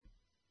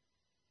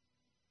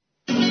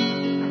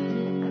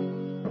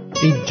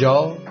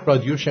اینجا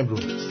رادیو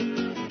شمرون است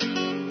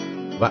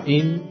و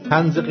این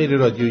طنز غیر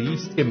رادیویی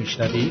است که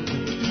میشنوید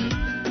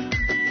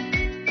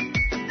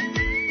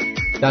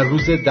در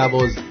روز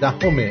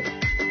 12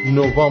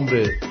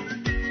 نوامبر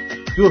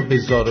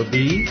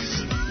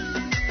 2020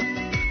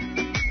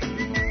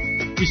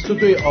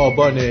 22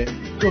 آبان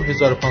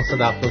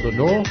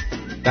 2579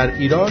 در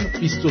ایران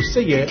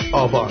 23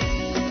 آبان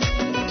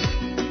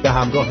به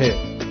همراه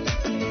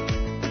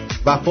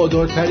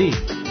وفادارترین،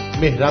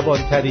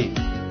 مهربانترین،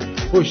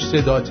 خوش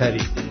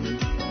صداترین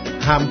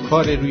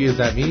همکار روی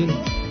زمین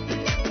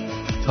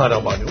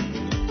تارابانو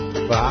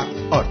و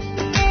آرتین.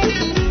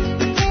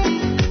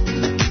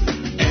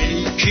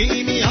 ای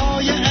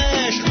کیمیای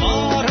عشق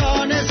ما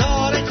را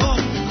نظاره کن،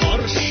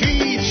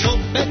 خورشید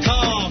شب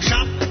بتاب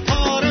شب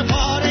پاره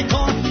پاره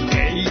کن.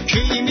 ای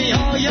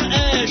کیمیای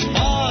عشق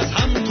باز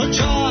هم تو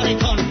جاری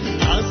کن،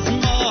 از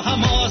ما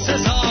حماسه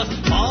ساز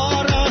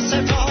ما را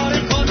ستاره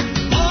کن.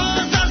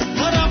 باز از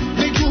طرف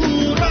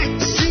بگو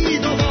رقصی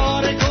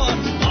دوباره کن،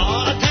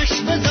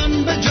 آتش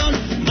بزن به جان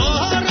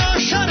ما را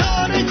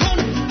شراره کن.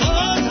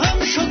 باز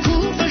هم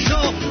شکوفه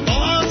شو،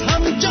 باز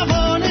هم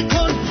جوانه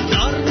کن،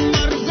 در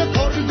مرز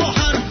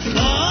پرگوهر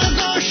باز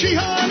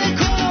آشیانه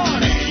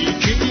کن. ای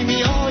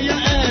کیمیای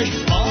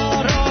عشق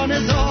ما را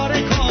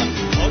نظاره کن،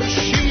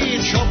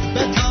 خورشید شب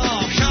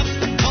بتاب شب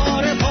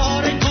پاره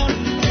پاره کن.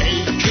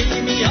 ای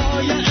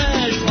کیمیای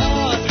عشق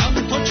باز هم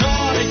تو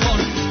جاره کن،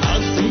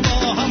 از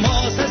ما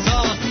حماسه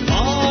ساز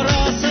ما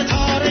را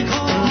ستاره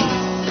کن.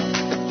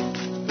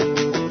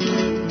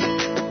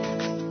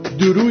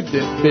 درود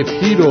به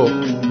پیر و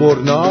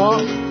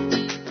برنا،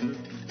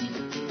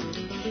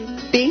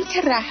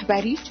 بیت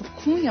رهبری تو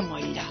کون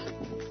مایلا،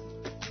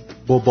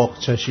 با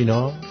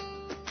باغچشینا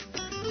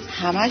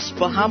همش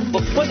با هم با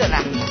خود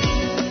رهبری.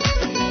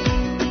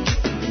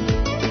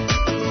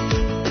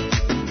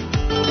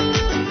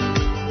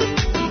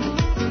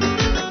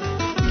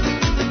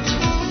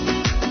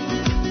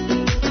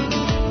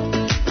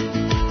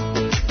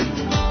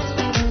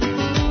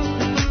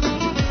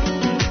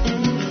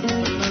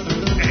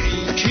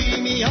 ای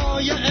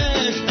کیمیای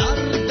عشق در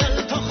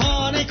دل تو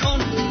خانه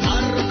کن،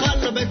 هر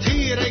قلب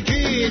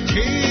تیرگی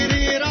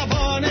تیری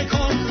روانه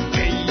کن.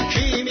 ای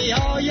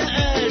کیمیای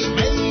عشق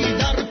می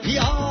در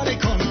پیاله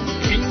کن،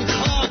 این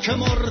خاک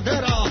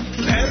مرده را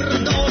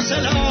فردوس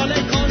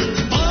لاله کن.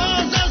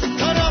 باز از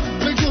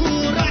طرف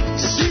بگو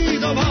رقصی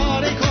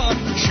دوباره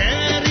کن،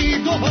 شعری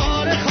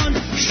دوباره کن،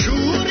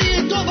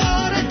 شوری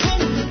دوباره کن.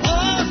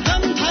 باز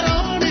هم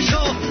ترانه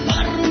شو،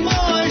 بر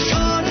ما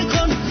اشاره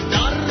کن،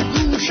 در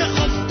گوش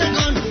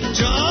خفتگان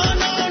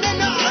جانانه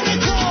نعره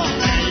کن.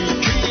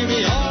 ای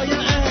کیمیای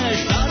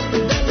عشق در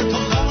دل تو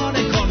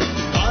خانه کن،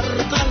 بر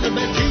قلب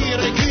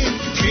تیرگی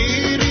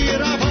تیری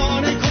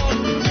روانه کن.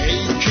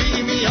 ای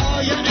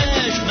کیمیای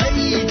عشق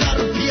می در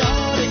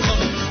پیاله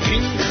کن،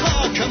 این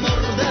خاک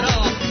مرده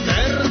را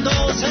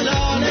فردوس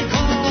لاله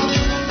کن.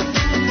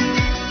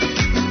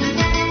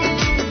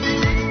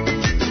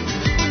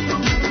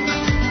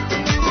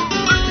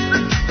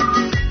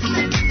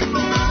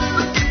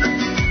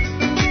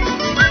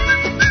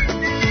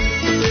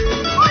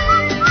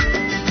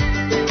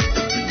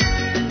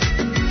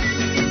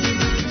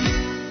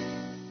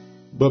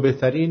 با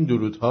بهترین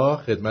درودها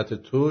خدمت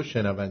تو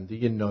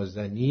شنونده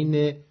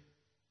نازنین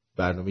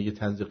برنامه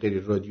طنز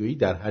غیر رادیویی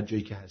در هر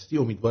جایی که هستی.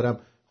 امیدوارم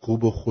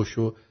خوب و خوش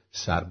و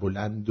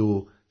سربلند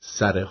و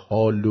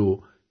سرحال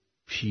و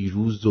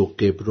پیروز و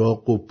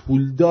قبراق و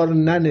پولدار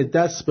ننه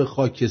دست به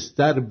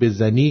خاکستر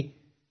بزنی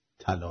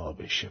طلا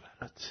بشه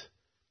برات،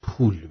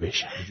 پول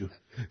بشه جون.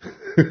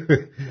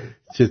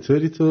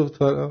 چطوری تو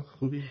تارا؟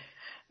 خوبی؟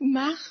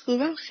 من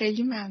خوبم،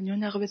 خیلی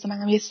ممنون. آقا بذار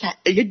منم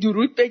یه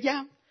درود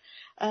بگم.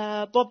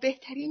 با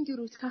بهترین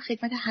درودها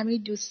خدمت همه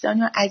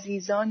دوستان و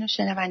عزیزان و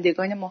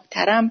شنوندگان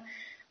محترم.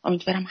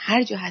 امیدوارم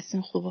هر جا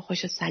هستین خوب و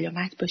خوش و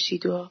سلامت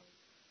باشید و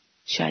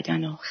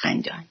شادان و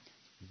خندان.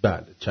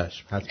 بله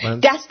چشم، حتما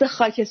دست به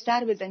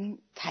خاکستر بزنین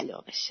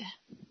طلا بشه،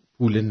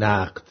 پول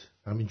نقد،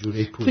 همین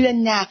جوری پول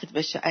نقد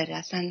بشه. آره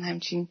اصلا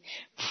همچین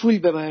پول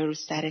بباره رو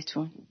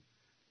سرتون،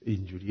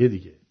 اینجوریه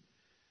دیگه.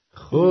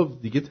 خب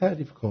دیگه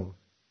تعریف کن،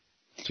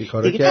 چی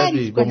کارا دیگه کردی؟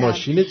 تعریف با کنم.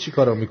 ماشینت چی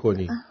کارا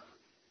میکنی؟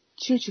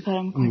 چی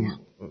کارا میکنم؟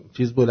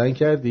 چیز بلند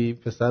کردی؟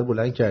 پسر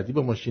بلند کردی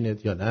با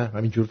ماشینت یا نه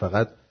همینجور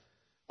فقط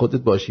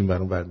خودت باشین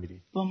برون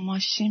برمیری؟ با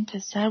ماشین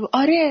پسر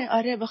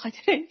آره به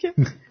خاطر اینکه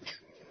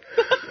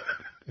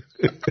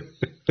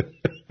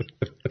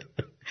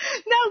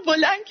نه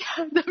بلند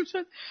کردم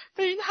چون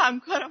به این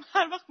همکارم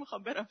هر وقت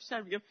میخوام برم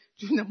شهر میگم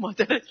جون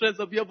مادرت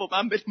رضا بیا با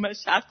من بریم، من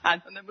شهر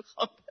تنها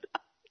نمیخوام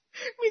برم،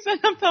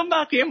 میزنم تا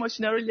بقیه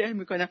ماشینا رو له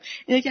میکنم.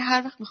 اینه که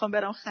هر وقت میخوام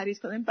برم خرید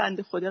کنم این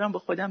بنده خدا رو با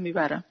خودم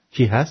میبرم.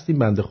 کی هست این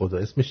بنده خدا؟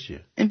 اسمش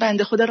چیه؟ این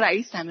بنده خدا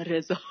رئیسم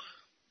رضا.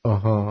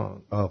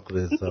 آها آق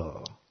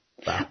رضا.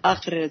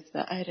 آق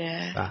رضا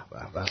آره.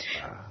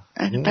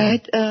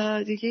 بعد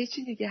دیگه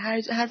چی دیگه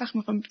هر وقت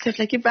میخوام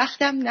تفلکی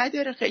وقتم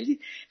نداره، خیلی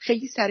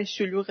خیلی سر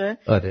شلوغه.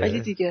 آره. ولی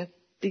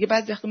دیگه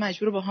بعضی وقتا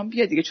مجبور با هم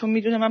بیاد دیگه، چون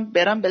میدونه من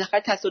برم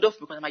بالاخره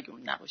تصادف میکنم اگه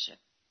اون نباشه.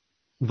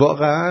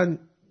 واقعا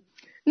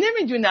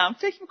نمیدونم،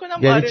 فکر میکنم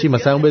یعنی چی؟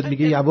 مثلا اون بهت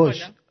میگه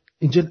یواش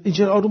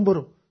اینجا آروم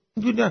برو.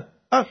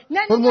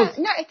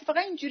 نه اتفاقا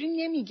اینجوری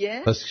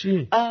نمیگه. پس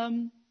چی؟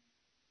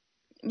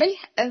 ولی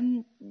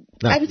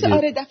البته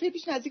آره دفعه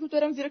پیش نزدیک بود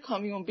دارم زیر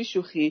کامیون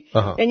بیشوخی،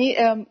 یعنی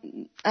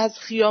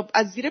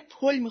از زیر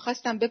پل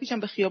میخواستم بپیچم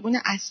به خیابون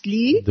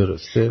اصلی.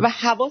 درسته. و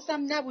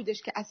حواسم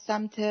نبودش که از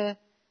سمت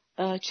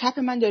چپ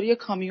من داره یه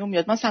کامیون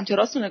میاد. من سمت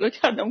راست رو نگاه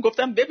کردم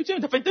گفتم بپیچم،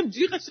 دفعه دیدم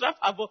جیغش رفت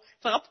هوا،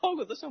 فقط پا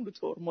گذاشتم رو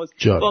ترمز،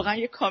 واقعا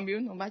یه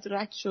کامیون اومد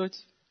رد شد.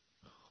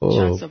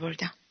 شانس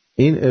آوردم.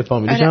 این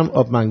فامیلیش هم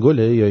آب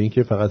منگله یا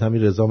اینکه فقط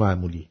همین رضا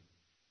معمولی؟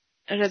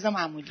 رضا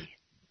معمولی.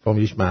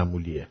 فامیلیش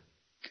معمولیه.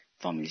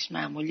 فامیلیش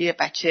معمولیه.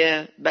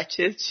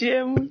 بچه چیه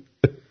اون؟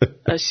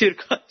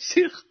 شیرگاه.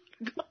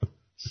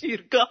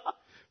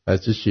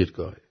 بچه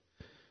شیرگاه.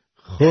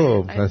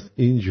 خب پس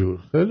اینجور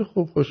خیلی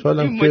خوب.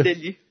 خوشحالم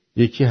که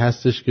یکی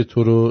هستش که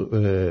تو رو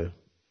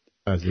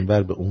از این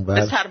ور به اون ور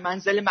به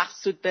سرمنزل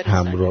مقصود برسونه،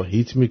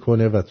 همراهیت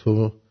میکنه و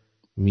تو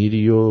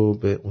میری و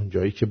به اون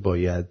جایی که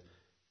باید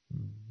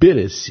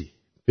برسی.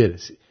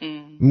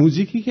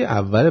 موزیکی که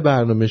اول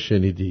برنامه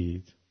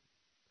شنیدید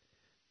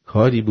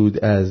کاری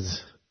بود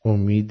از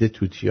امید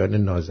توتیان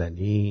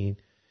نازنین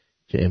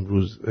که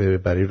امروز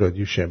برای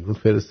رادیو شمرون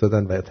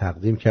فرستادن و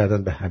تقدیم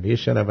کردن به همه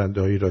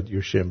شنونده های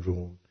رادیو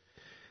شمرون.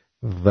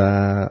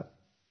 و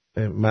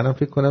منم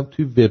فکر کنم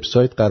توی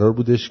وبسایت قرار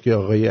بودش که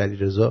آقای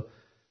علیرضا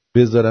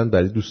بذارن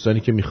برای دوستانی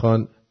که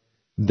میخوان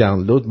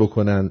دانلود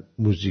بکنن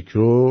موزیک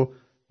رو،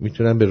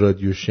 میتونن به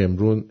رادیو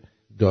شمرون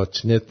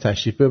 .net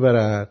تشریف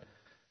ببرن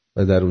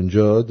و در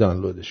اونجا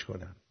دانلودش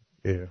کنن،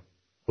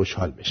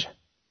 خوشحال بشن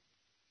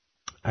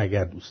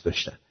اگر دوست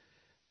داشتن.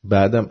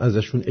 بعدم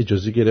ازشون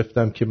اجازه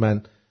گرفتم که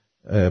من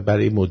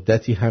برای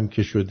مدتی هم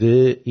که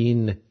شده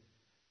این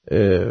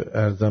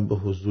عرضم به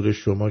حضور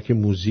شما که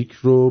موزیک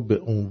رو به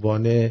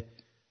عنوان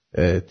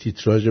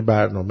تیتراژ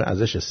برنامه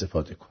ازش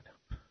استفاده کنم.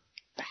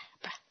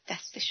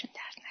 دستشون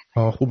درد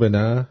نکنه. خوبه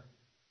نه؟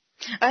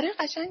 آره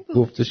قشنگ بود.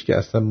 گفتش که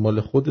اصلا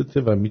مال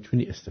خودته و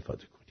میتونی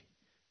استفاده کنی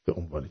به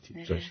عنوان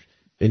تیتراژ.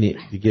 یعنی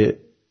دیگه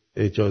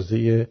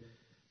اجازه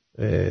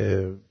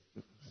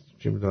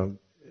چی میدونم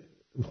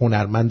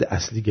هنرمند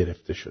اصلی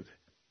گرفته شده.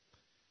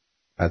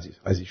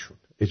 از ایشون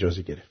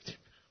اجازه گرفتیم.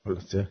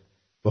 خلاصه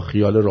با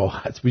خیال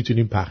راحت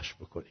میتونیم پخش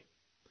بکنیم.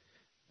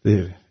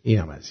 این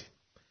هم از این.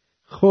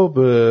 خب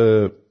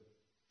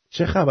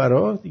چه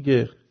خبرها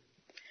دیگه؟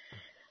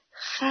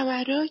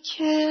 خبرها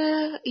که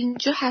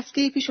اینجا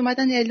هفته پیش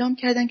اومدن اعلام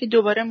کردن که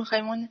دوباره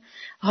میخوایم اون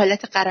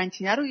حالت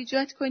قرنطینه رو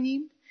ایجاد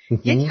کنیم.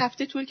 یک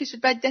هفته طول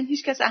کشید، بعدن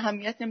هیچ کس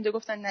اهمیت نمیده،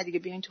 گفتن نه دیگه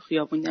بیاین تو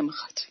خیابون،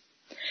 نمیخواد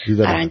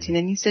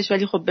قرنطینه نیستش،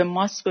 ولی خب به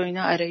ماسک و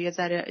اینا آره یه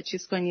ذره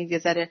چیز کنید، یه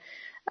ذره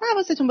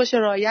حواستون باشه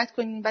رعایت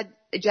کنین. بعد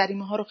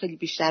جریمه ها رو خیلی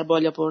بیشتر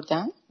بالا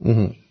بردن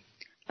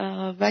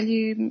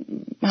ولی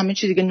همه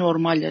چی دیگه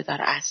نرماله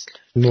در اصل.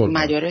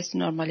 مدارس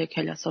نرماله،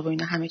 کلاس‌ها و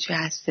اینا همه چی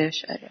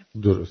هستش. آره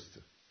درسته.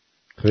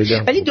 خیلی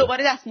ولی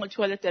دوباره دستمال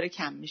توالت داره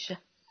کم میشه.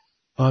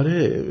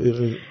 آره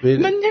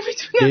من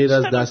نمیتونم غیر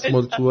از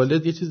دستمال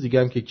توالت یه چیز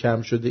دیگه هم که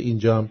کم شده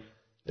اینجا هم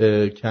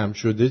کم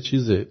شده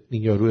چیزه.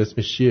 این یارو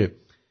اسمش چیه؟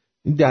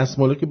 این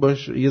دستمالا که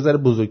باش یه ذره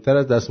بزرگتر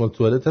از دستمال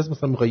توالت هست،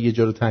 مثلا میخوای یه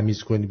جا رو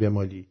تمیز کنی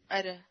بمالی.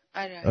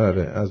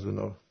 آره از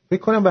اونا. فکر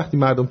کنم وقتی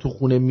مردم تو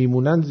خونه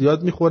میمونن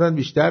زیاد میخورن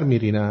بیشتر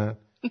میرینن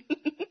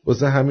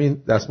واسه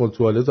همین دستمال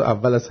توالت رو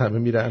اول از همه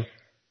میرن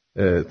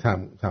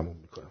تموم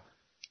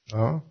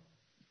میکنن.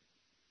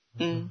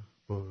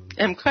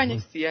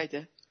 امکانش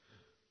زیاده.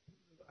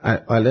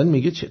 الان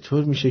میگه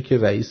چطور میشه که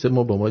رئیس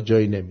ما با ما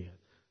جایی نمیاد؟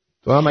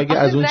 تو هم اگه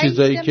از اون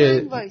چیزایی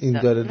که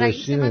این داره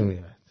داشتی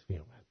نمیاد.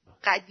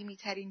 قدیمی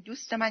ترین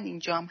دوست من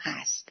اینجا هم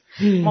هست.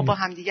 ما با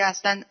هم دیگه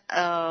اصلا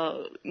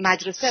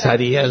مدرسه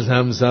سری از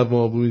هم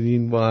زبا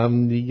بودین با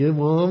هم دیگه،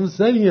 ما هم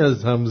سری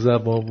از هم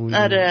زبا بودین.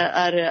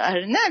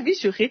 آره نه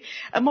بیشوخی.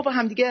 ما با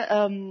هم دیگه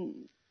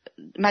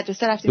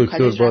مدرسه رفتیم،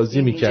 دکتر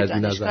بازی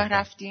میکردین، از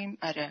رفتیم.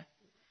 آره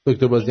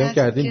دکتر بازی هم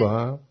کردیم با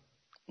هم؟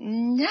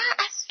 نه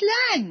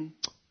اصلا.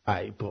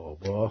 ای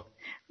بابا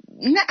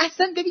نه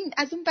اصلا. ببین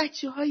از اون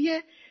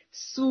بچه‌های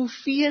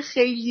صوفی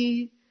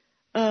خیلی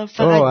فقط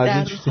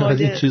در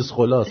حال این چیز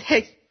خلاص.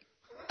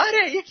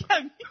 آره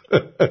یکم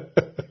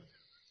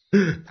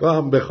تو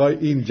هم بخوای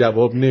این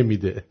جواب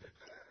نمیده.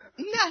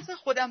 نه اصلا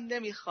خودم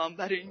نمیخوام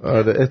برای این.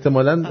 آره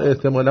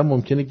احتمالاً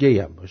ممکنه گی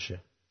هم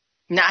باشه.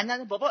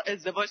 نه بابا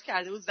ازدواج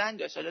کرده و زن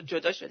داشت، حالا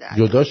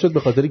جدا شد به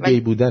خاطر گی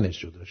بودنش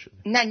جدا شده.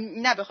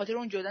 نه به خاطر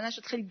اون جدا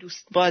نشد، خیلی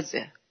دوست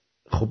بازه.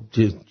 خب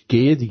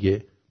گی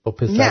دیگه با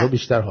پسرها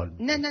بیشتر حال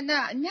میکنه.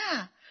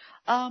 نه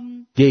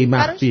گی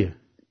مخفیه.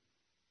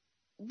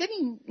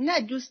 ببین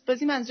نه دوست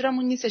بازی منظورم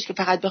اون نیستش که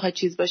فقط بخواد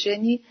چیز باشه،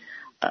 یعنی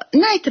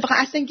نه اتفاقا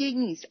اصلا گی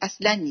نیست،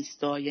 اصلا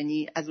نیست.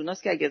 یعنی از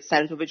اوناست که اگه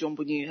سرتو به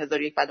جنبونی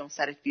 1001 بعدم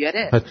سرت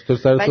بیاره. تو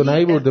سرتو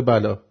نمیبرده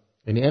بالا،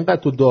 یعنی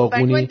اینقدر تو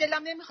داغونی. من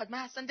دلم نمیخواد، من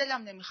اصلا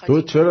دلم نمیخواد.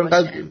 تو چرا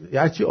اینقدر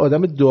هرچی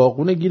آدم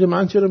داغونه گیره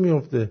من چرا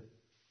میفته؟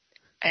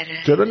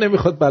 آره چرا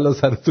نمیخواد بلا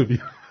سرتو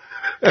بیاره؟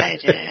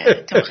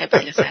 آره تو میخوای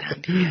بلا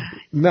سرم بیاره.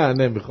 نه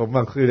نمیخوام،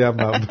 من خیلی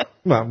هم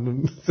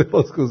ممنون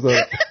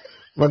سپاسگزارم.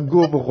 من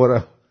گو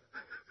بخورم.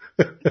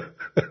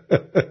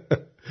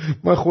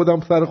 من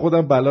خودم سر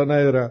خودم بلا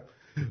نیارم.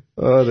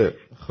 آره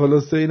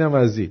خلاصه اینم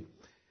از این.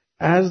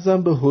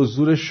 عرضم به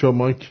حضور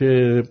شما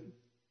که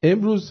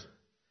امروز،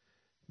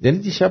 یعنی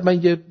دیشب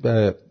من یه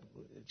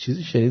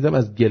چیزی شنیدم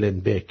از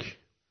گلنبک.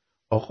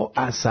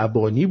 آقا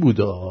عصبانی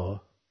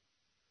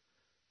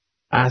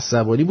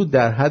بود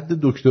در حد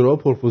دکترا و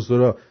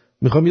پروفسورا.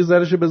 میخوام یه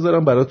ذرهشو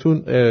بذارم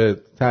براتون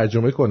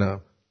ترجمه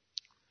کنم.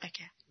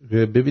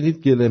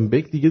 ببینید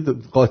گلنبک دیگه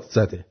قاط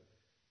زده،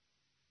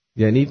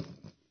 یعنی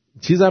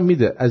چیزم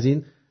میده از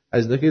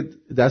اینا که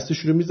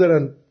دستشون رو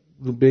میذارن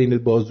رو بین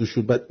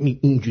بازوشون، بعد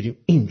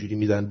اینجوری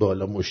میزن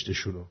بالا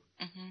مشتشون رو،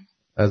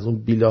 از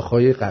اون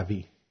بیلاخهای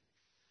قوی،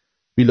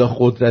 بیلاخ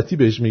قدرتی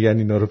بهش میگن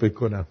اینا رو فکر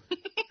کنم.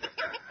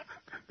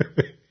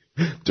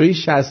 تو این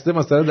شسته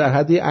مثلا در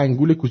حد یه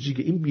انگول کوچیک،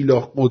 این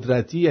بیلاخ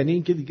قدرتی یعنی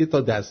این که دیگه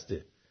تا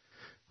دسته.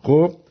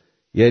 خب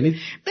یعنی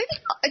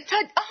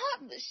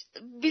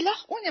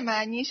بیلاخ اون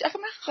معنیش. آخه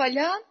من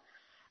خالم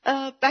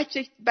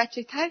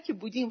بچه تر که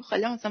بودیم،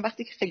 خالم مثلا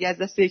وقتی که خیلی از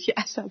دست یکی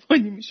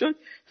عصبانی میشد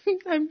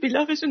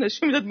بیلاخشو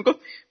نشون میداد، میگفت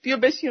بیا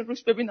بشین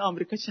روش ببین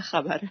آمریکا چه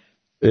خبره.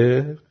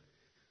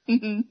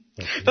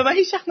 و من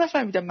هیچ وقت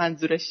نفهمیدم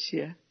منظورش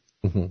چیه.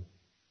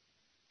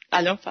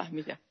 الان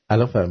فهمیدم.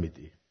 الان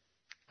فهمیدی؟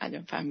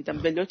 الان فهمیدم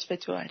به لطف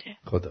تو. آره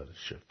خدا رو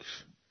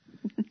شکر.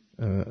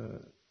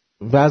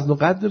 وزن و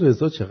قد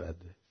رضا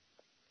چقدره؟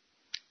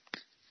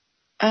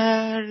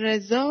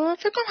 رضا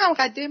فکر کنم هم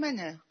قده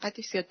منه،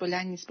 قدش زیاد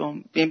بلند نیست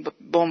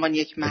به عنوان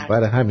یک مرد.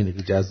 برای همینه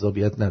که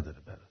جذابیت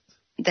نداره برات.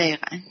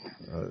 دقیقاً.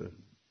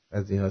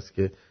 از این هست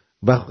که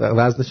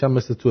وزنش هم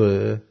مثل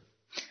توه.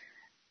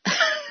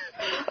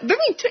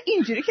 ببین تو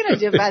اینجوری که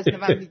راجع وزن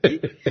من میگی،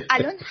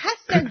 الان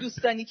هستن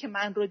دوستانی که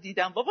من رو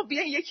دیدم، بابا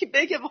بیان یکی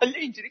بگه والا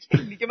اینجوری که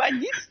این میگه من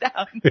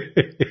نیستم.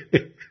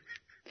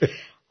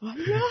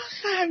 والا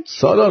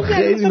سالار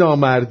خیلی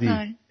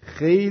نامردی،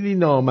 خیلی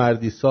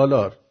نامردی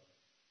سالار.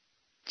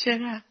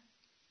 چرا؟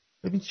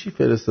 ببین چی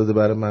فرستاده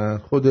برای من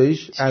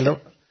خداییش.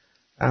 الان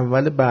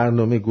اول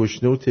برنامه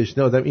گشنه و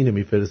تشنه آدم اینو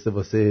میفرسته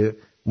واسه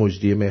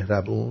مجری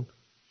مهربون.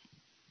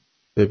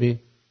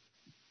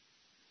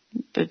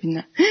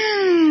 ببینه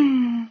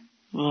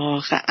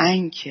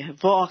واقعا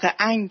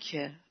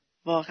که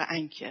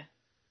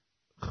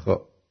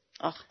خب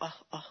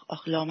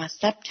آخ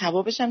لامصب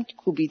کبابش هم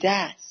کوبیده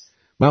است.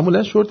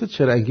 معمولا شورت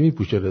چه رنگی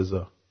میپوشه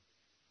رضا؟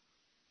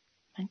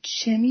 من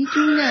چه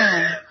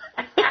میدونم.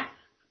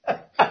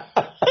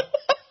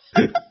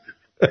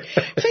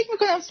 فکر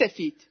میکنم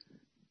سفید.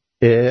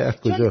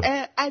 کجا؟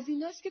 از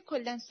ایناست که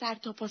کلا سر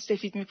تا پا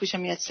سفید میپوشه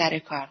میاد سر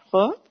کار.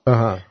 خب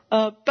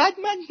بعد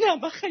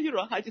من خیلی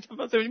راحتم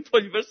واسه این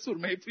پلیور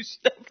سرمه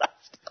پوشیدم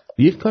رفتم.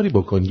 یه کاری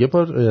بکن، یه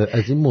بار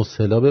از این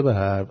مسحلا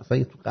ببر مثلا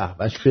این تو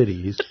قهوهش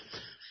بریز،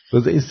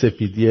 روز این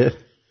سفیدیه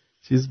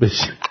چیز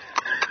بشه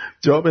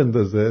جا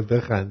بندازه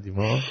بخندیم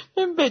ها.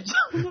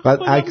 بعد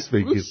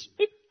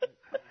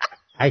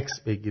عکس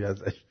بگیر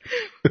ازش.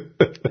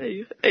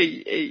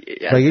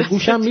 مگه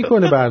گوشم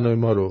میکنه برنامه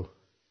ما رو؟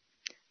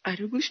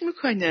 آره گوش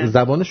میکنه.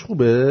 زبانش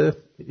خوبه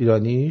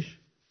ایرانیش؟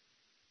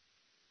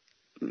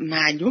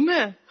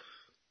 معلومه.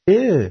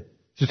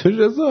 چطوری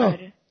رضا؟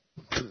 آره.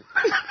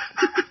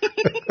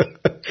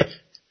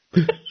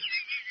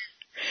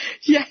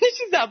 یعنی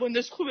چی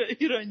زبانش خوبه؟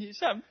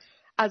 ایرانیش هم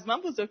از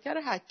من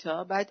بزرگتره،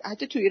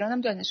 حتی تو ایران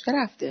هم دانشگاه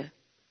رفته.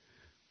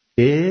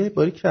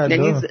 باری کلا.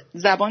 یعنی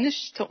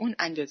زبانش تا اون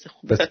اندازه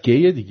خوبه. بس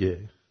گیه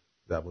دیگه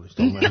زبانش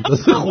تا اون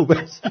اندازه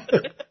خوبه.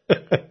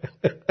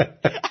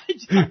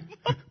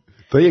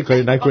 تو یه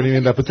کاری نکنیم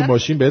این دفعه تو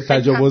ماشین بهت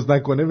تجاوز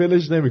نکنه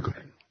ولش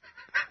نمیکنه.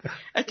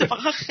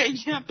 اتفاقا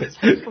خیلی هم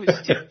پسر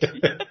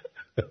خوشتیپیه.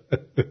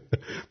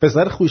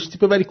 پسر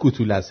خوشتیپه ولی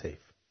کوتوله است. حیف.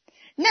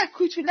 نه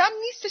کوتولم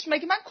نیستش،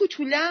 مگه من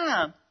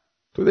کوتولم؟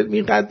 تو داری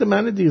این قد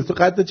منه دیگه. تو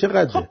قد چه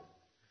قده؟ خب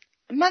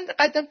من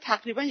قدم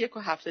تقریبا 1.70 1.68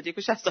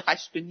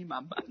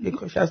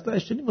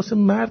 1.68 واسه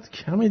مرد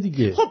کمه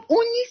دیگه. خب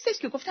اون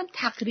نیستش که گفتم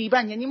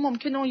تقریبا، یعنی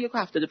ممکنه اون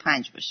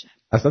 1.75 باشه.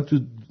 اصلا تو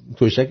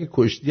توشک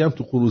کشتی هم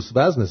تو خروس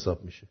وزن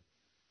حساب میشه.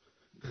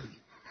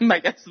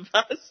 مگس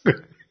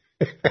وزن.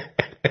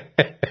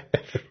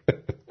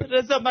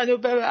 رضا منو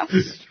ببخش.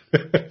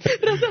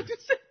 رضا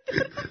دوست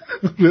دارم.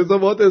 رضا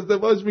باهات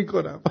ازدواج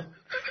میکنم.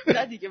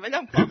 نه دیگه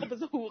ولم کن،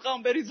 بذار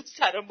حقوقم بریز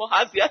سر ما،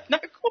 اذیت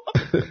نکن.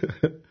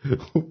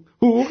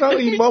 حقوقم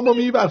ایمامو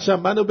میبخشم،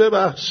 منو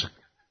ببخش.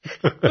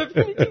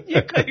 ببینید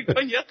یه کاری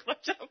کن یا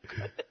اخراجم کن.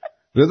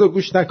 رضا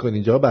گوش نکن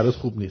اینجا برات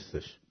خوب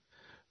نیستش.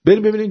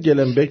 بریم ببینیم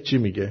گلنبک چی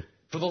میگه.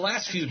 For the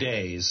last few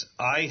days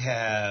I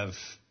have,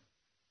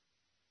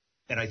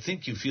 and I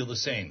think you feel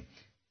the same,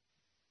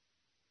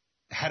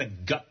 had a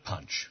gut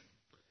punch.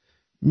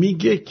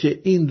 میگه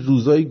که این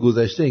روزای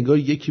گذشته انگار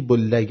یکی با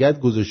لگد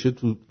گذاشته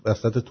تو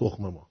وسط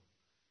تخم ما.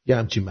 یه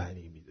همچین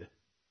معنی میده.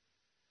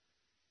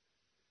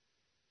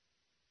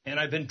 And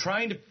I've been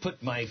trying to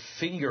put my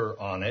finger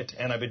on it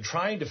and I've been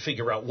trying to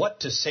figure out what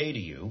to say to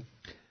you.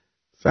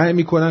 سعی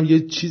میکنم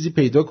یه چیزی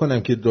پیدا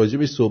کنم که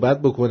راجبش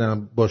صحبت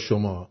بکنم با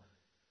شما.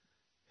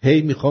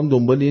 میخوام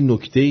دنبال یه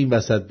نکته این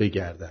وسط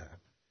بگردم.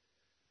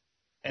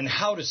 And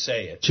how to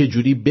say it. چه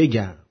جوری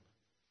بگم.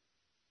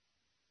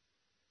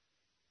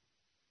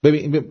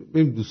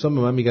 ببین دوستان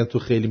به من میگن تو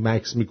خیلی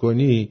مکس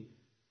میکنی.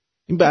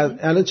 این بعد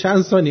الان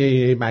چند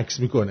ثانیه مکس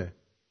میکنه؟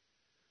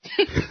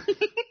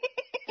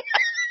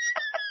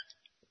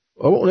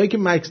 اما اونایی که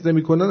مکس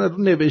نمیکنن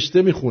رو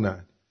نوشته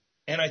میخونن.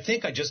 And I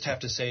think I just have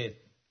to say it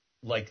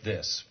like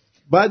this.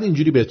 بعد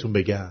اینجوری بهتون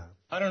بگم.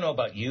 I don't know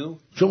about you.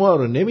 شما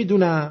رو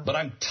نمیدونم. But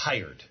I'm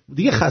tired.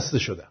 دیگه خسته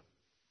شدم.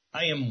 I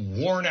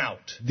am worn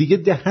out. دیگه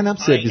دهنم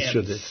سرویس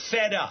شده.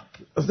 Fed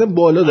up. اصلا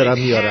بالا دارم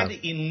میارم.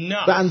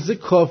 به اندازه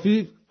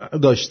کافی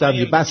داشتم.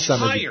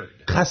 بستم.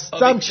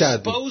 خستم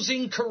کردم.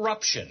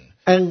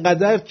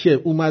 انقدر که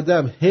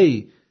اومدم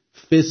هی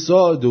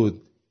فساد و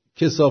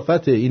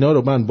کثافت اینا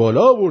رو من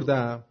بالا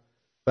آوردم.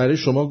 برای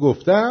شما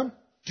گفتم.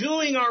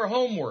 Doing our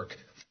homework.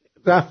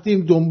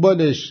 رفتیم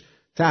دنبالش.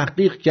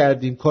 تحقیق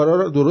کردیم.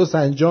 کارا رو درست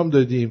انجام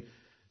دادیم.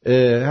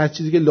 هر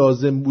چیزی که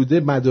لازم بوده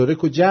مدارک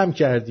رو جمع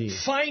کردیم.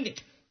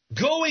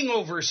 Going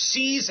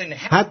overseas and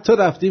حتی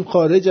رفتیم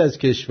خارج از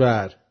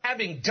کشور.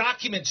 Having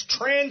documents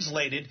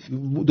translated.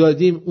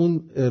 دادیم اون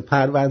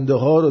پرونده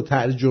ها رو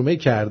ترجمه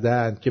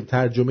کردن که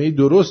ترجمه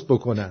درست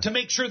بکنن. To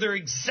make sure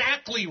they're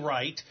exactly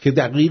right. که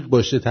دقیق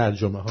باشه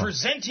ترجمه ها.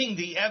 Presenting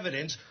the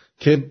evidence.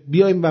 که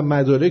بیایم و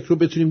مدارک رو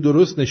بتونیم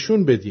درست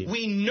نشون بدیم.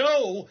 We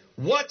know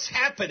what's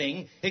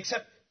happening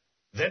except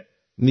that.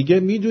 دیگه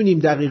میدونیم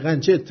دقیقاً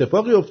چه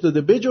اتفاقی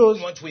افتاده بجز.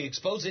 Once we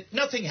expose it,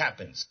 nothing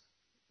happens.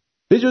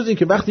 بجز این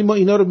که وقتی ما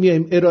اینا رو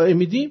میایم ارائه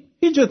میدیم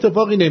هیچ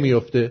اتفاقی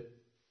نمیفته.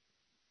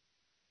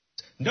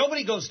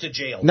 Nobody goes to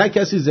jail. نه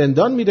کسی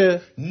زندان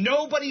میره.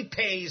 Nobody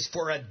pays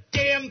for a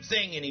damn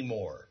thing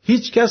anymore.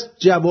 هیچ کس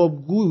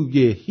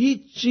جوابگوی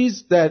هیچ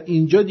چیز در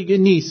اینجا دیگه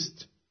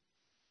نیست.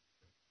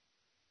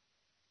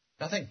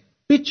 Nothing.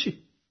 هیچی.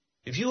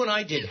 If you and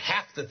I did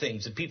half the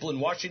things that people in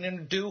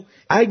Washington do.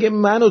 اگه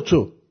من و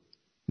تو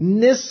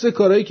نصف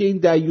کارهایی که این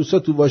دیوسا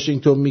تو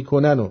واشنگتن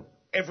میکنن و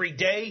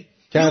every day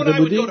کرده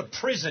بودیم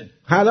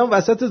الان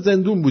وسط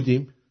زندون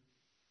بودیم.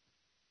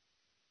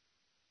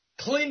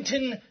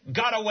 Clinton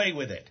got away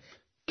with it.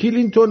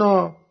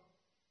 کلینتونا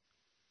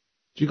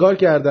چیکار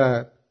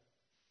کردن؟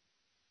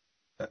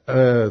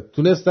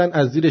 تونستن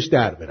از زیرش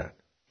در برن.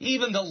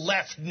 Even the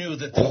left knew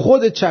that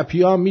خود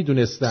چپی‌ها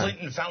میدونستن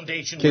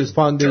که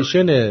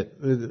فاندیشن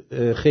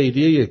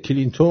خیریه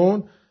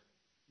کلینتون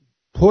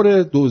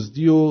پر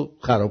دزدی و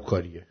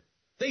خرابکاریه.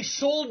 They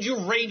sold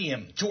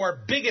uranium to our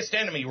biggest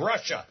enemy,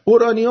 Russia.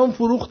 اورانیوم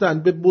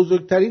فروختن به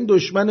بزرگترین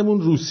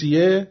دشمنمون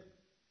روسیه.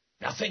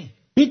 Nothing.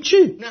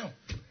 هیچی. No.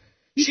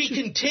 She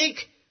can take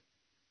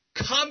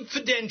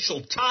confidential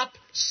top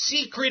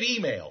secret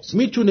emails.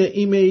 میتونه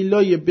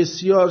ایمیلای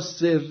بسیار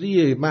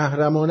سری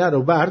محرمانه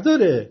رو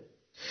برداره.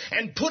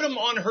 And put them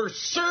on her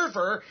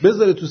server.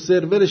 بذاره تو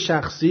سرور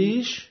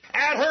شخصیش.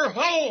 At her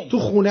home. تو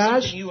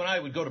خونه‌اش. You and I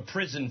would go to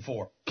prison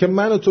for. که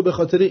من و تو به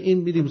خاطر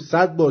این میریم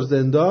 100 بار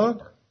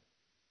زندان.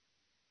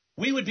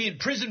 We would be in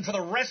prison for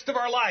the rest of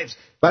our lives.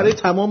 برای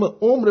تمام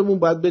عمرمون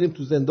باید بریم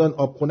تو زندان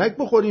آب خنک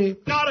بخوریم.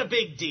 Not a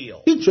big deal.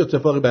 هیچ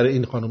اتفاقی برای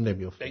این خانم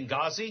نمیفته.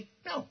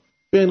 Benghazi? No.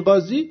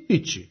 بنغازی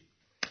هیچی.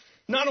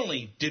 Not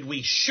only did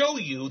we show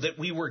you that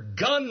we were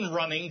gun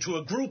running to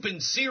a group in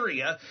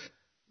Syria.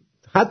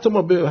 حتی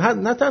ما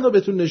نه تنها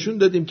بهتون نشون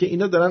دادیم که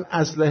اینا دارن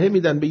اسلحه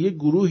میدن به یه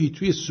گروهی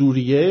توی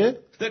سوریه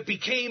that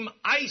became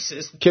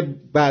ISIS. که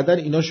بعدن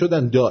اینا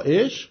شدن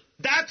داعش.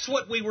 That's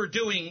what we were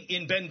doing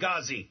in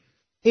Benghazi.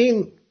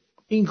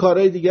 این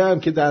کارهای دیگه هم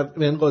که در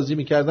بنغازی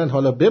میکردن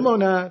حالا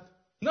بماند.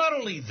 Not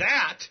only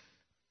that,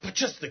 but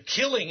just the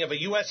killing of a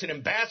US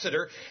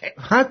ambassador.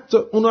 حتی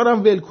اونا رو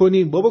هم ول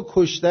کنیم. بابا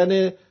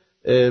کشتن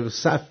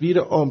سفیر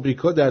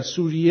آمریکا در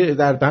سوریه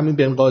در همین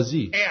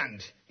بنغازی.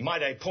 And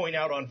might I point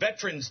out on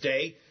Veterans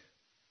Day,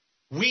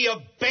 we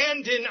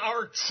abandoned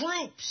our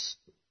troops.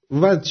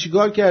 و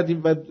چیکار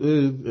کردیم و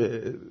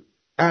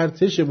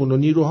ارتشمون و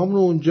نیروهامون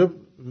رو اونجا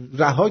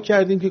رها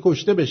کردیم که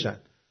کشته بشن.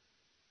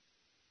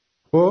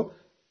 خب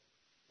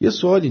یه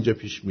سوال اینجا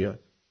پیش میاد.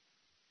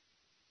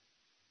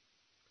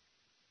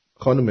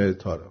 خانم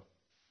تارا.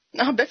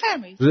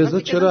 بفرمایید.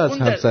 رضا چرا از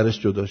همسرش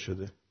جدا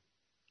شده؟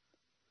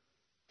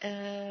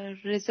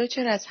 رضا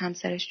چرا از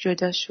همسرش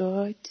جدا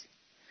شد؟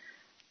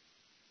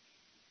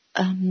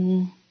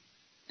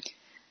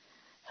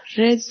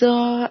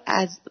 رضا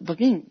از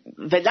ببین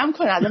ولم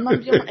کن الان من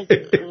میگم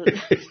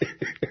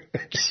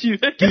چی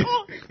بگم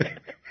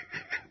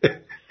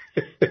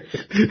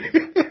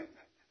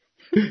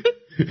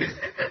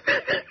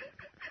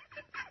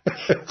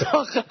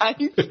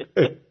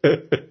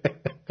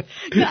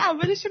نه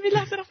اولش یه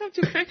لحظه رفتم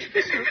تو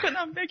فکرش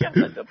کنم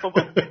بگم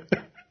بابا.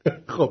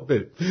 خب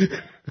بریم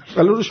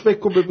الان روش فکر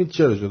کن ببین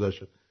چرا جدا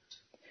شد.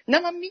 نه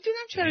من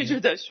میدونم چرا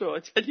جدا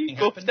شد ولی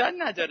گفتن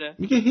نداره.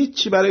 میگه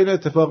هیچی برای این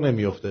اتفاق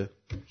نمیفته.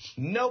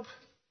 Nope.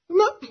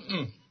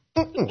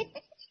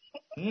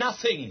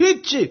 Nothing.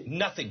 هیچی.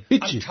 Nothing.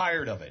 I'm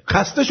tired of it.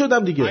 خسته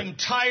شدم دیگه. I'm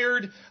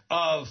tired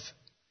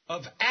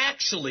of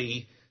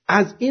actually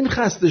از این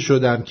خسته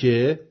شدم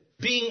که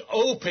being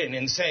open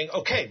and saying,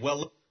 okay,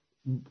 well,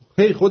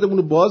 هی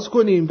خودمونو باز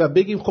کنیم و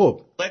بگیم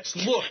خب let's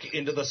look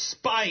into the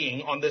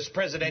spying on this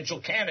presidential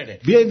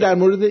candidate. بیایم در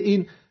مورد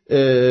این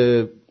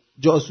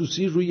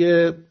جاسوسی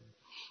روی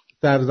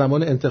در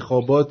زمان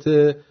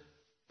انتخابات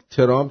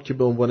ترامپ که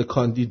به عنوان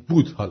کاندید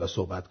بود حالا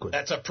صحبت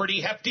کنیم. That's a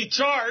pretty hefty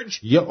charge.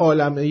 یه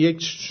عالمه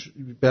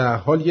به هر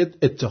حال یه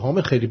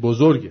اتهام خیلی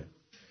بزرگه.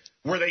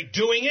 Were they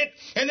doing it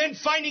and then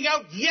finding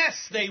out yes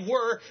they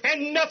were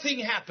and nothing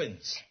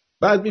happens.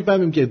 بعد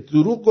میفهمیم که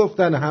دروغ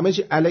گفتن، همه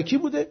چی الکی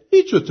بوده،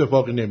 هیچ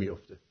اتفاقی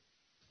نمیفته.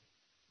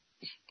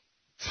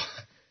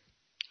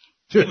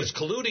 He was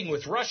colluding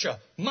with Russia.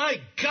 My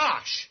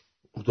gosh.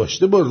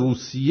 داشته با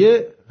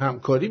روسیه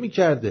همکاری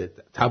میکرده،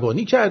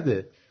 تبانی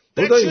کرده.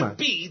 That خدای من. should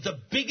be the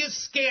biggest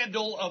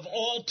scandal of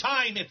all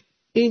time.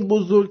 این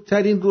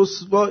بزرگترین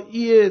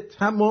رسوایی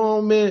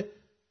تمام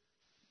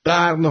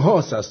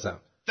قرن‌هاست هستن.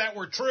 That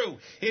were true.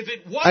 If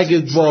it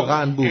اگه wasn't true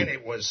واقعاً بود. and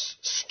it was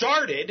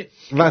started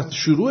و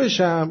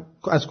شروعش هم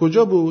از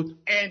کجا بود؟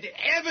 and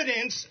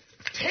evidence,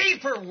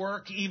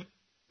 paperwork even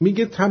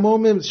میگه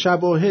تمام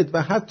شواهد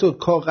و حتی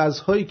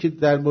کاغذهایی که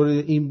در مورد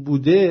این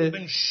بوده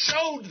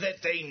showed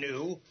that they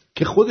knew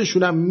که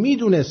خودشون هم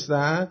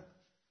میدونستن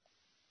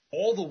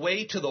all the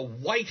way to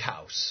the White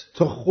House.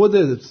 تا خود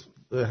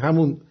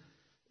همون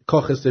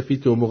کاخ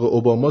سفید که اون موقع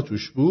اوباما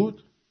توش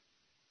بود.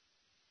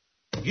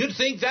 You'd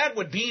think that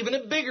would be even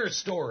a bigger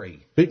story.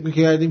 فکر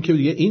میکردیم که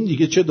این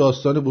دیگه چه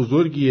داستان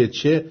بزرگیه،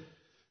 چه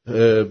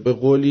به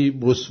قولی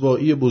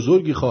رسوایی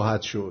بزرگی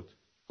خواهد شد.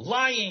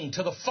 Lying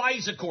to the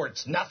FISA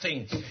courts,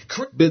 nothing.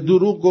 به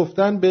دروغ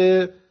گفتن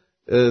به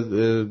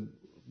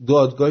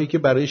دادگاهی که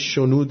برای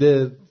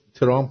شنود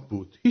ترامپ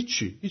بود،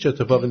 هیچ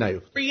اتفاقی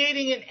نیفتاد.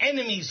 Creating an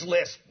enemies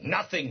list,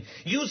 nothing.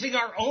 Using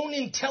our own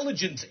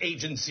intelligence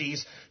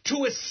agencies to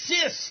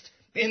assist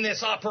in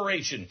this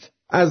operation.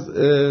 از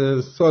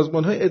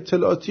سازمان‌های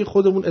اطلاعاتی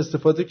خودمون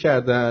استفاده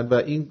کردن و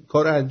این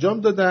کار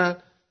انجام دادن،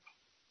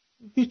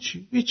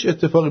 هیچ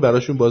اتفاقی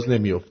براشون باز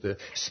نمیفته.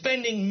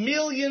 Spending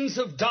millions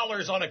of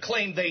dollars on a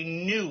claim they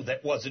knew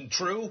that wasn't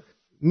true.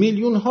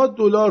 میلیون‌ها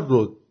دلار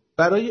رو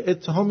برای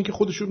اتهامی که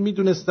خودشون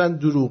میدونستن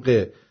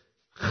دروغه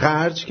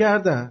خرج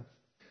کردن.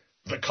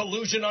 The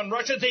collusion on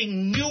Russia, they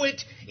knew it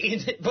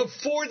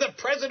before the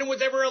president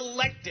was ever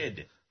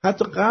elected.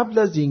 حتی قبل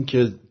از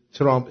اینکه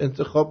ترامپ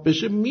انتخاب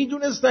بشه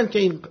میدونستن که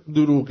این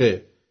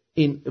دروغه،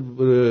 این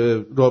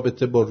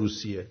رابطه با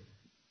روسیه.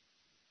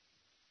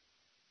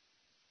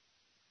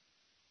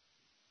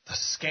 The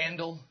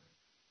scandal,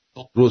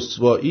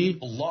 رسوایی،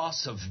 the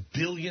loss of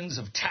billions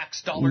of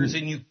tax dollars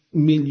in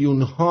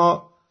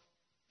میلیون‌ها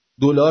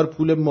دلار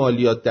پول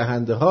مالیات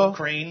دهنده ها.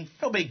 Ukraine,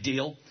 no big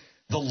deal.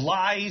 The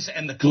lies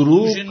and the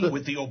collusion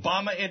with the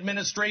Obama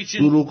administration.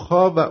 دروغ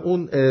ها و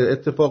اون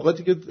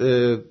اتفاقاتی که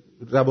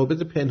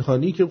روابط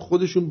پنهانی که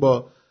خودشون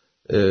با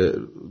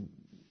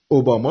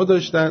اوباما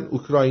داشتن،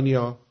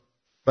 اوکراینیا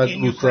و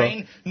روسا.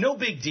 No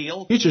big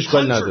deal. هیچ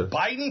اشکال نداره.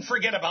 Biden,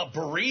 forget about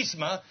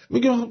Burisma.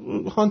 میگه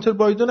هانتر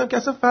بایدن هم که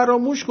اصلا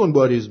فراموش کن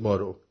باریزما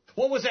رو.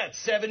 What was that?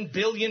 $7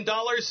 billion?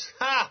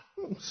 Ha!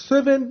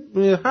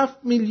 7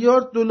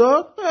 میلیارد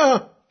دلار؟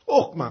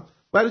 تخمم.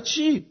 برای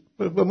چی؟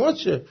 به ما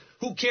چه؟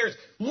 Who cares?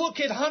 Look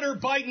at Hunter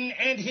Biden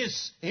and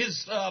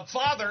his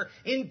father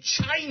in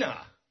China.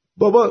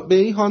 بابا به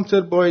این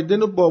هانتر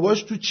بایدن و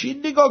باباش تو چین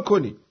نگاه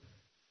کنی.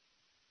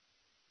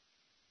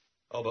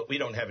 Oh, but we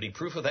don't have any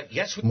proof of that.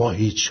 Yes, we ما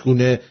هیچ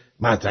گونه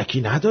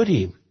مدرکی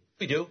نداریم.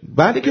 do.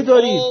 بله که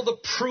داریم. All the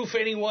proof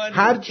anyone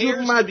هر who جور cares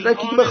to be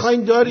مدرکی که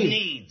بخواین داریم.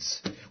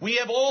 needs. We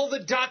have all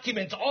the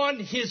documents on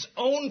his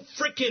own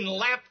freaking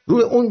laptop.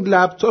 روی اون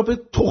لپتاپ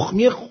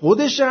تخمی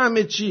خودش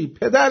همه چی،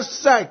 پدر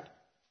سگ.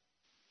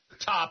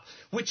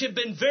 Which have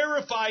been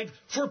verified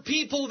for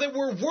people that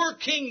were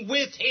working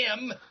with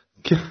him.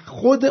 که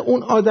خود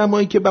اون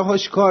آدمایی که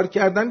باهاش کار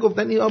کردن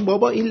گفتن اینا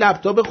بابا این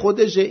لپتاپ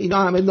خودشه،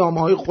 اینا همه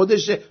نامه‌های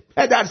خودشه،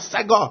 پدر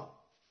سگا.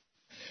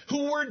 Who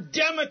were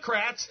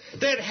Democrats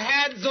that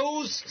had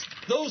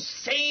those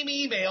same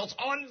emails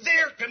on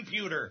their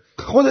computer.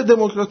 خود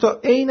دموکرات‌ها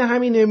عین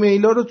همین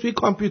ایمیل‌ها رو توی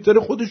کامپیوتر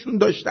خودشون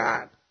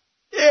داشتن.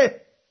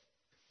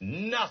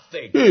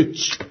 Nothing.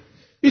 هیچ.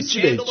 The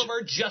scandal of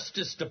our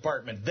Justice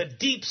Department, the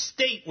deep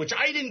state, which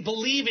I didn't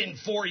believe in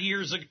 4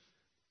 years ago.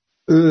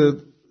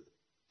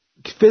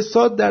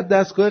 فساد در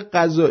دستگاه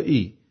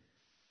قضایی،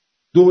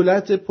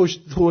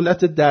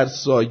 دولت در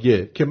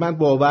سایه که من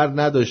باور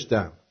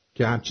نداشتم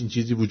که همچین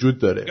چیزی وجود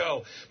داره.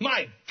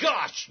 My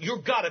gosh,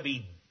 you've got to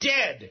be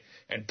dead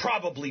and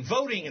probably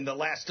voting in the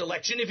last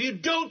election if you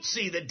don't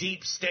see the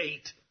deep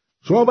state.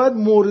 شما باید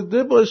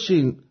مرده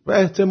باشین و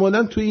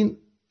احتمالاً تو این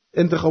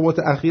انتخابات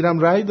اخیرم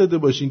رأی داده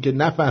باشین که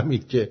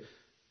نفهمید که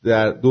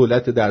در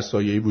دولت در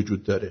سایه‌ای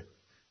وجود داره.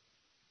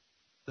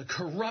 The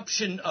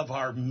corruption of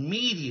our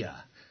media.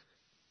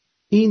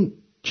 این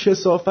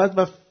کثافت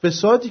و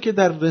فسادی که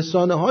در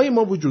رسانه‌های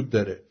ما وجود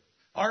داره.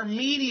 Our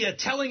media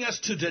telling us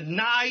to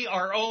deny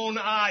our own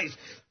eyes.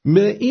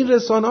 این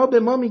رسانه‌ها به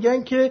ما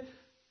میگن که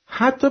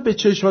حتی به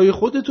چشم‌های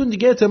خودتون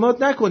دیگه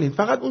اعتماد نکنین،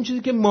 فقط اون چیزی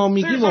که ما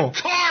میگیم.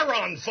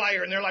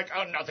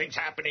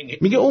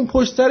 میگه اون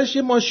پشت سرش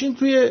یه ماشین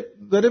توی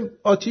داره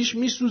آتیش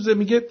میسوزه،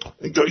 میگه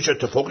اینجا هیچ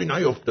اتفاقی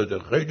نیفتاده،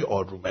 خیلی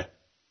آرومه.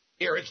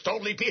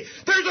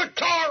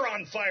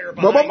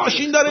 بابا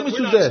ماشین داره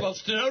میسوزه.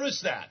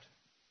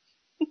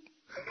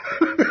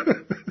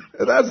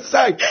 پدر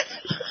سگ.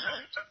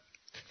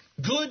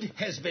 Good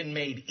has been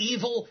made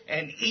evil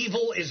and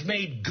evil is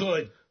made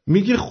good.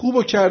 میگه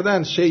خوبو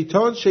کردن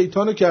شیطان،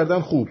 شیطانو کردن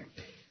خوب.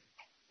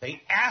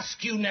 They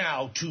ask you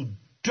now to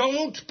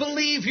don't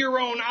believe your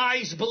own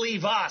eyes,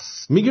 believe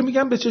us.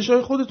 میگم به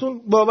چشای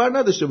خودتون باور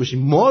نداشته باشین،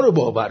 ما رو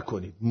باور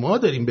کنید، ما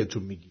داریم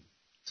بهتون میگیم.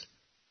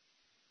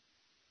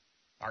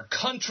 Our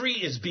country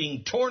is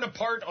being torn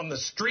apart on the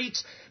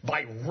streets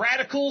by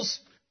radicals.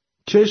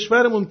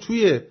 کشورمون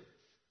توی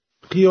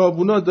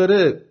خیابونا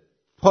داره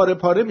پاره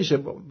پاره میشه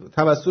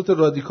توسط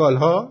رادیکال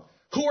ها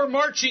who are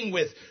marching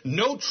with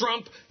no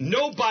Trump,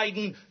 no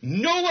Biden,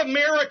 no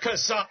America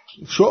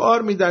signs.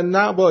 شعار میدن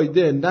نه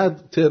بایدن، نه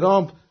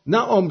ترامپ، نه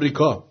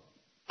آمریکا.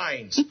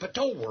 But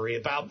don't worry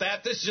about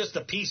that. This is just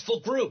a peaceful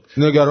group.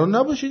 نگران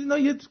نباشید، اینا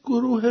یه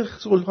گروه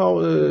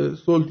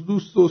صلح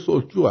دوست و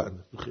صلحجو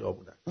هستند تو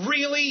خیابونن.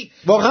 Really?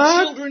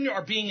 واقعا؟ Children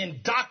are being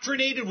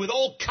indoctrinated with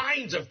all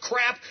kinds of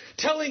crap,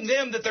 telling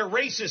them that they're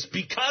racist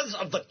because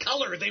of the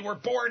color they were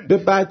born. به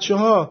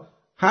بچه‌ها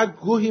هر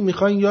گوهی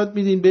میخواین یاد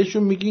میدین،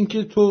 بهشون میگین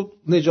که تو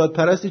نجات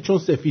پرستی چون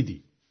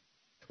سفیدی.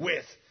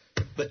 With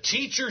the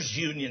teachers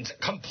unions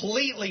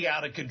completely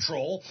out of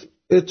control.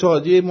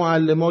 اتحادیه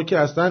معلم‌ها که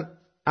اصلا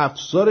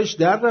افسارش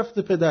در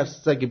رفته، پدر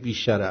سگ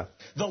بیشرف.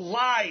 The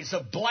lies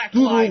of Black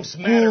Lives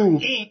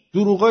Matter.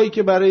 دروغایی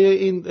که برای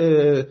این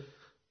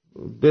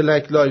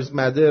Black Lives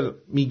Matter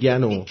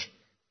میگن و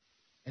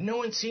And no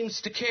one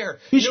seems to care.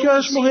 هیچ No one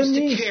کس مهم seems to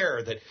نیست.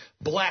 care that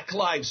Black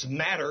Lives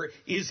Matter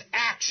is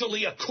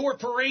actually a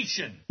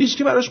corporation. هیچ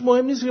که براش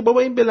مهم نیست که بابا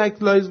این Black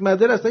Lives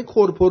Matter اصلا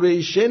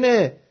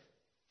کورپوریشنه،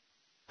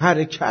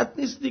 حرکت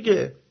نیست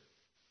دیگه.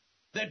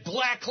 That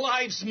Black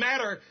Lives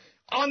Matter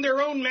on their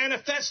own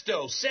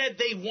manifesto said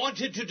they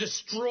wanted to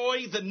destroy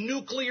the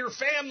nuclear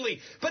family,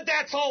 but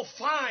that's all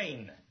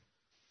fine.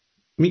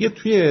 میگه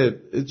توی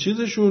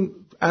چیزشون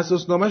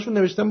اساسنامه‌شون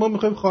نوشتن ما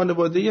میخوایم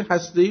خانواده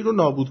هسته‌ای رو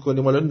نابود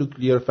کنیم. حالا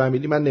نوکلیر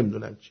فامیلی من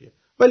نمیدونم چیه،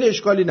 ولی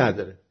اشکالی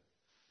نداره.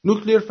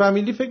 نوکلیر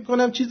فامیلی فکر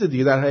کنم چیز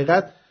دیگه، در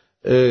حقیقت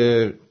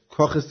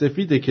کاخ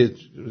سفیده که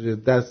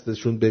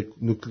دستشون به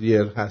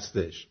نوکلیر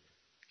هستش.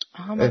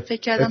 من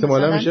فکر کردم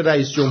احتمالاً میشه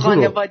رئیس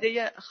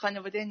جمهور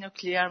خانواده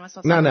نوکلیر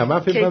مثلا. نه من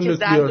فکر کنم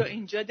نوکلیر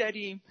اینجا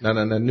داریم.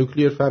 نه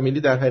نوکلیر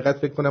فامیلی در حقیقت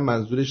فکر کنم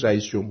منظورش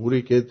رئیس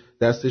جمهوری که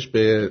دستش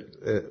به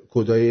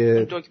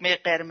کدای دکمه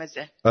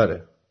قرمزه.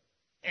 آره.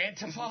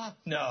 Antifa?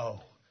 No.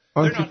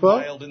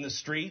 آنتیفا؟ They're not wild in the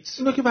streets.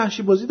 اینا که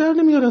وحشی بازی در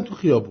نمیارن تو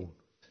خیابون.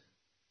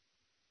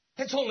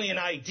 It's only an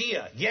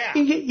idea. Yeah.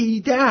 این یه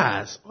ایده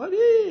است.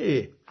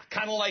 آره.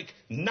 Kind of like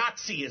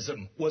Nazism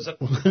was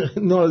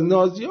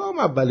نازی هم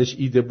اولش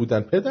ایده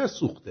بودن، پدر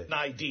سوخته. an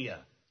idea.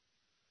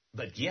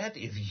 But yet,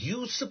 if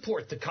you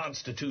support the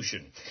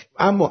Constitution,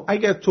 اما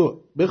اگر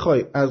تو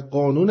بخوای از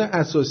قانون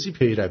اساسی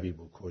پیروی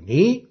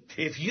بکنی،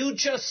 if you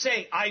just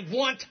say, I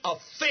want a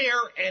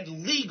fair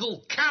and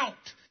legal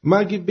count,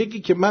 مگه بگی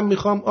که من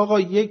میخوام آقا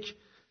یک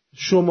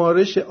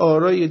شمارش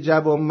آرای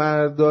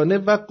جوانمردانه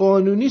و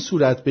قانونی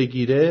صورت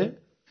بگیره،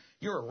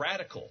 you're a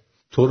radical.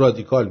 تو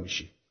رادیکال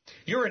میشی.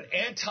 You're an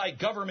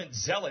anti-government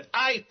zealot.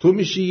 تو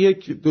میشی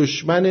یک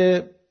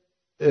دشمن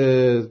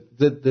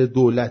ضد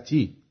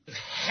دولتی.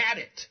 Had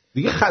it.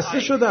 دیگه خسته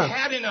شدم.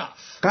 Had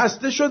enough.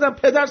 خسته شدم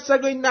پدر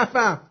سگای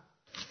نفهم.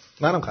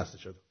 منم خسته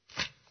شدم.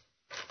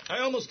 I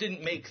almost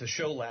didn't make the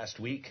show last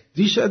week.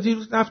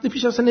 دیروز هفته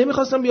پیش اصلا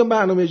نمیخواستم بیام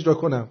برنامه اجرا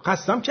کنم.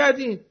 خستم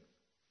کردین.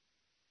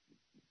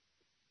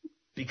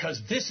 Because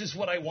this is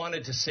what I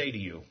wanted to say to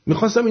you.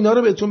 میخواستم اینا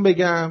رو بهتون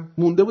بگم.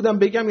 مونده بودم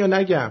بگم یا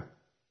نگم.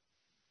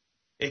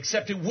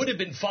 Except it would have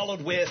been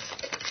followed with,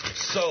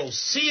 so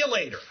see you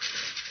later.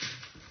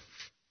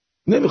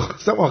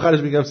 نمیخواستم آخرش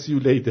بگم see you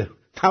later.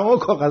 تمام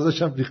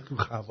کاغذاشم ریخت تو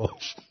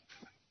خواش.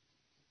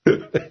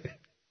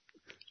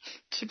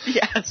 چه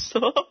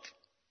بی‌عصاب.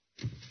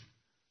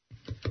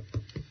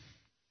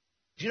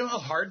 Do you know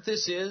how hard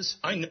this is?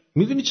 I know.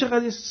 میدونی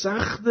چقدر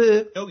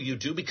سخته؟ No, you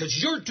do, because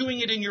you're doing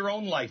it in your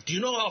own life. Do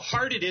you know how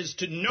hard it is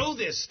to know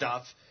this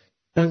stuff?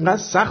 انقدر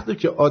سخته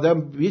که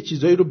آدم یه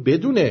چیزایی رو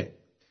بدونه.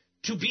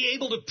 To be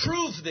able to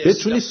prove this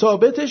بتونی stuff,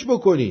 ثابتش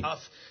بکنی.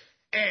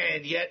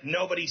 and yet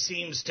nobody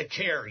seems to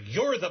care.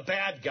 You're the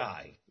bad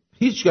guy.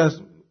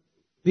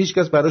 هیچ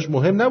کس براش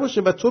مهم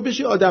نباشه و تو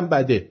بشی آدم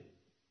بده.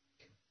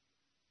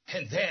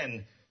 And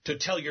then to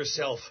tell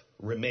yourself,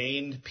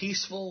 remain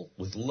peaceful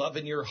with love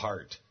in your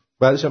heart.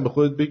 بعدش هم به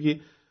خودت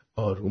بگی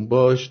آروم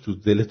باش، تو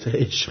دلت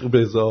عشق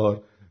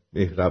بذار،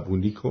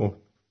 مهربونی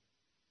کن.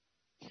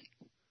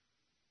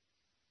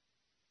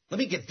 Let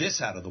me get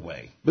this out of the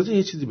way. بذار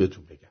یه چیزی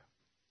بهتون بگم.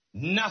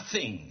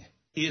 Nothing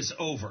is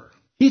over.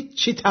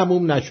 هیچی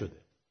تموم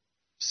نشده.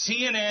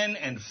 CNN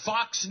and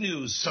Fox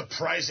News,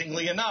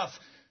 surprisingly enough,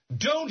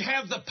 don't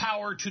have the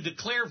power to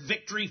declare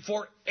victory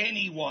for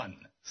anyone.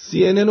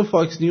 CNN و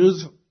فاکس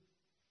نیوز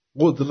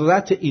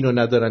قدرت اینو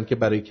ندارن که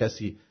برای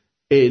کسی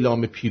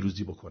اعلام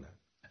پیروزی بکنن.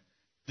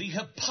 The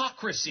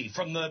hypocrisy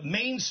from the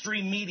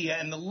mainstream media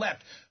and the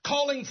left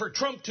calling for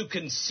Trump to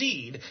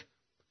concede.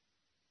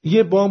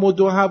 یه بام و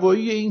دو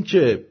هوایی این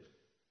که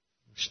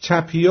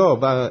چپیا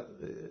و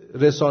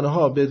رسانه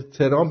ها به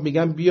ترامپ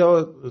میگن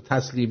بیا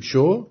تسلیم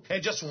شو،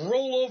 and just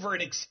roll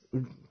over and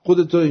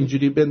خودتو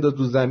اینجوری بنداز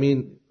رو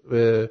زمین،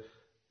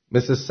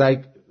 مثل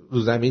سگ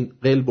رو زمین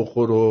قل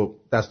بخور و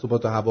دست و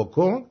پاتو هوا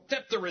کن.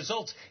 accept the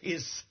result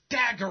is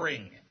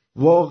staggering.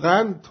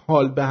 واقعا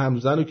حال به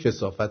همزن و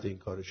کثافت این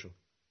کارشون.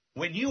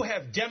 When you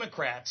have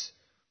Democrats,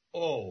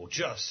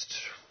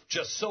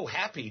 just so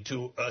happy to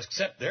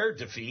accept their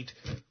defeat.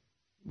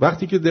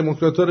 وقتی که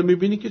دموکرات‌ها رو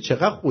می‌بینی که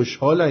چقدر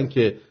خوشحالن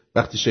که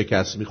وقتی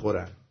شکست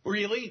می‌خورن.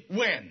 Really?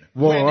 When?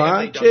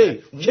 واقعا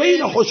کی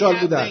اینا خوشحال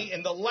بودن؟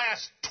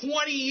 تو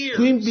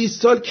این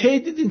 20 سال کی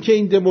دیدین که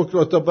این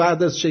دموکرات‌ها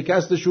بعد از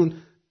شکستشون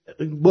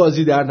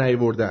بازی در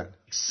نیاوردن؟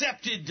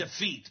 Accepted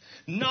defeat,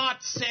 not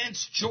since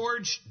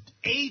George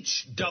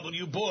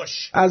H.W.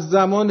 Bush. از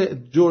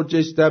زمان جورج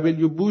اچ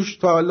دبلیو بوش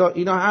تا حالا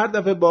اینا هر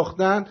دفعه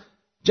باختن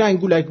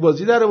جنگولک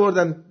بازی در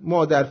آوردن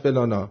مادر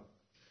فلانا.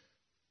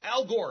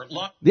 Al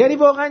Gore یعنی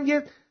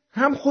واقعا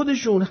هم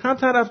خودشون هم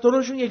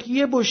طرفداراشون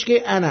یه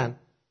بشکه انن.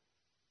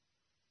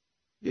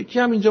 یکی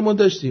هم اینجا ما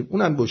داشتیم،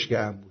 اونم بشکه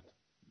ان بود.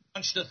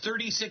 launched a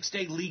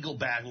 36-day legal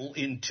battle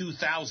in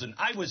 2000.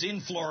 I was in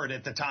Florida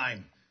at the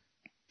time.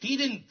 He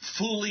didn't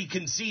fully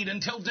concede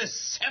until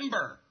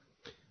December.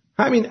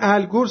 همین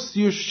الگور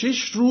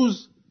 36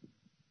 روز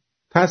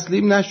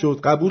تسلیم نشد،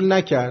 قبول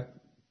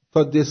نکرد،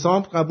 تا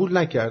دسامبر قبول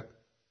نکرد.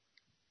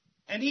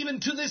 And even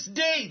to this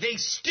day they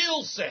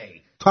still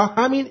say تا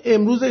همین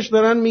امروزش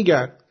دارن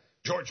میگن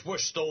George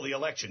Bush stole the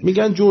election.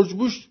 میگن جورج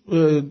بوش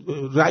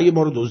رأی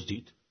ما رو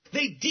دزدید.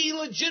 They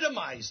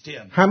delegitimized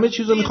him. همه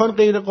چیزو میخوان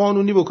غیر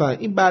قانونی بکنن.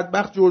 این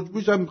بدبخت جورج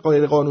بوش هم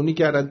غیر قانونی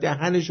کردن،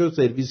 دهنش رو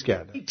سرویس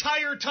کردن.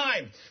 Entire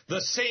time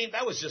the same.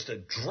 That was just a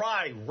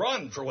dry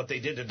run for what they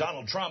did to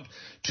Donald Trump.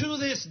 To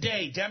this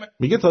day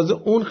میگه تازه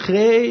اون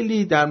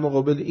خیلی در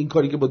مقابل این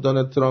کاری که با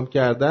دونالد ترامپ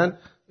کردن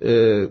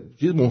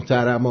چیز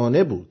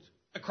محترمانه بود.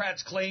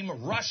 Democrats claim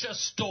Russia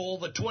stole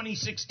the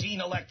 2016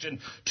 election.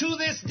 To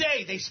this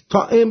day they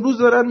تا امروز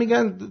دارن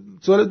میگن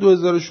سال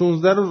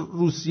 2016 رو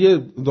روسیه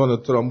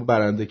دونالد ترامپ رو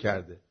برنده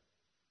کرده.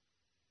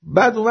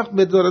 بعد اون وقت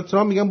به دونالد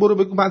ترامپ میگن برو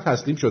بگو من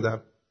تسلیم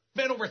شدم.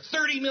 spent over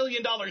 $30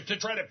 million to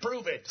try to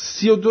prove it.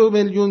 32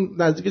 میلیون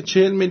نزدیک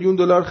 40 میلیون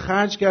دلار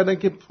خرج کردن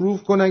که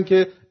پروف کنن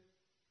که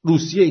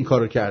روسیه این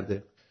کارو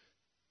کرده.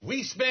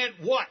 We spent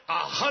what,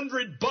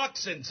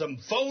 $100 and some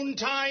phone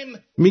time?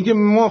 میگه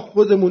ما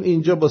خودمون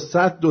اینجا با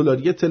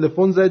 $100 یه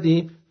تلفن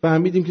زدیم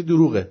فهمیدیم که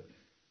دروغه.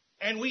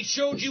 And we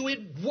showed you it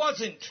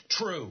wasn't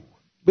true.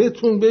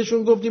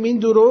 بهشون گفتیم این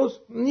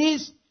درست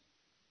نیست.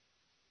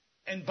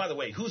 And by the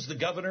way, who's the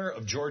governor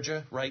of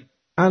Georgia, right?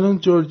 الان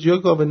جورجیا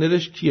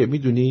گاورنرش کیه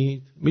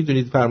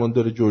میدونید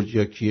فرماندار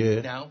جورجیا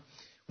کیه؟ Now,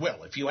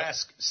 well, if you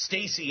ask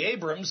Stacey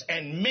Abrams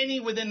and many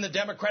within the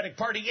Democratic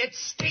Party, it's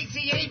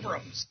Stacey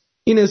Abrams.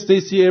 این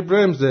استیسی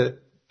ابرامزه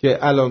که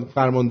الان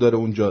فرماندار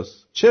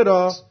اونجاست.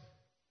 چرا؟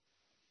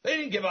 They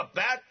didn't give up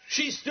that.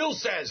 She still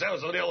says that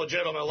was an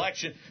illegitimate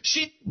election.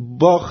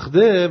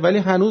 باخته ولی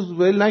هنوز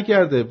ول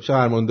نکرده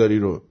فرمانداری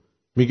رو.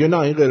 میگه نه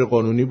این غیر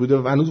قانونی بوده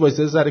و هنوز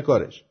وایساده سر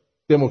کارش.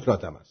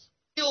 دموکرات هم است.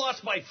 He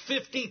lost by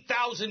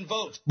 50,000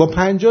 votes. با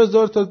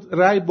 50,000 تا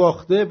رای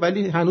باخته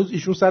ولی هنوز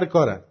ایشون سر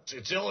کارن.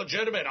 It's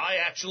illegitimate.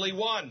 I actually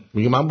won.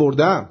 میگه من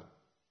بردم.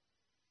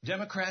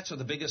 Democrats are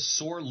the biggest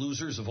sore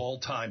losers of all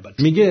time, but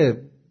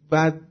میگه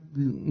بعد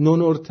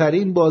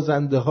نونورترین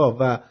بازنده ها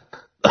و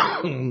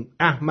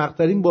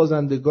احمقترین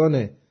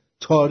بازندگان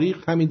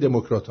تاریخ همین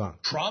دموکراتان.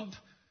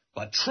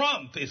 But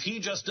Trump, if he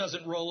just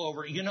doesn't roll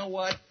over, you know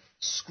what?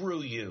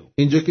 Screw you.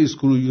 اینجا که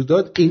اسکرویو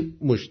داد این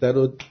مشتر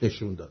رو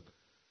نشون داد.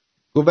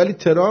 گفت ولی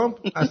ترامپ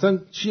اصلا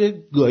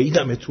چیه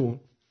گاییدمتون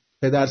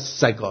پدر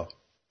سگا.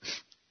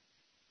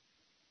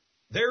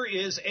 There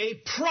is a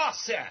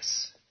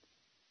process.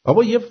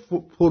 بابا یه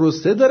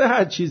پروسه داره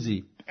هر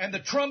چیزی. And the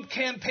Trump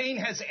campaign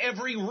has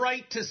every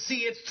right to see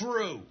it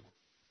through.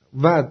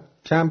 و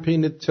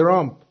کمپین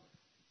ترامپ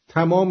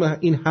تمام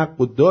این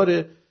حقو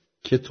داره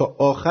که تا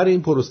آخر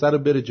این پروسه رو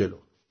بره جلو.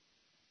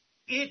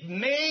 It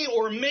may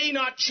or may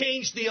not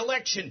change the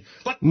election,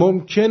 but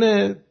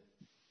ممکنه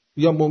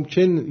یا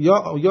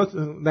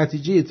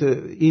نتیجه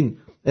این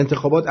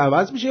انتخابات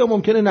عوض میشه یا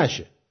ممکنه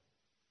نشه.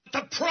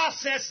 the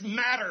process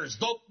matters.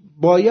 The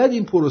باید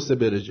این پروسه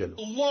بره جلو.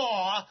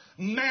 law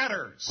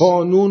matters.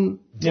 قانون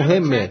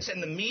مهمه. Democrats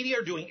and the media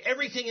are doing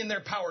everything in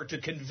their power to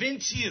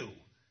convince you.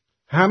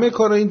 همه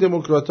کار این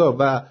دموکرات‌ها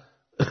و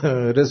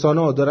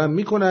رسانه‌ها دارن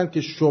میکنن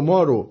که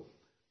شما رو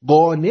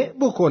قانع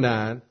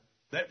بکنن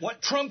That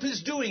what Trump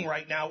is doing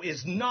right now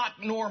is not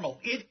normal.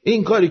 It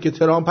این کاری که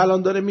ترامپ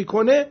الان داره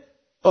میکنه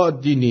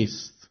عادی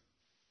نیست.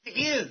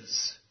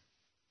 is.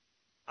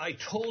 I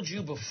told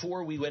you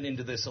before we went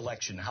into this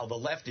election how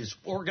the left is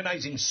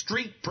organizing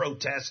street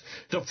protests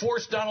to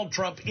force Donald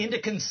Trump into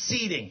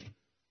conceding.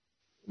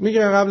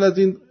 میگه قبل از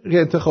این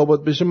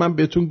انتخابات بشه من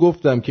بهتون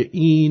گفتم که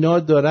اینا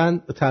دارن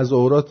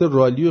تظاهرات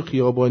رالی و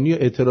خیابانی و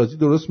اعتراضی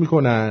درست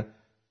میکنن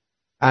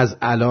از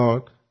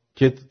الان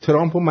که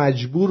ترامپ رو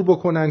مجبور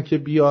بکنن که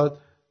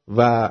بیاد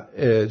و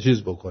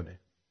چیز بکنه،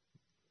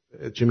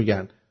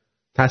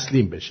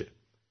 تسلیم بشه.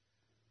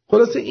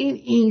 خلاصه این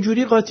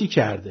اینجوری قاطی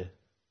کرده.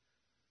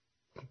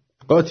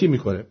 قاطی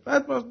میکنه.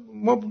 بعد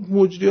ما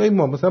مجریای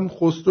ما مثلا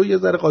خسرو یه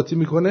ذره قاطی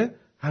میکنه،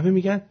 همه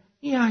میگن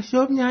این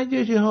اعصاب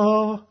نداره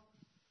ها.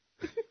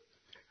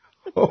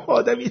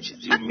 آدم یه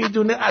چیزی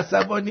میدونه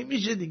عصبانی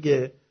میشه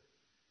دیگه.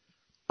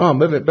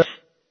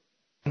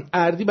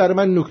 اردی برای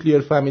من نوکلیر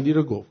فامیلی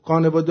رو گفت.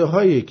 خانواده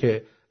هایی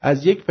که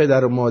از یک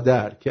پدر و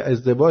مادر که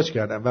ازدواج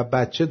کردن و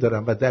بچه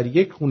دارن و در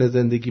یک خونه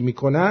زندگی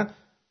میکنن،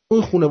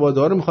 اون خانواده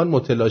ها رو میخوان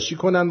متلاشی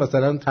کنن،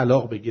 مثلا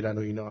طلاق بگیرن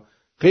و اینا.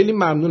 خیلی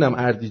ممنونم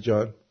اردی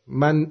جان،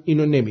 من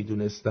اینو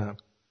نمیدونستم،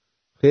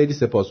 خیلی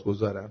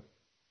سپاسگزارم.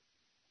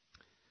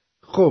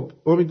 خب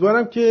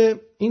امیدوارم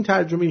که این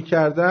ترجمه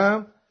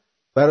کردم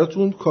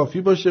براتون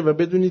کافی باشه و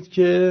بدونید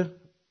که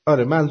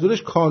آره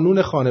منظورش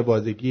کانون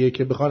خانوادگیه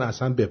که بخوان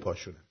اصلا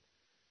بپاشونن.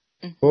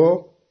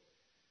 خب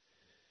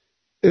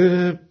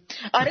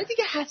آره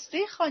دیگه هسته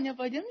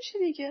خانواده میشه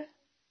دیگه.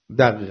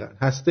 دقیقاً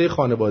هسته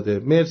خانواده.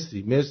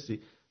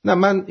 مرسی. نه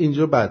من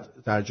اینجا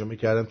بعد ترجمه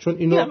کردم چون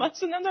اینو نه من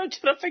نمیدونم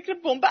چرا فکر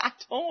بمب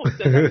اتم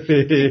افتادم.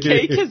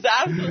 کیک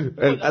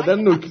زرد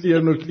الان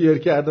نوکلیر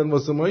کردن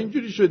واسه ما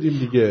اینجوری شدیم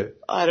دیگه.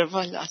 آره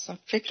والا اصلا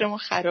فکرمون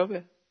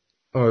خرابه.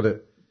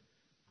 آره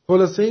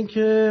خلاصه این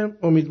که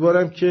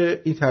امیدوارم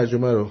که این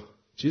ترجمه رو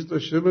چیز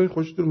داشته باشین،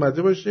 خوشتون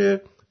اومده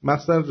باشه،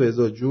 مخصوصا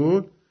رضا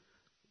جون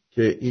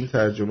که این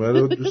ترجمه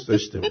رو دوست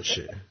داشته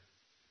باشه.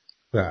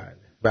 بله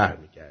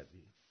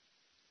برمیگردیم.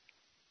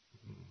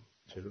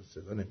 چرا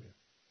صدا نمیاد؟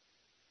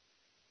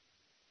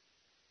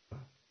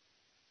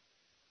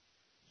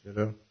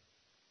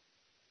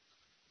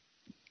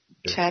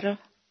 چرا؟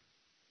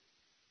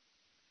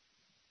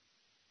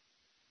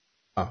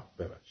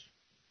 ببخش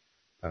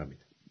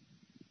فهمیدم.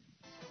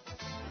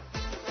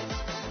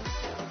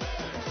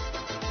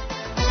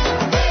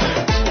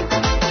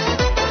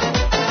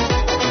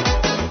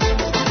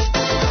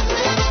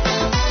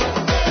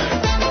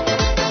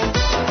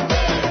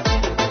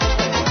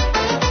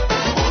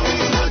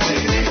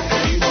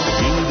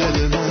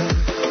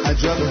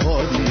 عجب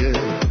حالیه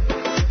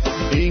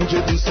این که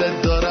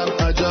دوست دارم،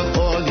 عجب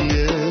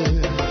حالیه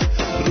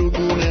رو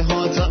گونه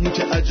هاتم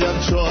که عجب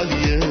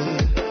چالیه،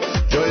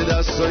 جای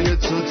دستای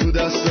تو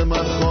دست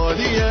من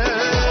خالیه.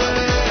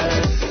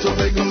 تو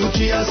بگو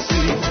کی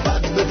هستی،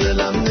 بد به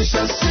دلم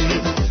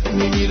نشستی،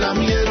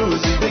 میمیرم یه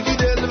روزی بگی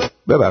دل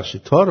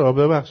ببخشید تارا،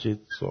 ببخشید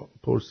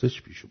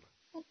پرسش پیش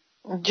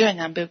اومد.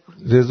 جانم بگو.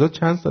 رضا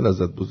چند سال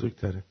ازت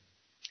بزرگتره؟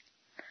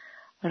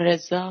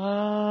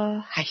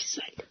 رضا 8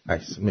 سال.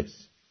 8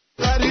 مرسی.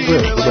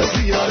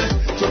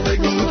 تو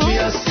بگو کی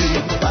هستی،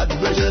 بد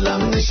به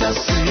دلم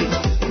نشستی،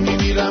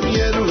 میمیرم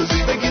یه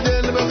روزی بگی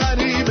دل به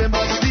غریبه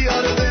مستی.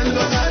 آره دل به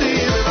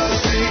غریبه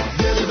مستی،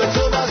 دل به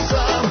تو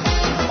بستم،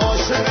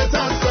 عاشقت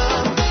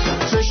هستم،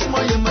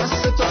 چشمای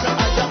مست تو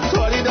عجب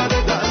کاری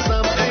داره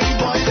دستم.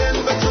 ای وای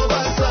دل به تو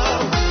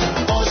بستم،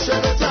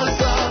 عاشقت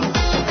هستم،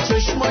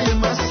 چشمای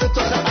مست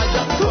تو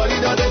عجب کاری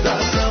داره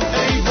دستم.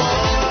 ای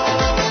وای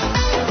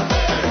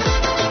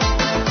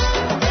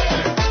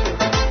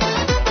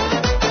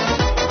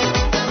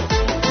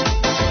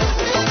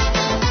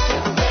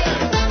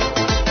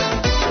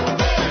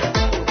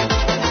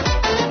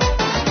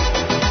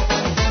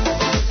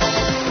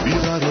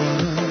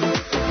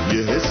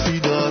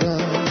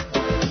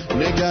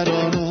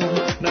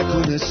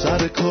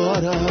سر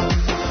کارم،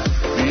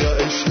 بیا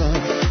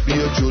عشقم،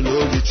 بیا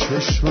جلوی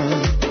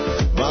چشمم،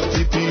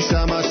 وقتی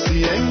پیشم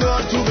هستی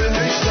انگار تو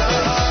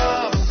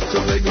بهشتم. تو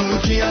بگو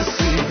کی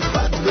هستی،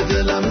 بد به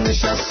دلم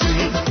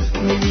نشستی،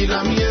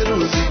 میمیرم یه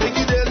روزی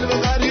بگی دل به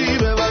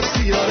غریبه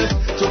وستی. آره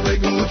تو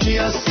بگو کی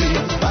هستی،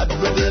 بد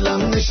به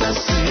دلم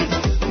نشستی،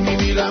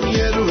 میمیرم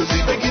یه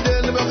روزی بگی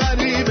دل به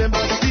غریبه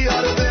وستی.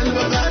 آره دل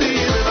به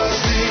غریبه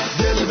وستی،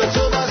 دل به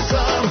تو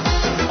بستم،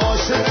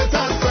 عاشقت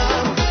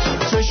هستم،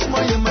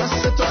 چشمای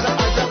مست تو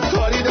عجب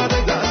کاری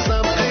داره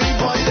دستم.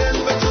 ای وای دل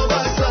به تو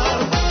بستم،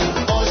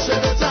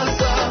 عاشقت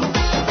هستم،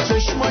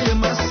 چشمای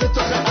مست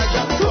تو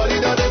عجب کاری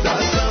داره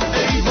دستم.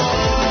 ای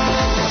وای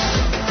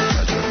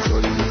عجب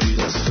کاری داری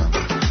دستم،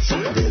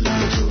 دل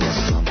به تو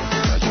بستم،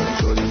 عجب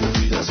کاری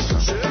داری دستم،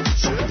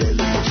 دل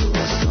به تو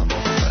بستم،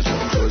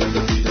 عجب کاری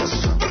داری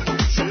دستم،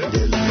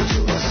 دل به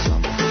تو بستم.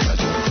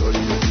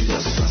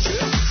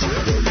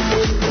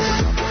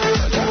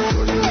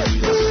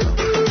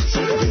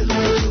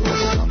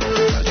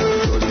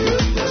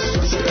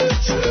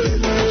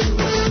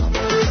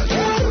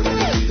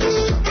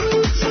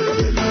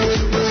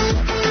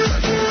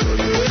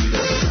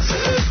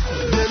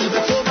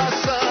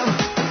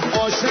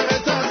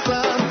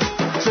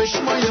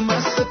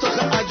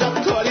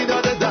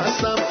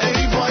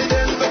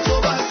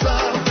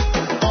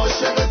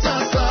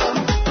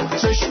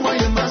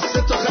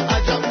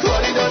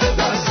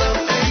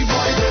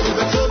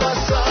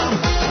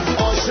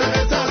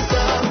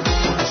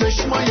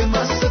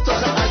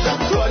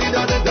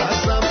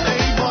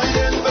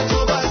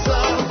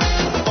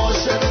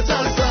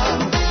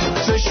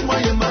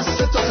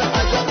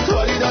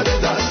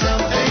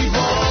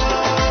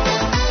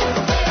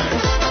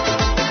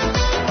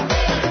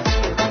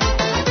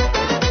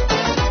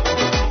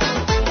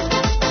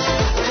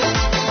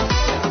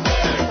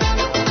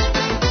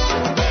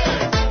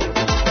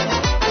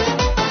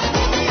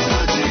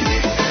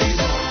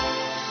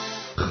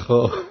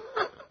 خب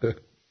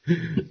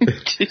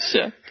چی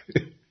شد؟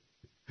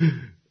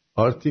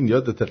 آرتین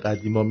یادت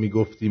قدیما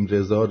میگفتیم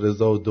رضا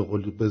رضا دو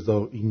قلوب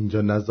بزا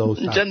اینجا نزا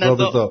صحرا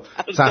بزا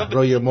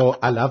صحرای ما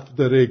علف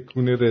داره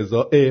کونه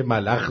رضا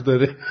ملخ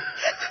داره.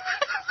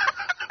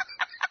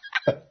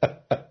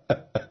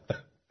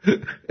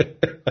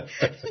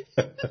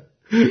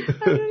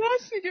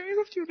 راست میگه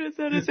میگفتیم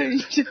رضا رضا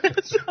اینجا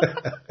نزا.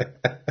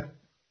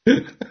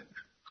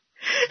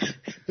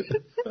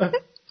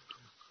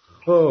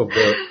 خب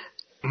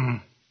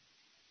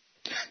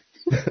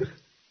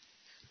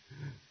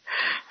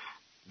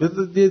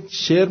بذار یه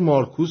شعر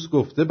مارکوس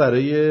گفته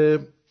برای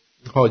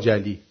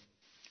حاجلی.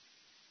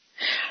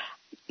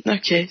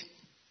 اوکی.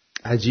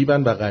 عجیبا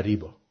و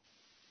غریبا.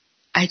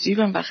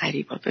 عجیبا و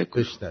غریبا بگو.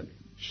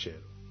 بشنویم شعر.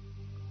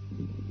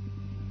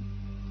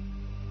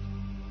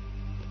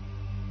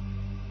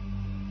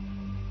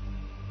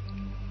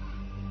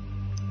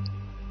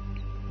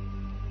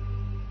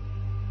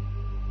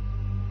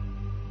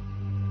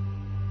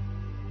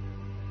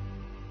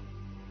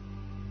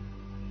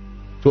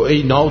 تو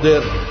ای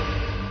نادر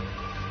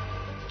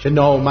که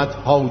نامت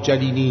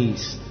حاجلی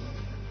نیست،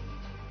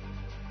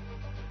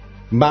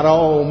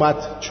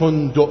 مرامت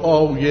چون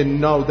دعای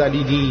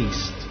نادلی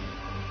نیست.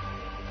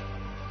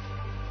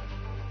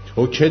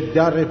 تو که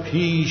در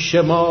پیش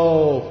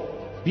ما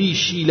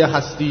بیشیله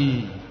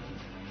هستی،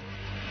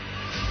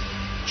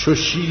 چو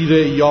شیر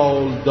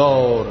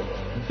یالدار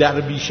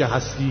در بیشه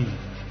هستی.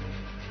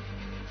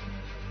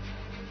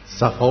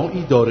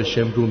 صفایی داره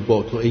شمرون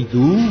با تو ای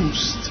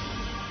دوست،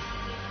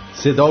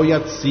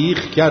 صدایت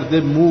سیخ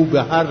کرده مو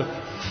به هر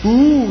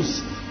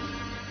پوست.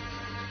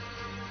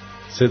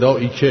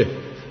 صدایی که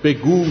به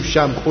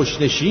گوشم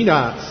خوشنشین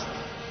است،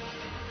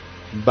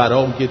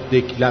 برای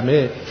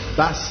دکلمه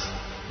بس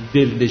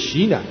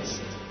دلنشین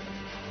است.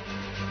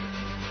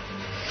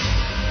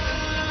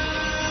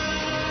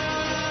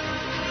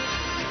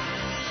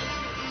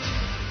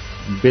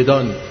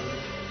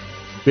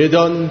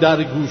 بدان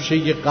در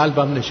گوشه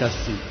قلبم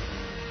نشستی،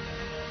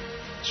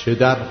 چه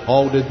در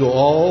حال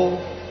دعا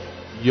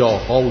یا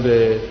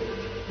حال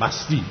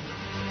مستی.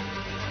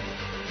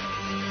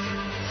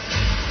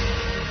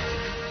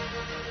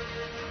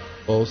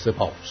 با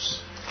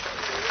سپاس.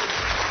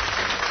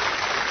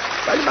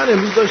 ولی من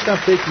امروز داشتم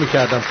فکر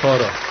میکردم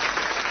تارا.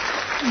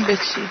 به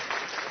چی؟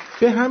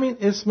 به همین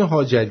اسم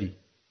حاجلی.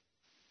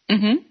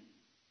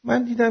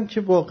 من دیدم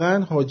که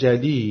واقعا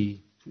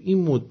حاجلی تو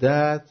این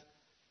مدت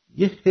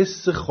یه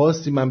حس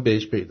خاصی من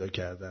بهش پیدا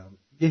کردم،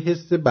 یه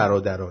حس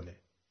برادرانه.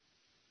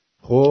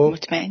 خب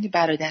مطمئنی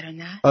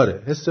برادرانه؟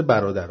 آره حس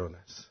برادرانه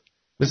است،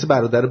 مثل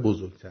برادر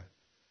بزرگتر.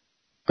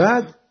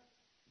 بعد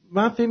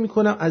من فکر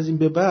میکنم از این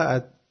به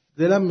بعد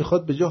دلم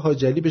میخواد به جای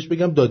حاجلی بهش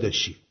بگم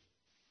داداشی،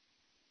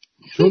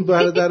 چون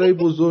برادرای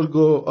بزرگ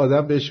و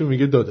آدم بهشون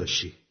میگه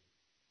داداشی.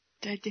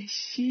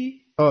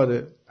 داداشی؟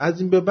 آره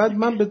از این به بعد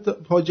من به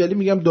حاجلی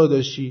میگم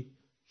داداشی،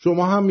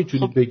 شما هم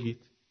میتونید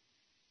بگید.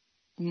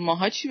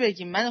 ماها چی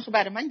بگیم؟ من آخه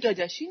برای من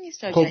داداشی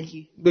نیست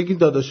حاجلی. خب بگین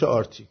داداش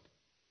آرتین.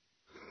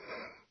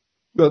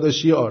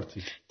 داداشی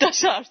آرتین.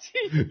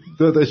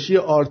 داداشی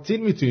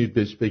آرتین میتونید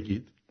بهش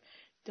بگید.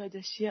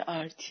 داداشی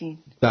آرتین.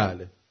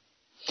 بله.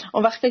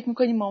 اون وقت فکر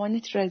میکنی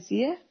مامانت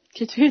راضیه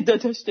که توی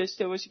داداش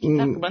داشته باشی که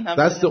تقریبا هم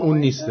دست اون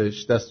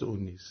نیستش، دست اون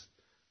نیست.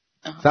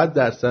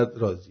 100%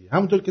 راضیه.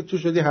 همونطور که تو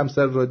شدی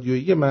همسر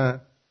رادیویی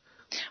من.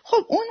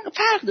 خب اون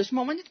فرق داشت،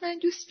 مامانت من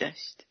دوست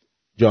داشت.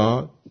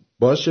 جان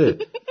باشه.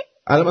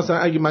 الان مثلا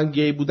اگه من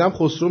گی بودم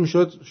خسرو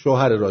میشد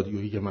شوهر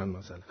رادیویی من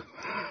مثلا.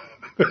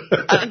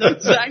 الان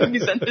زنگ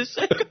میزنه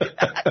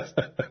شکایت.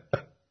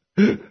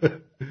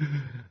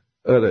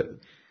 آره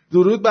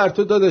درود بر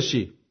تو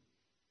داداشی.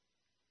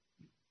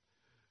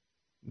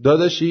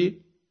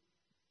 داداشی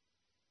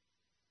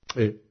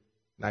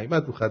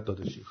نیامد رو خط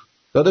داداشی.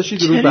 داداشی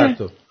درود بر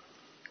تو.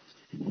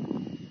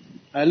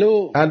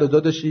 الو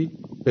داداشی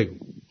بگو.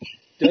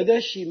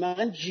 داداشی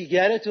من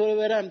جیگر تو رو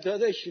برم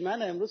داداشی،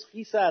 من امروز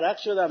خیس عرق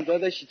شدم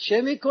داداشی،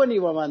 چه میکنی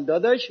با من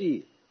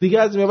داداشی؟ دیگه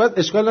از این بعد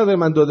اشکال نداره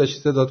من داداشی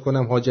صدات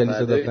کنم حاجلی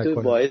صدات نکنم.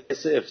 تو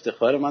باعث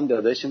افتخار من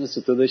داداشی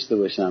مثل تو داشته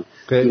باشم.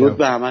 درود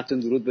به همتون،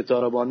 درود به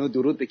تارابانو،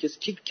 درود به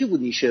کسی کی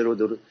بود این شعر رو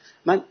درود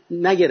من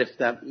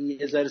نگرفتم.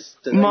 یه ذره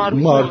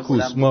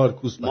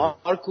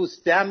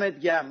مارکوس دمت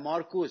گرم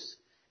مارکوس،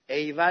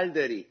 ایول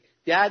داری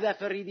 10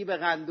 دفعه ریدی به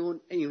قندون،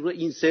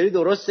 این سری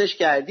درستش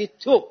کردی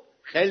تو،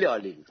 خیلی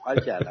عالی بود، حال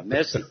کردم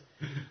مرسی.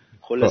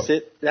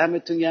 خلاصه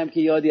دمتون گرم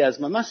که یادی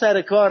از من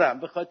سر کارم،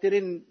 به خاطر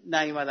این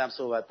نیومدم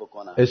صحبت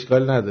بکنم.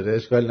 اشکال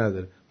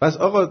نداره. پس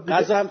آقا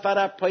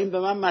غضنفر پایین به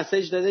من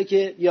مسیج داده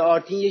که یا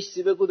آرتین یه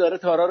چیزی بگو داره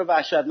تارا رو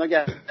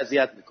وحشتناک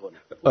اذیت میکنه.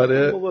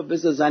 آره بابا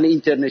بذار زن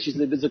اینترنشیست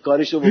بذار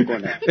کارشو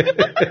بکنه.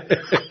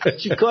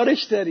 چی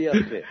کارش داری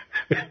آخه؟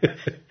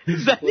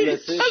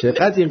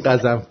 چقدر این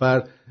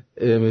غضنفر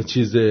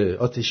چیز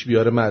آتش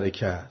بیار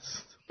معرکه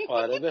است.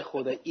 آره به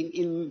خدا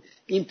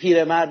این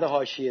پیرمرد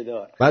حاشیه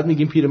دار. بعد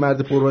میگیم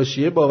پیرمرد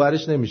پرحاشیه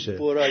باورش نمیشه.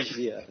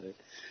 پرحاشیه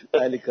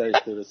ولی کارش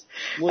درست.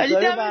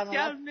 مصاحبه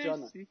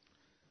برنامه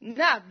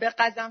نه به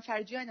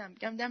غضنفر جانم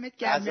میگم دمت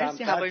گرم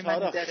مرسی، هوای من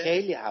داره.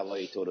 خیلی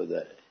هوای تو رو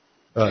داره.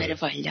 آره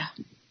والا.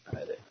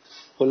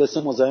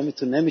 خلاصه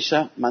مزاحمتون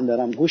نمیشم، من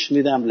دارم گوش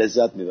میدم،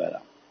 لذت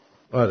میبرم.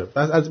 آره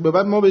پس از به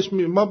بعد ما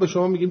به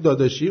شما میگیم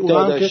داداشی،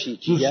 اون که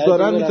دوست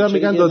دارن میتونن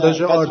بگن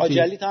داداش آرتین.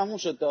 حاجلی تموم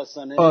شد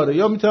داستانه. آره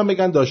یا میتونن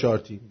بگن داش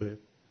آرتین.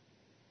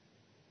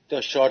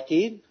 داش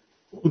آرتین.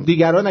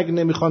 دیگران اگه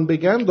نمیخوان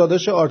بگن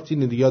داداش آرتین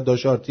دیگه، یا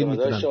داش آرتین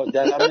میتونن. داداش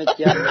دمت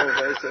گرم،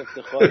 باعث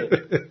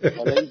افتخاره.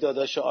 حالا این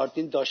داداش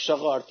آرتین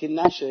داشاق آرتین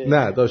نشه.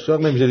 نه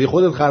داشاق نمیشه دیگه،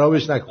 خودت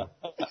خرابش نکن.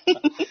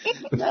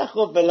 نه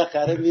خب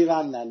بالاخره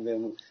میبندن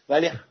بهمون،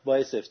 ولی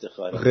باعث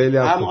افتخاره. خیلی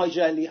هم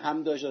حاجلی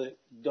هم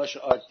داش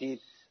آرتین،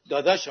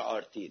 داداش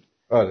آرتین.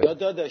 آره. یا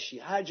داداشی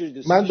هر جور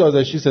دوست من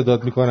داداشی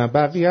صدات میکنم،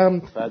 بقیه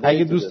هم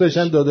اگه دوست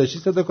داشتن داداشی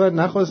صدا کنن،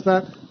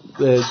 نخواستن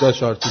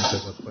داش آرتین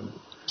صدا کنن.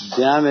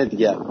 دمت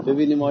گرم.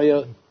 ببینیم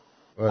آیا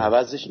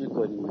عوضش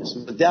میکنیم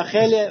اسم.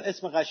 خیلی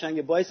اسم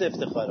قشنگه، باعث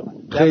افتخار من.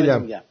 خیلی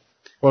میگم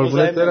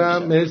قربونت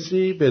برم.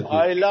 مرسی. بدرود.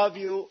 I love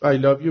you. I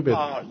love you.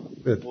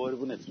 بدرود.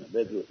 قربونت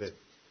بدرود.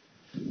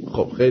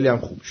 خب خیلی هم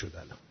خوب شد.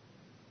 الان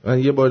من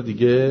یه بار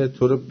دیگه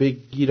تو رو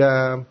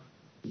بگیرم.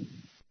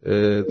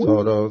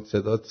 تارا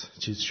صدات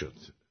چیز شد،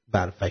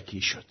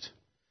 برفکی شد.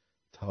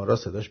 تارا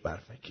صداش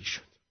برفکی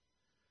شد.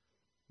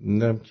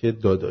 اینم که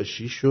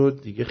داداشی شد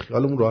دیگه،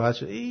 خیالمون راحت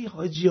شد. ای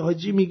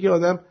حاجی میگه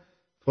آدم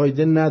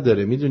فایده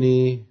نداره،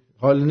 میدونی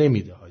حال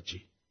نمیده.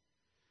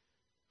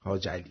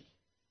 حاج علی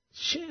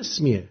چه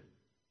اسمیه؟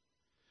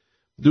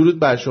 درود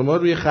بر شما،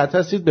 روی خط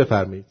هستید،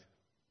 بفرمایید.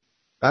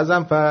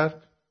 قزنفر.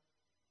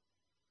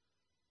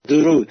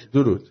 درود.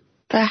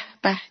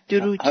 به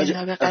درود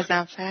جناب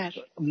قزنفر.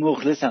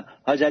 مخلصم.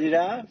 حاج علی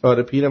رفت؟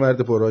 آره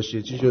پیرمرد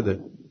پرحاشیه. چی شده؟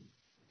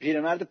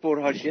 پیرمرد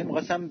پرحاشیه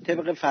می‌خواستم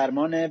طبق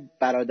فرمان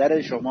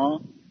برادر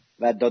شما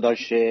و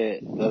داداش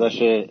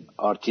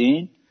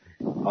آرتین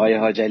آقای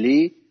حاج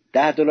علی $10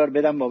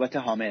 بدم بابت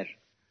هامر.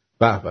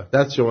 به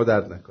دست شما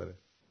درد نکنه.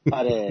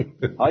 آره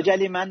حاج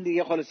علی من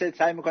دیگه خلاصه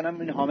سعی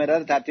میکنم این هامره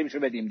رو ترتیبشو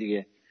بدیم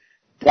دیگه.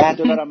 $10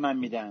 هم من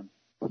میدم.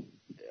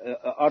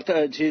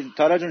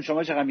 تارا جون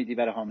شما چقدر میدی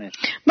برای هامر؟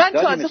 من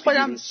تازه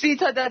خودم 30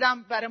 تا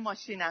دادم برای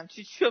ماشینم.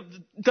 چی شد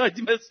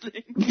دادی مثل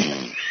این؟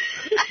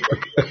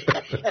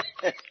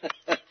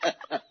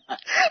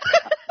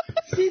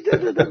 30 تا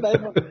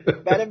دادم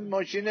برای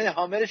ماشین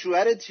هامر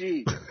شوهرت.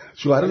 چی؟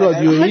 شوهر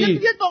رادیویی.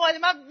 بیاد باقالی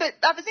من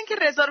عوض این که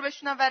رضا رو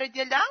بشونم ورای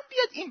دلم،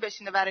 بیاد این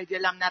بشینه ورای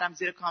دلم، نرم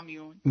زیر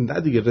کامیون.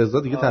 نه دیگه رضا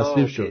دیگه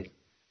تصویب شد.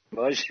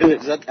 باشه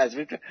رضا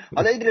تصویب شد.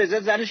 حالا این رضا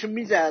زنشو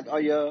میزد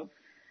آیا؟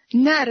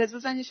 نه رضا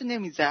زنشو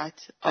نمیزد.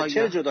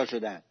 چرا جدا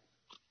شدن؟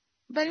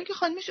 برای اینکه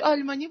خانمش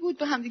آلمانی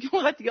بود و هم دیگه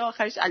موقع دیگه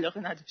آخرش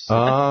علاقه نداشت.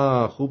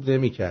 خوب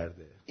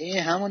نمی‌کرده. این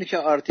همونی که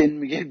آرتین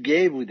میگه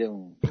گی بوده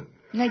اون.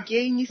 نه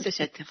گی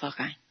نیستش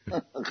اتفاقا.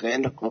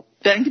 خیلی خوب.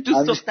 در اینکه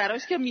دوست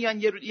دختراش که میان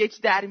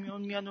یکی در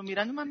میان و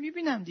میرن و من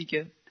میبینم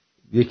دیگه.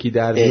 یکی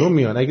در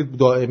میان اگه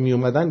دائم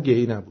میومدن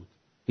گی نبود.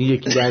 این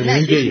یکی در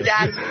میان گی.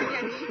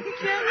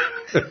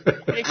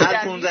 یکی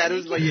هر 15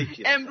 روز با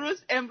یکی.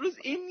 امروز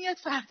این میاد،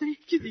 فردا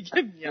یکی دیگه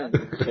میاد.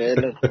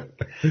 خیلی خوب.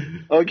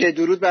 اوکی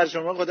درود بر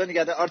شما، خدا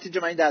نگهدار. آرتین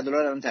جون من این $10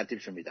 الان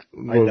ترتیبشو میدم.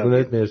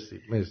 قربونت.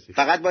 مرسی.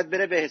 فقط باید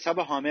بره به حساب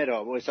هامر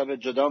و حساب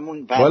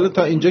جدامون. والا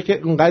تا اینجا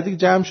که اونقدر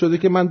جمع شده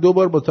که من 2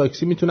 بار با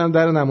تاکسی میتونم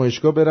در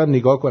نمایشگاه برم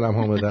نگاه کنم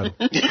هامر. خدا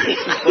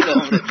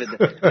عمرت بده.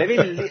 ببین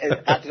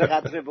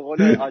قطره به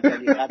قول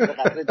آجلی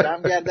قطره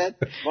جمع گردد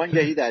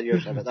وانگهی دریا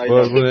شود.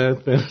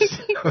 قربونت.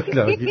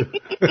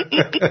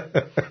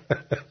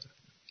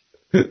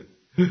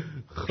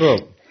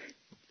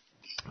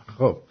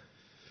 خب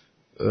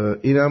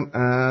اینم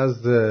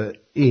از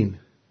این.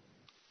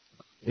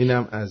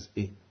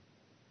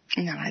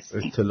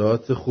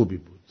 اطلاعات خوبی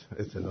بود.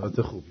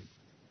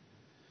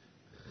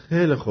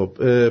 خیلی خوب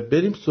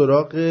بریم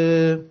سراغ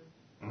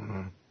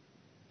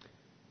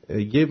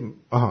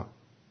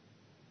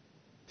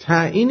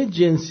تعیین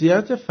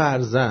جنسیت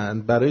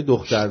فرزند برای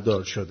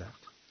دختردار شدن.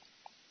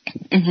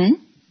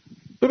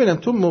 ببینم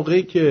تو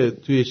موقعی که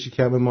توی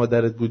شکم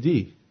مادرت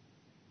بودی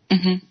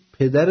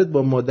پدرت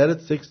با مادرت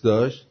سکس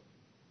داشت؟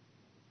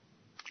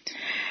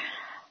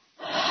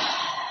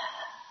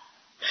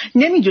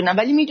 نمیدونم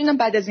ولی میدونم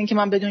بعد از اینکه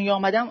من به دنیا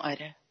آمدم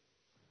آره.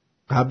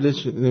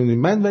 قبلش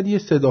من ولی یه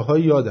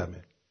صداهای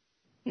یادمه.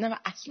 نه من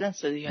اصلا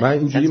صدایی من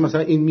اینجوری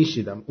مثلا این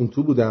میشیدم اون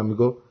تو بودم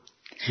میگو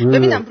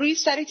ببینم روی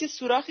سرت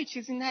سوراخی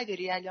چیزی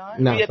نداری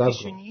الان؟ روی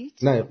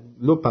پیشونیت؟ نه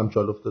لپم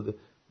چال افتاده.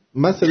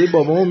 من صدای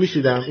بابامو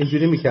میشیدم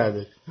اینجوری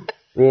میکرده.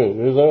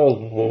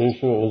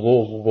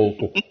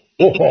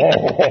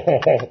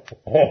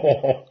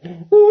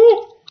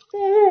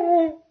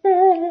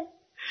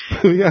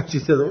 میگم چی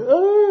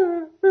صدا؟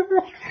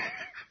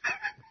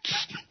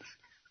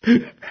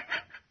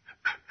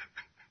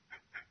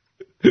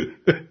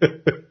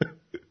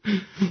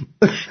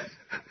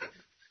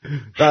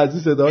 بعضی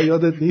صدا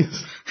یادت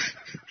نیست؟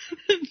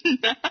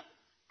 نه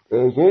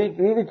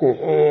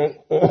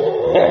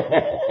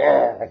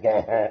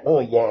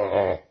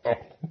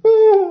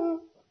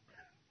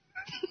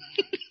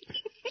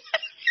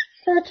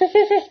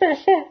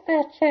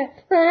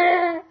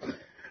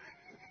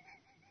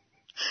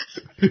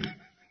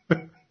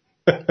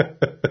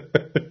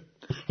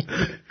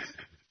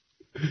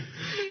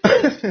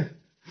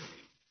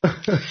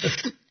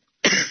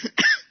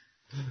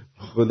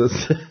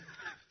خلاصه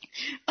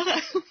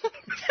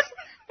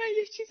من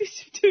یه چیزی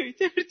تو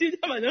توییتر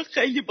دیدم الان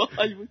خیلی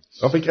باحال بود.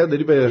 فکر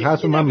داری به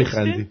حرف من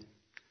میخندی؟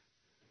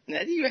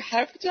 نه دیگه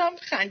حرف تو هم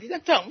خندیدم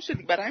تموم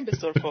شد برای این به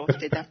سرفه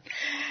افتادم.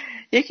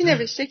 یکی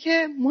نوشته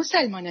که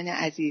مسلمانان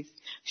عزیز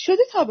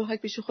شده تا به حال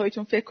پیش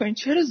خودتون فکر کنین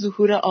چرا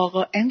ظهور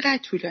آقا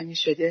انقدر طولانی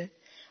شده؟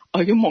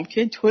 آیا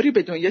ممکن طوری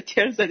به دنیا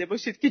تر زده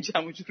باشید که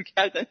جمع جور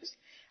کردنش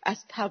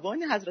از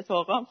توان حضرت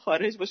آقا هم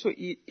خارج باشه و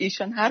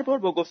ایشان هر بار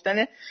با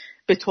گفتن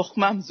به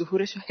تخمم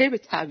ظهورش هی به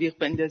تعویق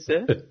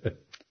بندازه؟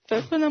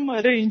 فکر کنم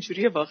ماره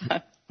اینجوریه واقعا.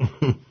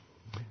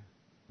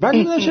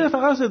 ولی نشه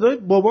فقط صدای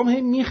بابام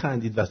هی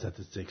میخندید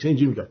وسط سکس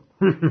اینجوری میگه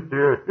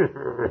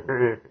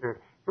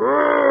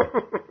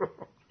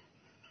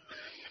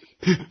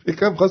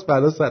فکرم خواست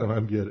بلا سر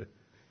من بیاره.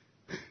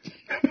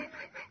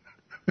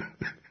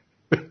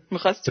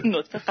 میخواست تو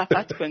نطفه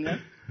خفت کنه.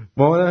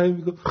 مامانم هی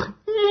میگه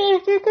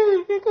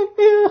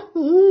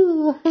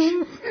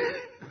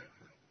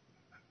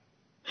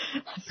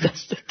از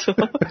دست تو.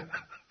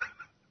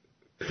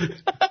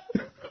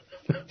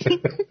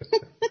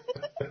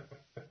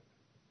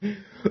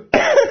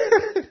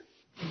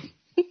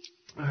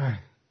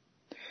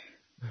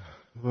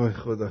 وای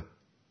خدا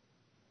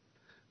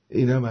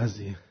اینم از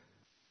این.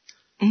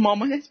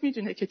 مامانت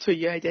میدونه که تو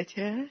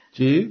یادته؟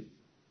 چی؟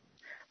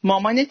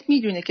 مامانت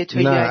میدونه که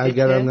تو یادته؟ نه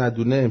اگرم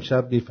ندونه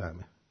امشب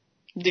میفهمه.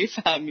 دیگه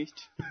فهمید.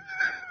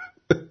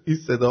 این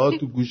صداها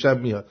تو گوشم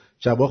میاد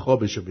شبا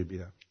خوابشو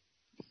ببینم.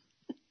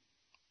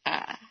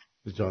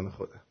 به جان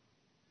خودم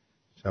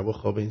شبا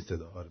خواب این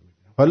صداها رو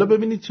میبینم. حالا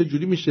ببینید چه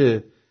جوری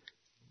میشه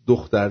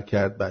دختر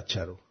کرد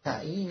بچه رو.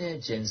 تعیین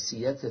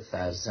جنسیت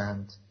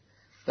فرزند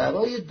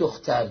برای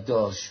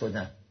دختردار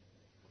شدن: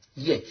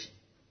 1.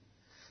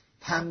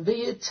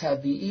 پنبه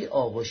طبیعی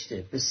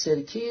آغشته به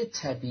سرکه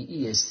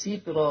طبیعی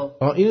سیب را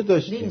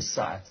نیم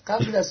ساعت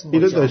قبل از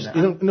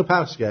مجامعه اینو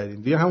پخش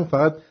کردیم دیگه. همون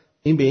فقط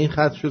این به این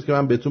خط شد که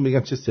من بهتون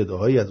بگم چه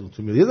صداهایی از اون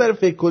تو میاد. یه ذره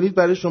فکر کنید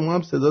برای شما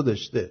هم صدا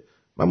داشته.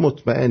 من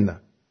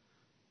مطمئنم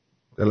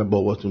مثلا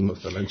باباتون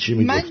مثلا چی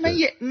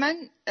میگفته. من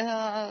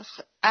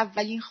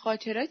اولین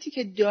خاطراتی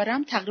که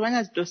دارم تقریبا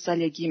از 2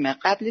 سالگیمه.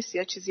 قبل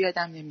سیا چیزی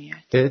یادم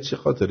نمیاد. چه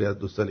خاطری از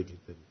 2 سالگی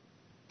داری؟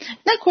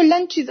 نه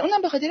کلا چیز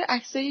اونم به خاطر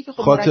عکسایی که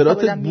خب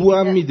خاطراتت بو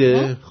هم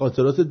میده؟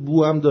 خاطراتت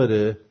بو هم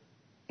داره؟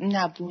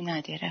 نه بو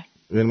نداره.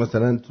 یعنی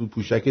مثلا تو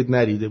پوشکت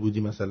نریده بودی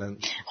مثلا؟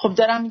 خب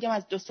دارم میگم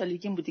از 2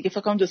 سالگیم بود دیگه.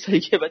 فکر کنم 2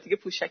 سالگی بعد دیگه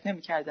پوشک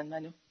نمیکردن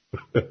منو.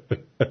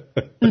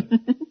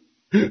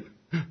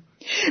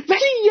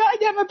 ولی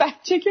یادم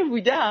بچه که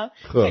بودم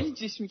خیلی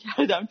جیش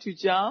میکردم تو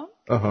جام.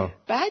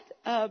 بعد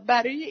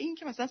برای این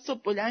که مثلا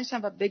صبح بلند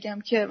شم و بگم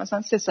که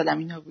مثلا 3 سالم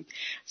اینا بود،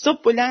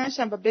 صبح بلند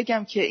شم و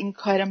بگم که این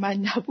کار من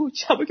نبود،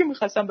 شبا که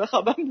میخواستم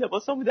بخوابم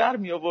لباسامو در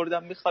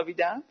میآوردم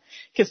میخوابیدم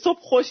که صبح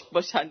خشک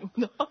باشن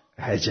اونا.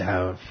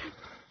 عجب.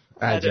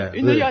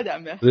 اینو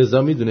یادمه.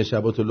 رضا میدونه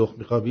شبا تو لخت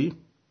میخوابی؟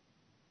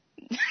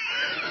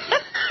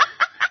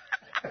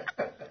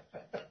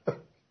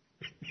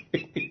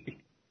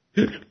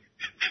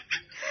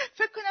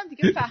 فکر کنم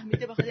دیگه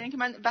فهمیده بخاطر اینکه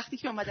من وقتی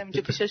که اومدم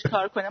اینجا پیشش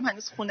کار کنم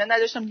هنوز خونه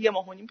نداشتم. 1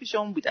 ماه و نیم پیش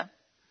اون بودم.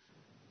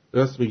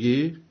 راست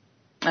میگی؟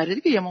 آره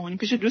دیگه 1 ماه و نیم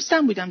پیش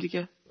دوستم بودم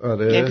دیگه.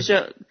 آره. یعنی پیش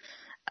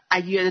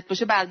اگه یادت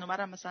باشه برنامه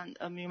رو مثلا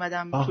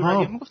میومدم تو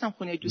رادیو میگفتم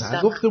خونه دوستم.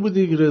 نگفته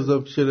بودی رضا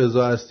پیش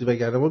رضا هستی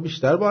وگرنه ما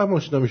بیشتر با هم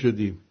آشنا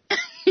میشدیم.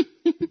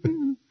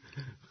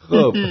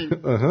 خب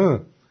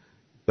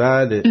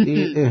بله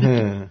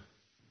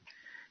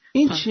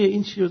این چیه؟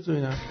 این چیه تو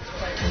اینا؟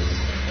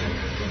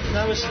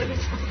 نباشه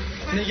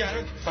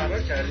نگران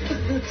فرار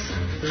کردیم.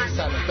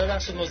 سلام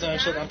ببخشید مزاحم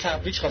شدم.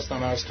 تبریک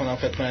خواستم عرض کنم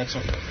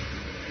خدمتتون.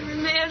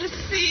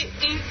 مرسی.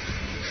 این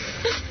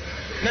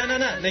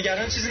نه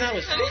نگران چیزی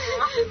نباشه.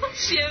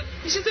 چیه؟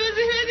 میشه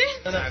توضیح بدی؟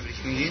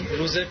 تبریک میگیم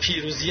روز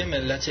پیروزی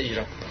ملت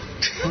ایران.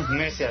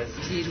 مرسی از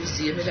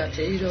پیروزی ملت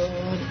ایران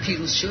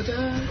پیروز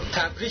شدن.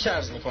 تبریک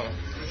عرض میکنم.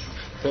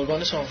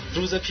 قربان شما.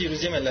 روز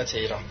پیروزی ملت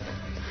ایران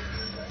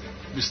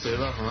 22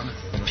 بهمن.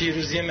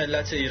 پیروزی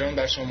ملت ایران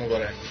بر شما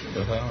مبارک.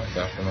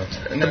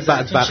 بفرمایید.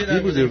 بدبختی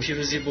بوده.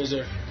 پیروزی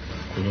بزرگ.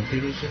 کدوم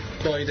پیروزی؟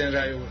 بایدن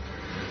رای آورد.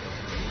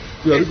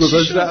 یارو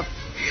گذاشت رفت.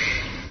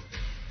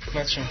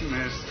 مرسی.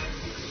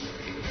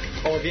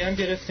 آبی هم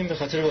گرفتیم به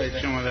خاطر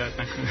بایدن. شما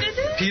درد نکنید.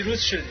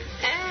 پیروز شدیم.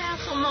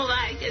 خب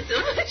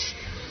مبارکتون باشه.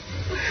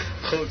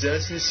 خب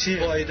جشن چیه؟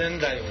 بایدن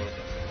رای آورد.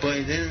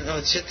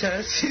 بایدن چه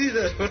تأثیری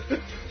داره؟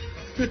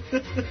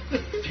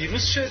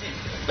 پیروز شدیم.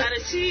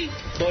 برای چی؟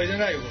 بایدن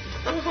رای آورد.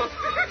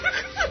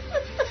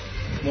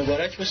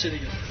 مبارک باشه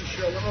دیگه.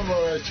 انشالله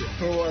مبارک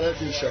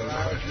انشالله.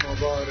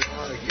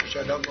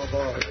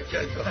 مبارک.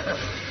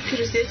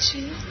 پیروزی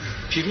چی؟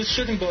 پیروز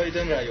شدیم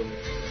بایدن رای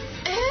آورد.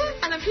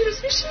 الان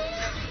پیروز میشی؟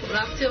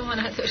 ربطی به ما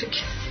نداره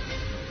که.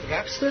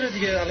 ربط داره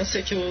دیگه. الان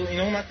سکه و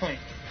اینا اومد پایین.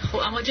 خب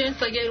اما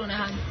جنسا گرونه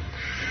هم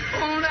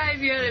اون رای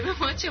بیاره به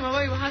ما چه؟ ما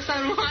باید با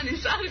حسن روحانی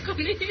سر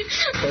کنیم.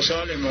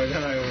 خوشحالیم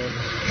بایدن رای آورد.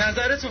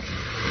 نظرتون؟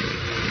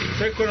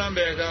 فکر کنم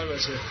بهتر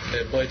باشه.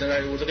 بایدن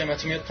رای آورد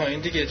قیمت میاد پایین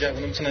دیگه.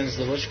 جوونا میتونن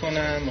ازدواج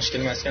کنن،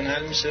 مشکل مسکن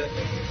حل میشه.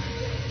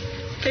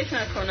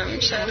 فکر نکنم این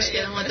شرایط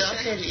مشکل ما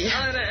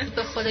داخلیه. آره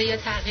به خدا یا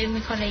تغییر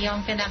میکنه یا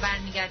ممکنه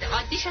برمیگرده.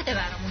 عادی شده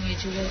برامون یه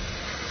جوره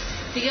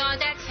دیگه،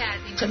 عادت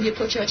کردیم. مثلا یه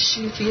پاکت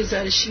شیر که یه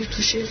ذره شیر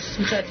توشه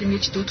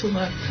می‌خریدیم 1-2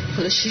 تومن،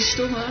 حالا 6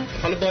 تومن.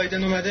 حالا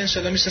بایدن اومده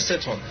انشالله میشه 3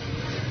 تومن.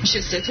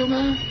 میشه 3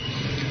 تومن.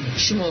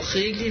 شما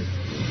خیلی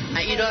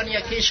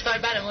ایرانیا که اشکال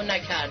برامون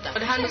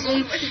نکردن. هنوز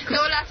اون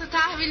دولت رو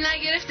تحویل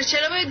نگرفته،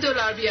 چرا باید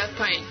دلار بیاد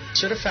پایین؟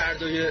 چرا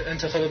فردای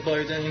انتخاب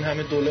بایدن این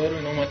همه دلار و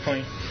اینا اومد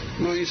پایین؟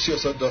 ما این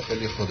سیاست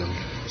داخلی خودمون.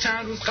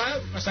 چند روز قبل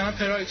مثلا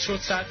پراید شد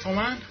 100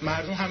 تومن،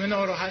 مردم همه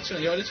ناراحت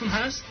شدن، یادتون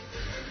هست؟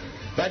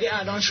 ولی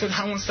الان شد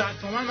همون 100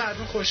 تومن،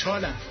 مردم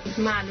خوشحالن.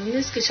 معلوم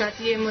نیست که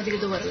شاید یه ما دیگه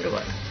دوباره بره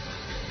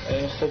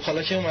بالا. خب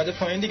حالا که اومده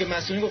پایین دیگه،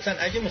 مسئولین گفتن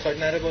اگه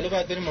میخواید نره بالا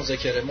باید بریم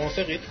مذاکره.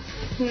 موافقید؟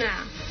 نه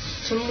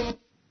چون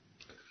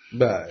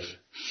بله.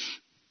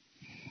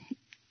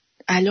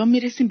 الان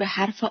میرسیم به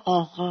حرف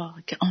آقا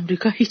که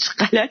آمریکا هیچ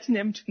غلطی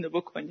نمیتونه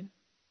بکنه.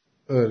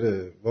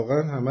 آره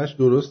واقعا همش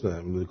درست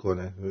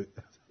میکنه،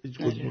 هیچ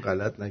کدوم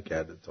غلط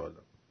نکرده تا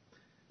حالا.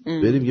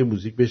 بریم یه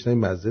موزیک بشنویم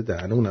مزه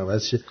دهنمون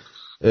عوض شه.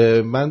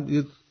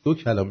 من 2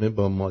 کلمه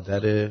با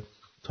مادر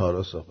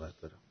تارا صحبت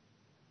دارم.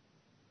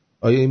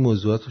 آیا این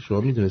موضوعات رو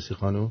شما میدونستی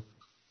خانم؟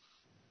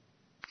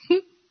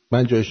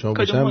 من جای شما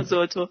باشم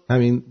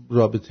همین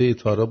رابطه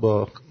تارا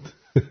با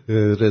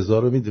رضا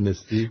رو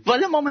میدونستی؟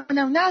 والا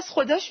مامانم نه، از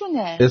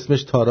خداشونه.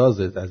 اسمش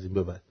تارازه از این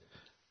به بعد.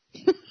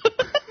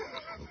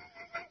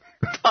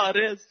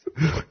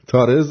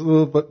 تارز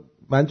رو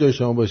من جای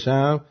شما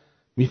باشم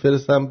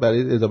میفرستم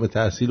برای ادامه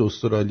تحصیل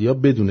استرالیا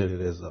بدون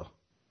رضا.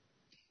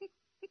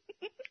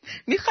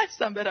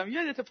 میخواستم برم،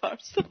 یادت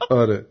پارسا.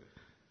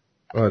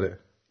 آره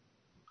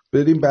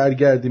بریم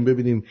برگردیم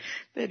ببینیم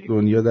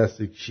دنیا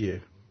دست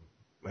کیه.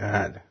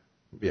 بله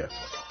بیا.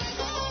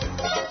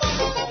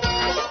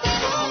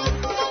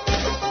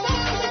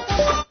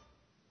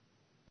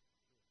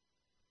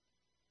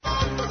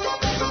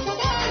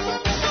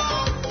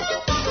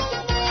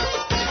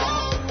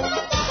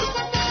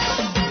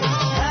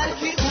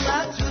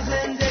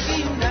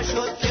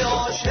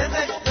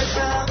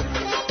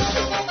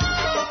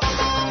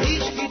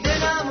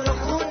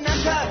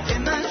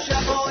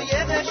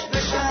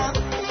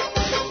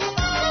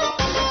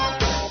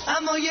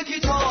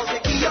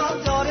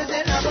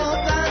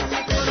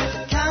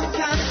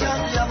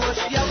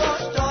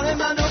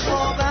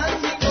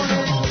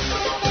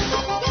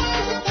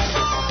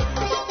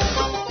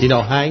 این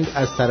آهنگ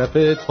از طرف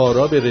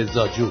تارا به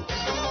رضا جو.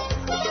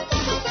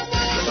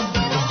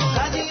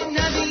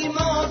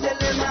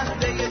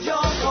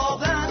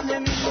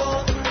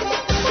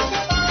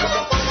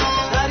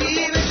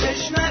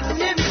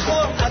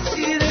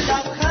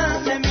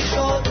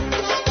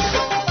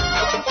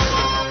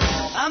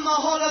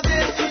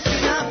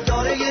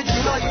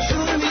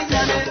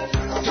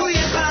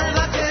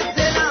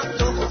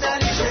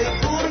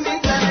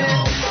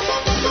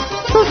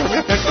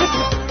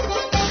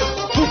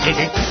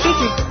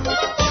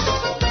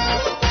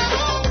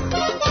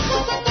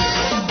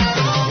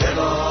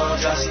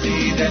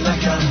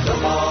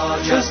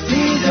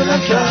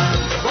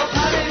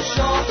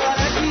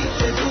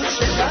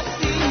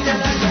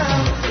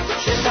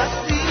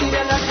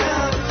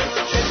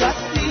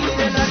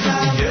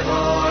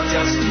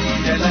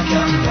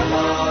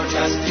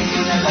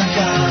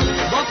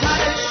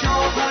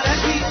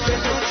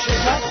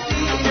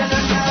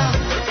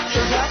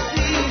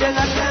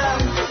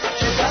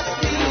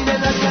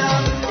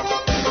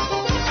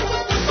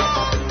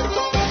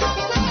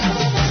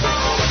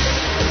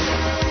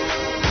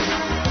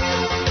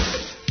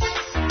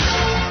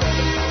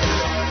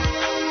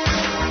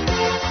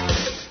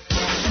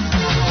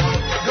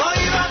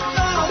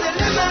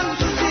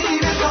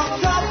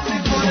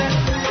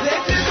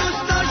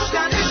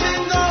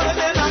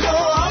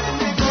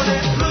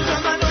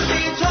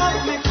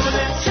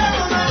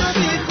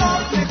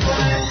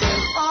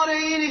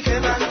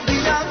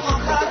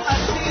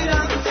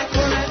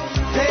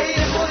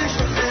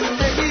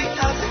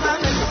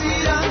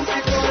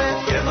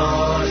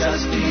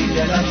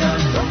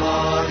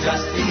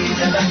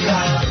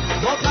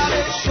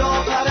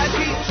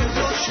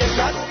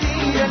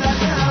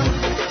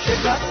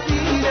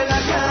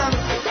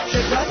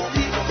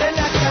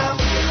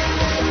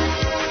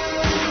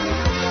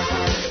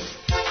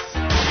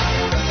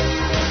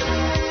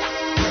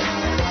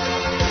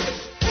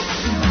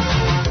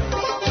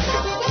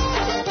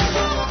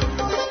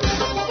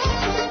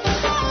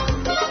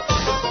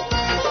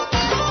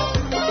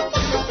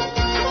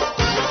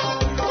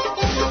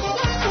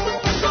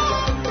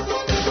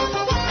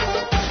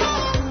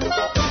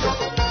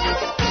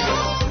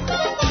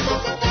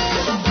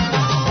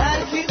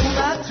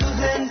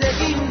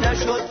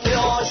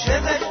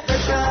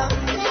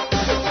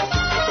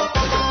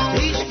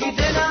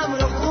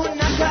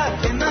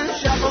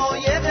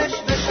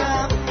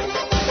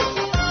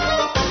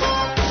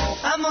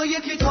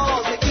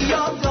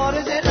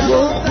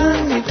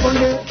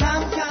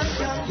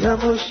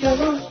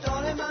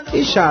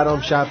 این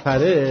شهرام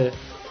شبپره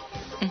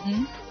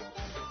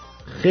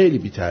خیلی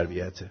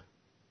بی‌تربیته.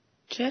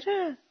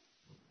 چرا؟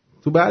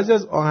 تو بعضی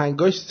از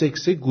آهنگاش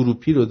سکس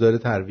گروپی رو داره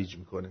ترویج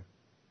میکنه.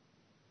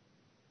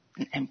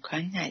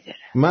 امکان نداره.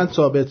 من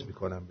ثابت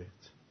میکنم بهت.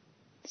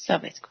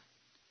 ثابت کن.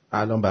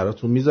 الان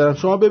براتون میذارم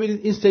شما ببینید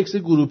این سکس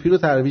گروپی رو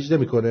ترویج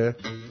نمیکنه.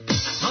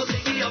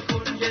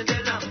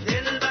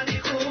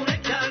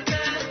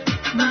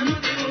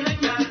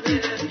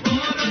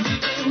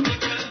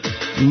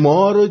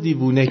 ما رو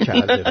دیوونه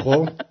کرده.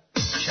 خب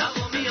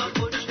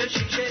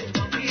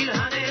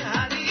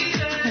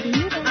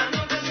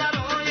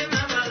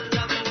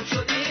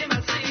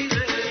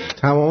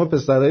تمام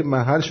پسرای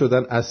محل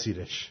شدن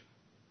اسیرش.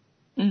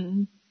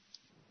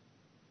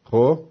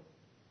 خب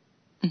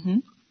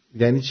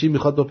یعنی چی؟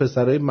 میخواد با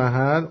پسرای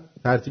محل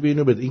ترتیب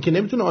اینو بده. این که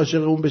نمیتونه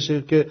عاشق اون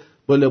بشه که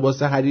با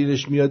لباس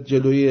حریرش میاد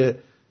جلوی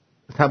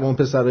تمام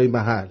پسرای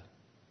محل.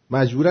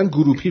 مجبورن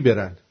گروپی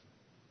برن.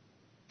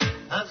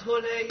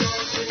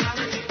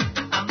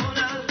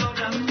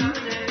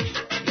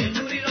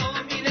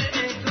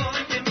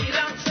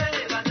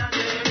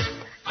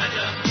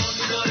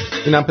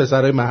 اینم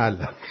پسرای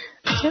محل.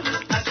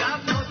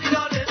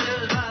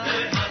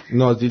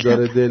 نازی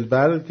داره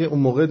دلبر که اون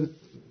موقع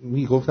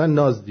میگفتن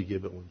ناز دیگه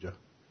به اونجا.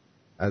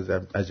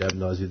 عجب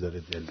نازی داره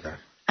دلبر.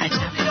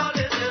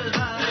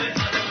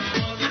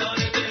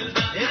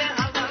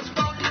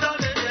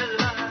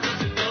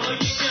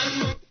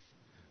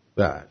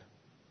 بله.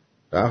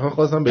 آخه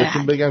خواستم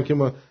بهتون بگم که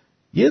ما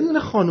یه دونه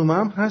خانومه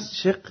هم هست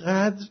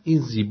چقدر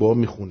این زیبا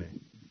میخونه.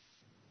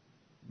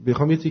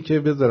 میخوام یه تیکه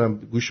بذارم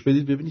گوش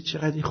بدید ببینید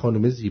چقدر این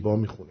خانومه زیبا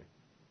میخونه.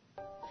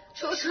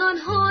 تو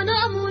تنها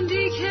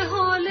نموندی که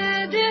حال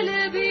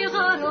دل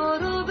بیقرار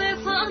رو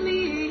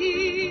بفهمی،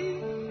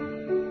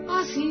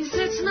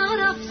 عزیزت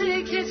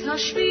نرفته که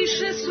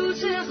تشویش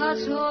سوت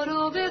قطار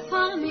رو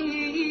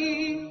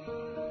بفهمی،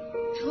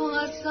 تو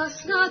از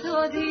دست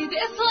ندادی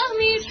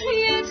بفهمی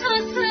چیه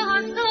ترس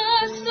از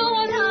دست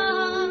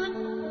دادن،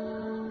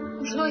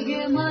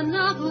 جای من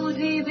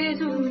نبودی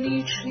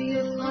بدونی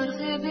چیه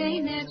فرق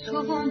بین تو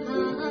و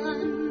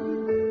من،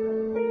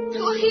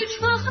 تو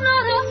هیچ وقت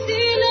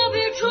نرفتی لب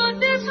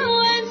جاده تو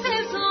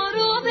انتظار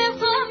رو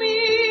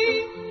بفهمی،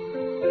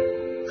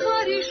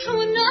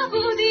 کاریشون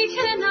نبودی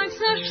که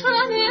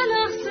نگذشتن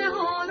لحظه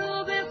ها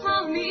رو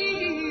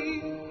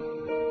بفهمی،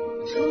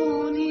 تو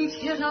اونی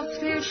که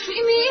رفته چی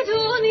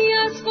میدونی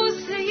از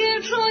قصه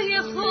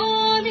جای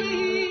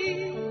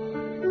خالی،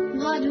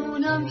 من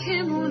اونم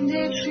که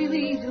مونده چی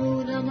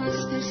میدونم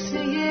از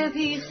قصه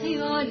بی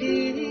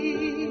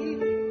خیالی.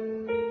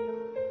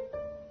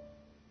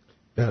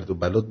 درد و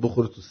بلات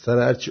بخوره تو سر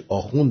هرچی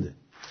آخونده.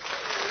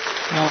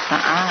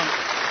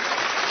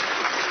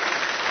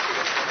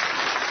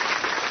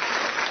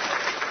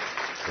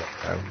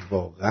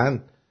 واقعا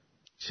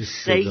چه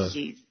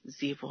خیلی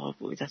زیبا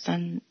بود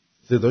اصلا.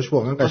 صداش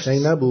واقعا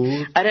قشنگ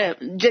نبود؟ آره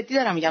جدی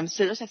دارم میگم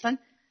صداش اصلا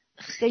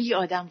خیلی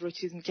آدم رو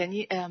چیز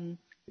میکنی،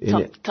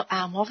 تا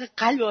اعماق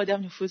قلب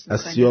آدم نفوذ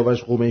میکنه. از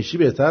سیاوش قمیشی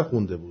بهتر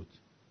خونده بود.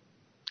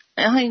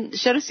 این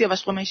شعر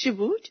سیاوش قمیشی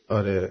بود؟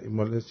 آره این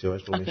مال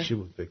سیاوش قمیشی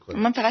بود فکر کنم.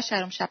 من فقط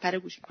شهرام شپره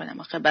گوش میکنم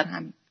آخه بر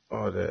همین.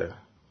 آره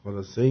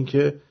خلاصه این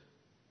که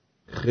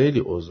خیلی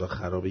اوضاع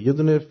خرابه. یه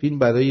دونه فیلم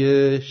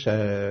برای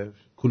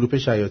کلوپ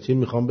شیاطین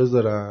میخوام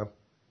بذارم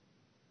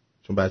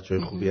چون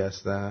بچهای خوبی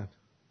هستن.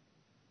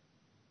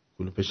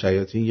 کلوپ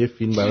شیاطین یه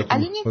فیلم براتون.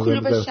 الان این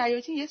کلوپ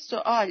شیاطین یه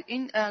سوال،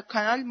 این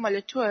کانال مال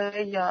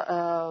توئه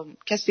یا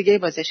کسی دیگه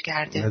بازش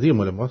کرده؟ نه دیگه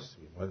مال ماست.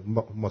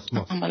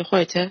 مال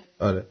خودته؟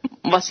 آره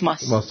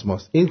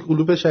ماس. این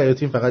کلوپ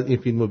شیاطین فقط این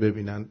فیلمو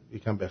ببینن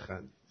یکم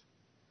بخندید.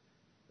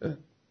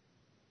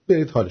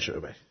 برید حالشو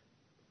ببرید.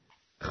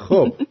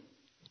 خب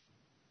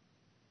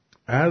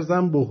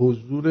عرضم به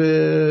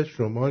حضور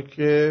شما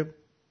که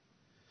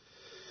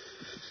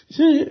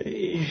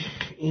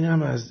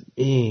اینم از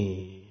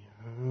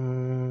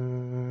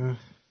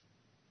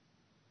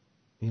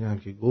اینم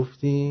که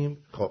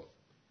گفتیم. خب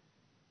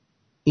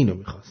اینو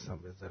میخواستم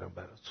بذارم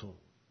براتون.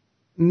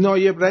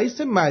 نایب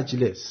رئیس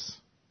مجلس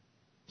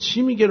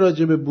چی میگه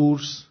راجع به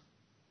بورس؟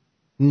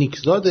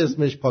 نیکزاد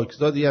اسمش،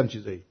 پاکزادی هم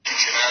چیزایی.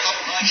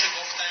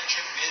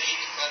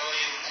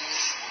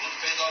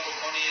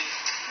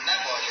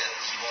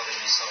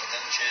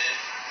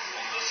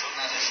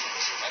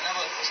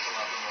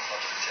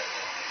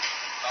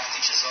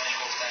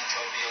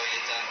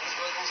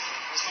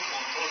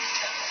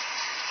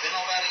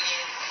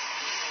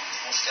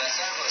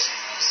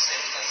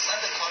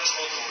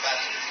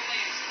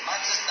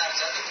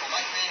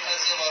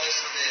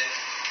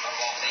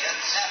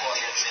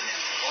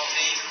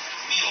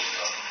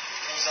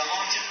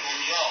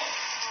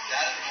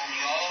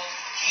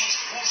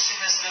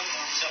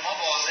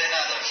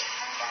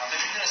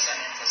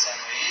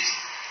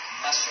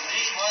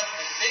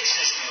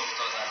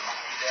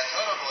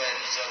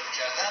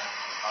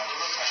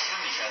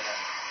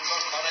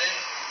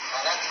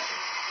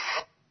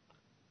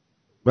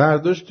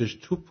 برداشتش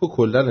توپو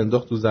کلن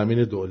انداخت تو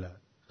زمین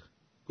دولت،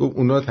 گفت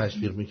اونا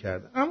تشویق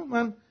میکردن. اما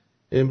من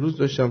امروز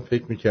داشتم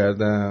فکر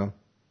میکردم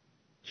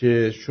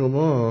که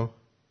شما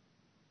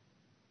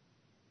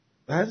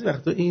بعضی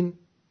وقتا این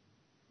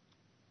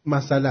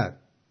مثلا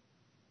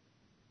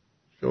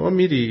شما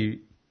میری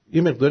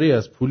یه مقداری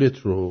از پولت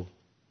رو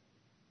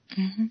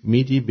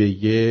میدی به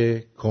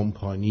یه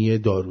کمپانی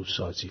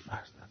داروسازی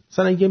فرضاً.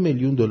 مثلا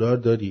 $1,000,000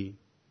 داری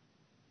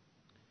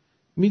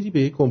میدی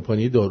به یه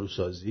کمپانی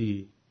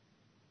داروسازی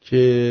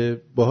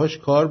که باهاش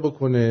کار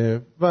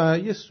بکنه و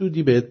یه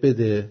سودی بهت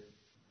بده.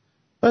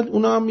 بعد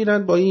اونا هم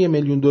میرن با این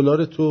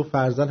 $1,000,000 تو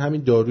فرضاً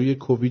همین داروی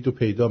کووید رو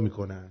پیدا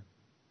میکنن.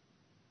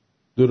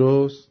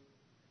 درست؟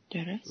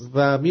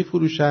 و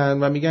میفروشن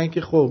و میگن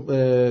که خب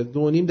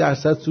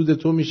 2.5% سود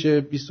تو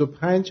میشه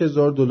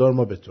 $25,000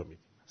 ما به تو میدیم.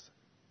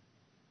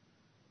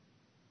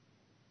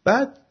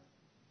 بعد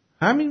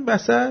همین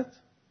وسط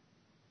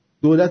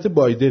دولت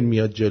بایدن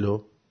میاد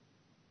جلو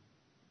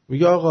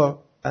میگه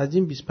آقا از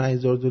این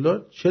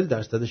 $25,000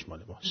 40%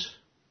 مال ماست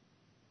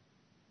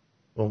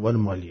به عنوان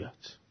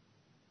مالیات.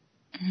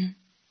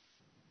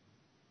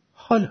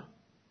 حالا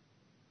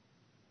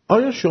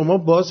آیا شما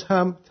باز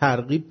هم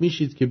ترغیب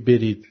میشید که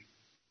برید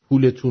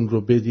پولتون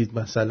رو بدید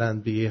مثلا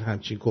به یه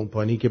همچین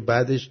کمپانی که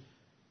بعدش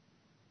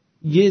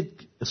یه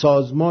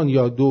سازمان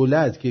یا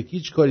دولت که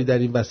هیچ کاری در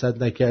این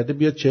وسط نکرده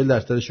بیاد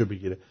 40% رو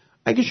بگیره؟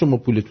 اگه شما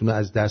پولتون رو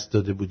از دست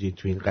داده بودین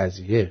تو این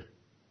قضیه،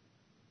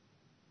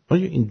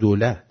 آیا این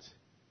دولت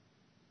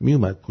می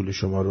اومد پول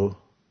شما رو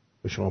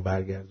به شما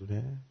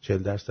برگردونه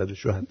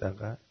 40% رو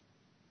حداقل؟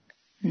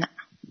 نه.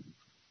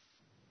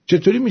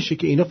 چطوری میشه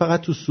که اینا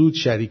فقط تو سود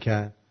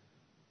شریکن؟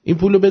 این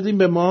پول رو بدیم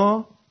به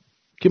ما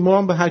که ما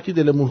هم به هر کی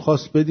دلمون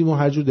خواست بدیم و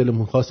هر جور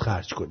دلمون خواست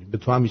خرج کنیم، به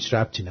تو هم هیچ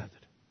ربطی نداره.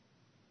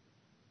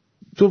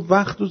 تو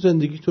وقت و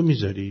زندگی تو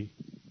میذاری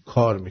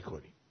کار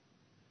میکنی،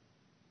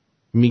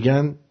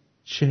 میگن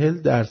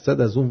 40%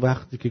 از اون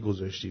وقتی که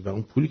گذاشتی و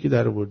اون پولی که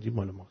در آوردی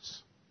مال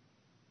ماست.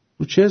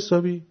 رو چه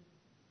حسابی؟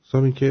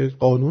 حسابی که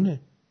قانونه.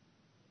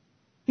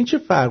 این چه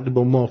فرقی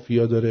با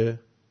مافیا داره؟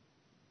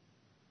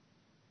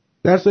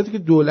 در صورتی که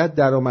دولت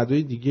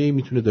درآمدهای دیگه‌ای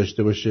میتونه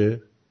داشته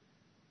باشه،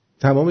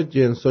 تمام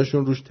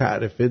جنساشون روش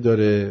تعرفه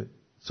داره،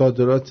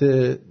 صادرات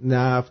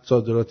نفت،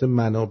 صادرات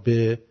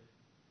منابع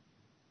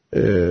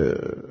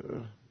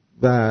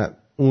و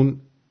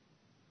اون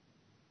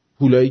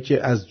پولایی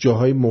که از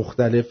جاهای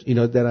مختلف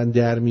اینا دارن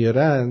در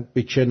میارن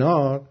به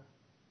کنار،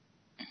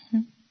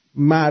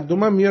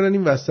 مردم هم میارن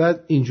این وسط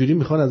اینجوری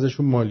میخوان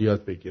ازشون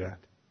مالیات بگیرن.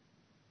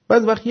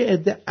 بعد وقتی یه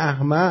عده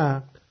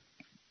احمق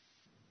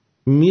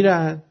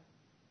میرن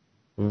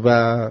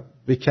و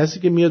به کسی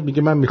که میاد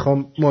میگه من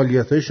میخوام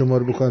مالیاتهای شما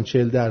رو بکنم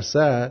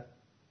 40%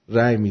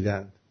 رأی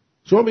میدن.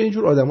 شما به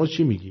اینجور آدم ها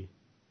چی میگی؟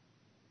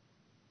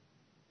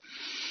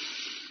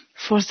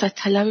 فرصت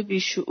طلب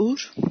بیشعور،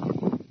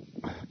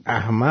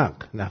 احمق،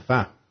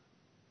 نفهم.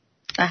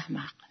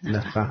 احمق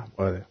نفهم.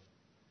 آره.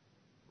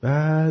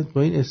 بعد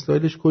با این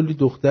استایلش کلی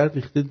دختر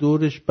ریخته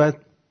دورش،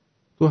 بعد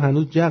تو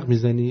هنوز جق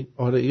میزنی؟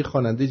 آره یه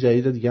خواننده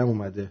جدید دیگه هم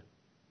اومده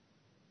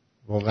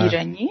واقعا.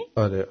 ایرانی؟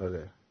 آره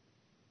آره.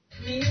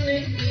 میونه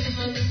این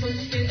همه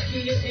خوشگل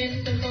که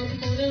انتخاب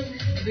کنم،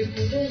 به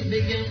کدوم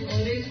بگم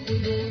آره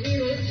کدومی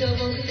رو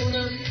جواب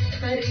کنم.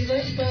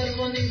 پریوش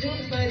پروانه جون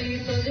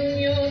پریسا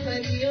دنیا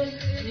پریا،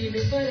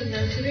 نیلوفر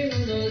نسرین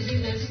و نازی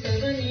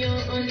نستون یا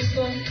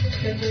آنیسا،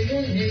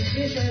 کتایون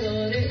عشق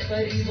شراره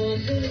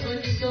پریوازون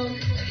آنیسا.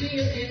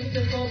 کیو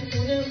انتخاب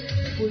کنم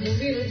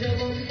کدومی رو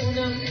جواب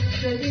کنم.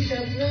 شدی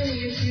شبنم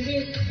یه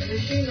شیرین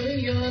نشین و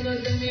یا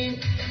نازمین.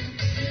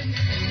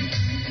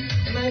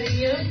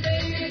 مریم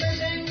خیلی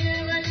قشنگه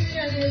ولی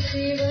کم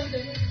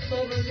مصیبته،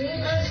 بابا جون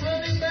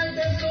اصحاب بعد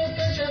از صبح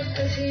تا شب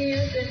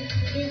اذیته.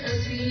 این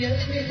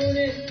اذیت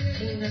میکنه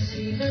این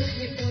نصیحت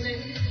میکنه.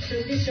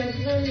 شدی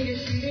شبنم یه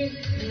شیرین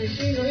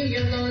نشین و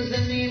یا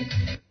نازمین.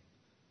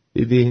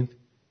 دیدین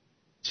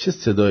چه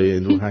صدای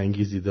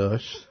روحانگیزی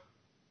داشت؟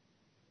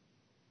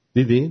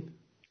 دیدین؟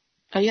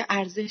 آیا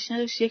ارزش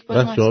نداشت یک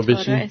بار ما از تارا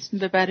اسم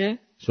ببره؟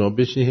 شما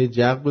بشین هی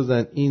جق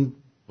بزن، این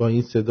با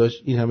این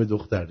صداش این همه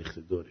دختر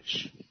ریخته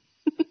دورش.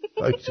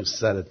 خاک تو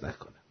سرت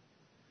نکنه.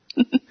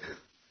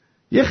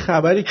 یه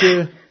خبری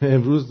که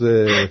امروز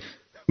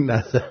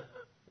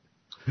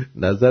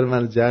نظر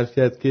من جلب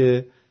کرد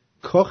که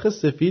کاخ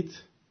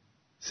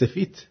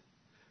سفید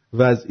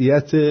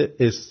وضعیت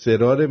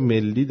اضطرار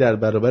ملی در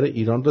برابر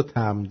ایران را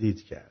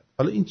تمدید کرد.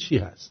 حالا این چی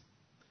هست؟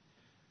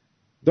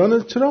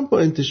 دونالد ترامپ با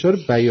انتشار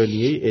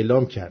بیانیه‌ای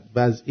اعلام کرد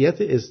وضعیت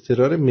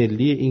اضطرار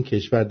ملی این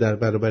کشور در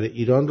برابر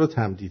ایران را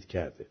تمدید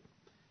کرده.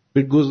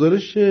 به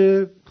گزارش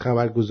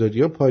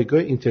خبرگزاری‌ها پایگاه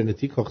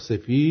اینترنتی کاخ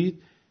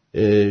سفید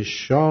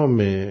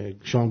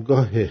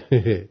شامگاه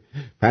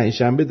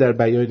پنجشنبه در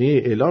بیانیه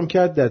اعلام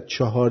کرد در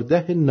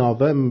 14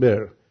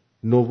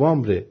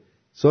 نوامبر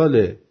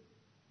سال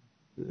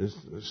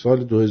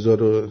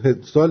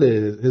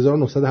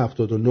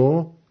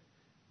 1979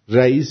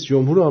 رئیس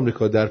جمهور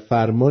آمریکا در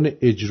فرمان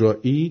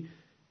اجرایی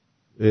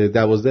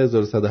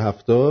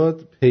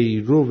 12170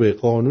 پیرو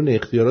قانون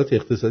اختیارات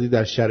اقتصادی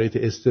در شرایط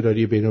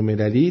اضطراری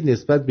بین‌المللی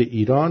نسبت به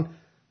ایران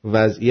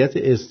وضعیت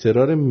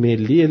اضطرار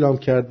ملی اعلام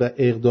کرد و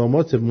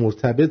اقدامات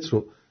مرتبط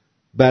رو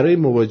برای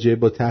مواجهه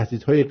با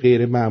تهدیدهای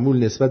غیر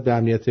معمول نسبت به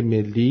امنیت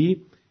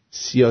ملی،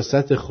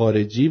 سیاست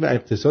خارجی و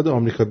اقتصاد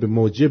آمریکا به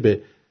موجب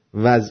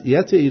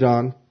وضعیت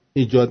ایران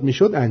ایجاد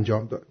می‌شد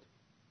انجام داد.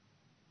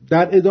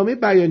 در ادامه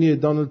بیانیه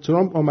دونالد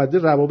ترامپ آمده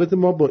روابط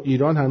ما با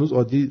ایران هنوز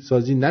عادی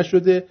سازی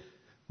نشده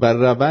و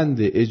روند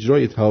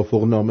اجرای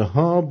توافقنامه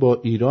ها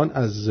با ایران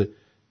از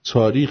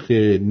تاریخ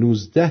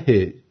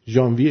 19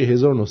 ژانویه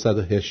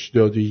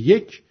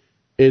 1981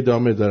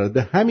 ادامه دارد.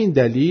 به همین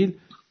دلیل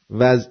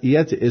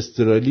وضعیت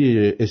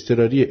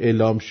اضطراری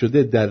اعلام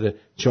شده در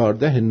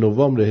 14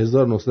 نوامبر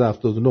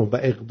 1979 و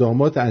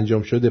اقدامات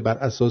انجام شده بر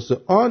اساس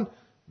آن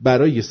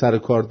برای سر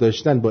کار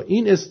داشتن با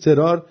این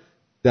اضطرار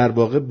در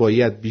واقع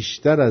باید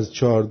بیشتر از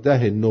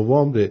 14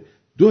 نوامبر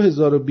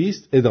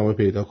 2020 ادامه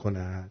پیدا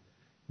کند.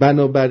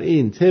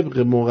 بنابراین طبق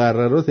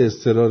مقررات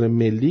اضطرار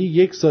ملی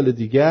 1 سال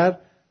دیگر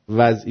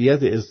وضعیت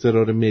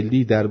اضطرار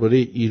ملی درباره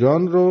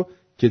ایران رو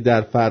که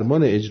در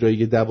فرمان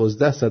اجرایی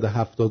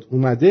 1270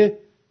 اومده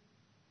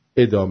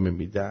ادامه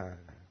میدن.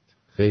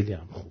 خیلی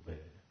هم خوبه،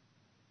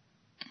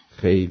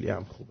 خیلی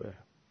هم خوبه،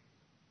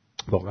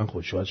 واقعا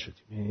خوشحال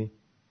شدیم،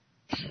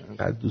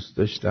 انقدر دوست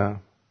داشتم.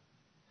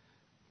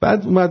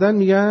 بعد اومدن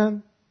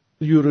میگن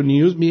یورو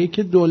نیوز میگه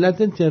که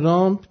دولت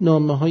ترامپ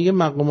نامه‌های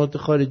مقامات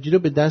خارجی رو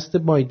به دست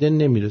بایدن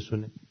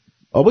نمیرسونه.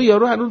 آبا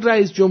یارو هنوز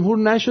رئیس جمهور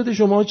نشده،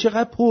 شما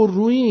چقدر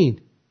پررویین؟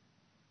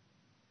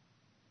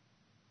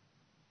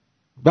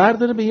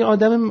 برداره به یه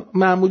آدم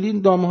معمولی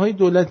نامه‌های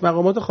دولت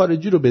مقامات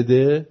خارجی رو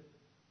بده؟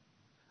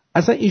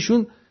 اصلا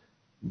ایشون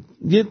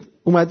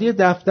اومده یه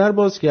دفتر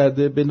باز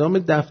کرده به نام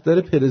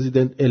دفتر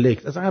پرزیدنت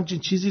الکت. اصلا همچین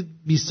چیزی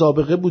بی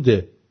سابقه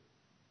بوده.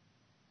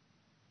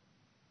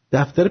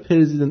 دفتر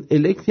پرزیدنت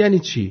الکت یعنی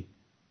چی؟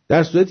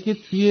 در صورتی که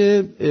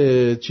توی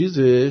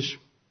چیزش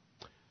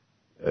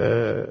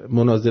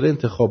مناظره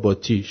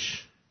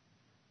انتخاباتیش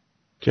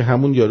که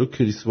همون یارو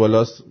کریس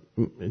والاس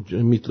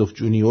میتلوف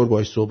جونیور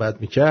باهاش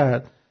صحبت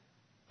میکرد،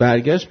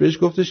 برگشت بهش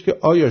گفتش که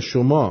آیا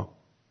شما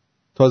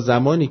تا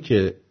زمانی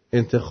که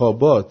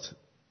انتخابات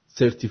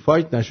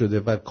سرتیفاید نشده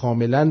و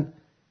کاملا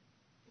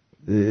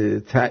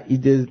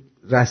تایید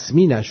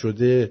رسمی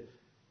نشده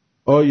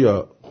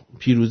آیا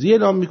پیروزی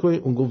اعلام میکنی؟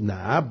 اون گفت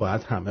نه،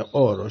 باید همه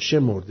آرا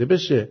شمرده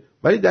بشه.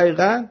 ولی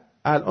دقیقاً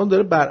الان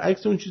داره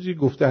برعکس اون چیزی که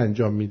گفته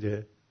انجام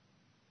میده.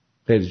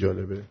 خیلی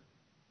جالبه،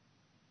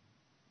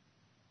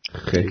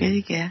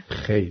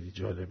 خیلی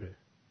جالبه.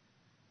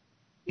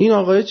 این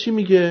آقای چی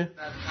میگه؟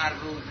 هر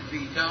روز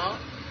بیدار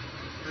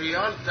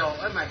ریال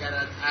دائم اگر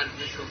از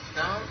ارزش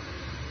افتاد،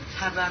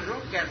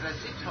 تبرک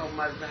گردسی تا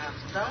مرد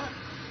هفتاد،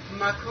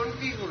 مکن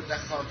بیهوده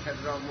خاطر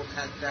را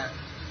مقدر،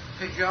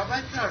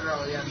 حجابت را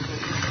رعایت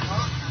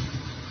کن.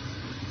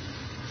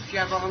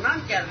 جوانان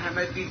گر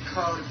همه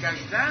بیکار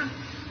گشتن،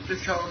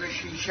 دچار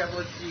شیشه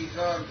و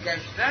سیگار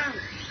گشتن،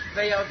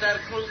 و یا در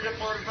کنج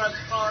غربت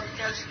خار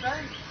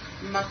گشتن،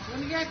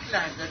 مکن یک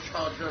لحظه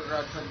چادر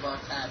را تو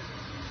باتر،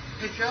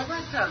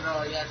 حجابت را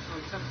رعایت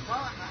کن تو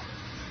خواهد.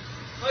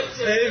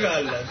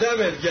 ایوالله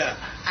دمت گرم.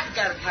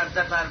 اگر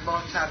کرده بر ما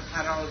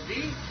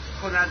سرفرازی،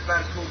 کند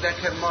بر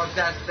کودک ما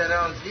دست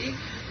درازی،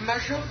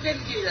 مشو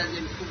دلگیر از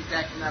این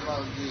کودک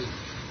نوازی،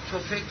 تو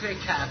فکر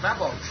کعبه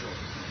باشو،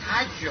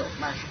 حج و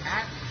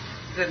مشعر،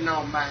 ز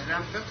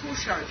نامحرم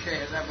بپوشان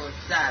چهره و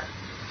سر،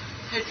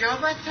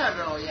 حجابت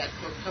را رعایت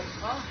کن تو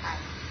خواهد.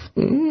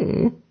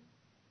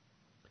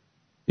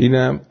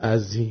 اینم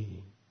از این.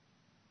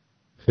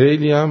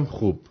 خیلی هم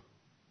خوب.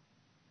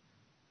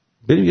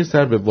 بریم یه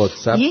سر به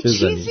واتساپ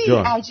بزنیم. یه چیزی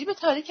عجیبه،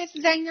 تاریخ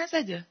کسی زنگ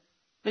نزده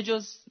به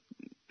جز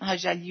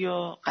حاجلی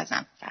و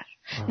قزنفر.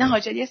 نه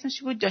حاجلی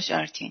اسمش بود، داشت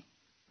آرتین.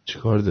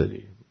 چیکار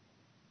داری؟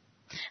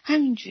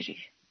 همینجوری.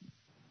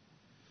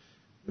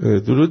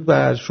 درود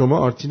بر شما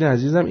آرتین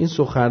عزیزم. این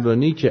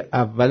سخنرانی که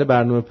اول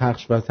برنامه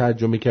پخش و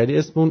ترجمه کردی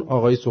اسم اون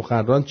آقای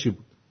سخنران چی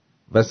بود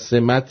و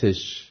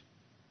سمتش؟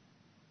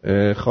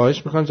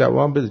 خواهش میکنم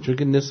جوابم بده، چون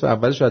که نصف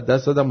اولش از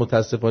دست دادم،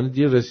 متاسفانه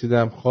دیر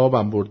رسیدم،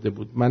 خوابم برده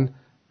بود. من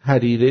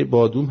حریره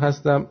بادوم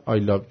هستم. I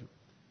love you.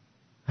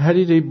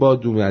 حریره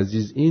بادوم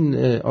عزیز، این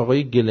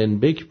آقای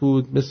گلنبک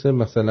بود،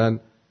 مثلا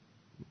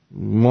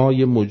ما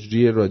یه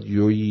مجری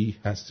رادیویی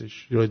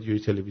هستش، رادیویی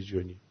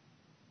تلویزیونی.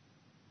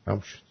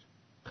 همون شد.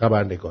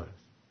 خبرنگار هست.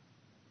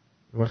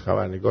 من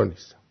خبرنگار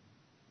نیستم.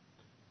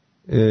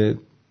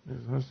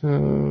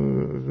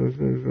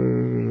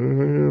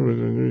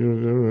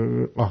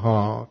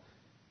 آها،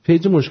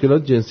 پیج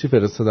مشکلات جنسی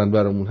فرستادن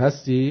برامون،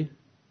 هستی؟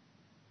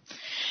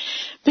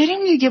 بریم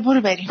دیگه،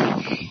 برو بریم.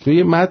 تو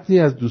یه متنی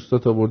از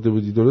دوستات آورده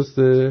بودی،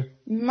 درسته؟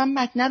 من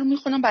متن رو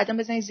میخونم، بعدم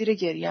بزنی زیر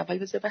گریه. اول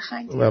بذار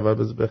بخندیم. اول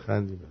بذار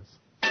بخندیم.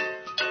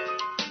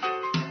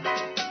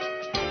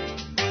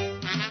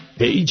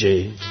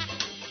 پیج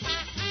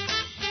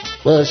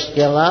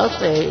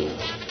مشکلات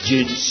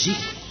جنسی.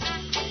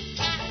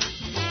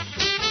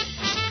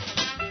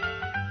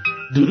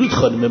 درود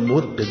خانم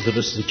مرغ،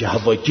 درسته که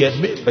هوا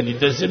گرمه ولی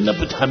لازم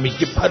نبود همه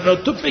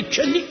پراتو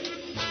بکنی.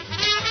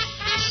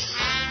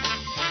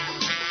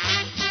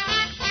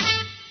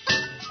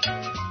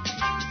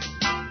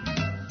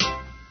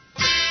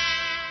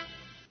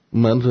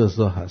 من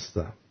رضا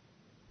هستم.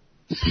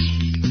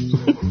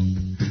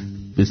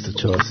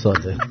 24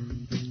 ساله.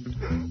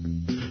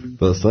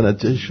 داستان از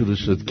جای شروع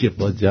شد که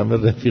با جمع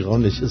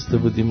رفیقان نشسته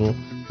بودیم و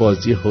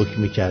بازی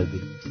حکم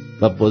می‌کردیم.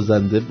 و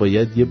بازنده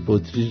باید یه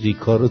بطری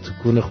ریکا رو تو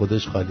کون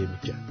خودش خالی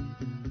میکرد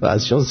و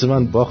از شانس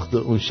من باخت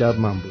اون شب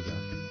من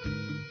بودم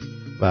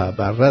و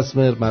بر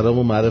رسم مرام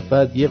و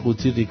معرفت یه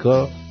قوطی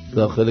ریکا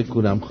داخل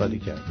کونم خالی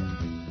کردم.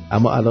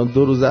 اما الان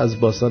 2 روز از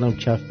باسانم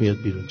کف میاد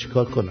بیرون.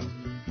 چیکار کنم؟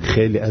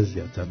 خیلی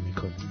اذیتم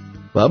میکنه.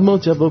 و اما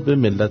جواب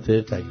ملت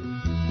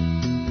قیوم.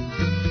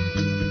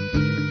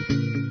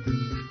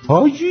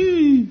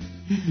 حاجی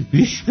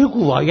بیش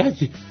بگو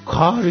باید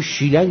کار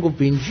شیلنگ و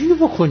بنجی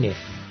بکنه،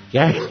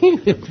 یعنی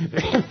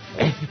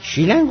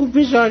شیلنگ رو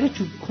بذاره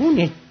تو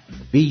کونه،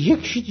 به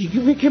یکی دیگه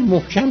بگه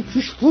محکم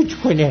توش فوت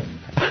کنه،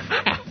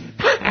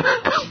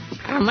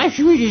 همش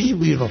میریزی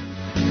بیرون.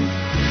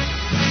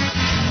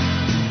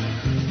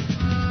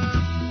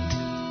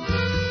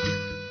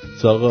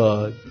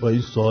 ساقا با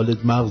این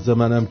سوالت مغز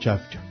منم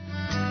کف کرد.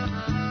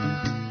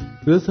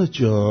 رضا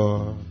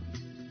جان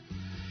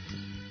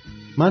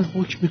من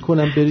حکم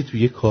میکنم بری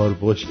توی کار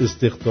باش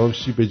استخدام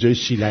شی، به جای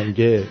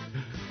شیلنگه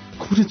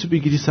کورتو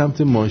بگیری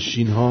سمت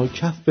ماشین ها،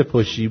 کف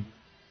بپاشی،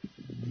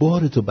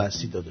 بارتو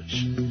بسی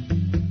داداش.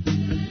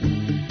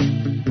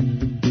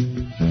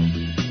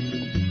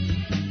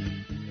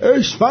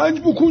 اسفنج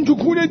بکن تو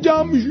کونه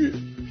جمع میشی.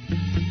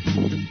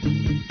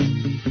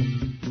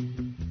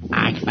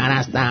 اکبر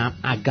هستم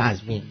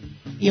اکازمین،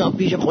 یا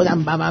پیش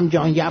خودم بمم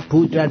جان یه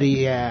پودر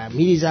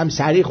میریزم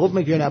سری خوب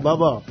میکنه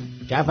بابا،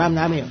 کفم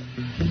نمیاد.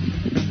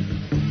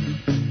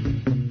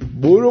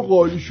 برو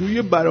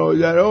قالیشوی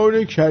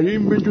برادران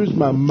کریم به جز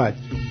محمد.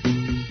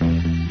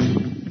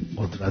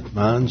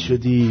 قدرتمند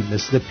شدی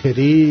مثل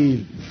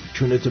پریل،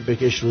 چونتو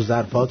بکش رو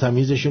ظرفا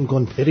تمیزشون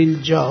کن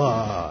پریل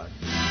جان.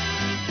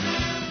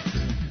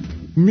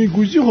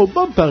 میگوزی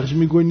حبم پخش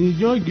میکنی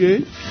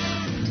جاگه؟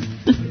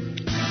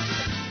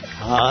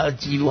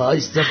 حاجی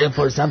وایسته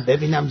بپرسم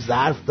ببینم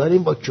ظرف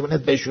داریم با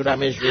کونت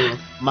بشورمشون.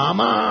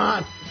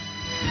 مامان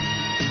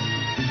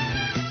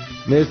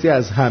مرسی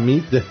از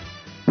حمید.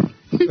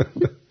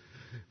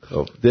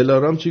 خب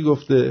دلارام چی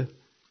گفته؟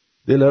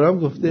 دلارام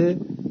گفته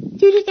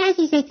درود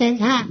عزیز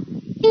دلها،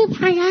 این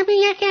پیام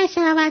یکی از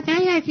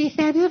شنونده‌های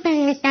عزیزم رو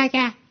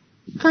فرستاده.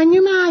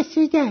 خانم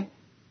آسوده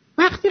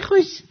وقتی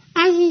خوش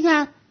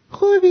عزیزم،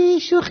 خوبی؟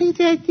 شوخی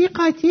جدی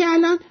قاطی؟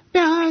 الان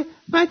به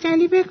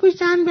باجلی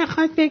بکوشن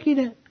بخواد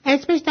بگیره،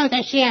 اسمش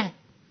داداشیه،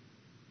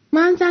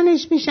 من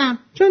زنش میشم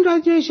چون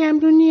رادیو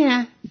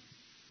شمرونیه.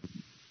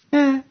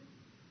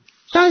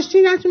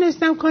 داشتی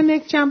نتونستم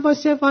کانکشن با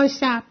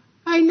واتساپ.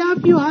 I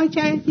love you ها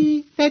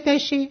کردی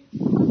داداشی.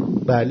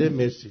 بله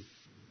مرسی.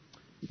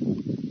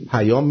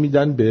 پیام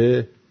میدن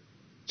به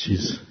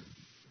چیز.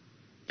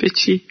 به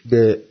چی؟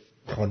 به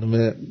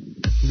خانم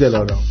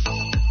دلارام.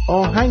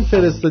 آهنگ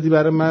فرستادی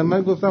برای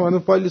من گفتم اون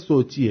فایل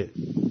صوتیه.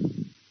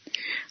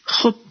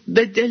 خب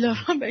به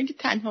دلارام، به اینکه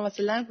تنها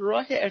مثلا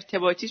راه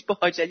ارتباطیش با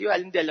حاجلی و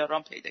الان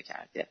دلارام پیدا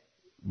کرده.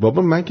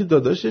 بابا من که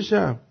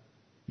داداششم.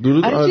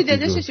 درود آرتی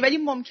داداششی، ولی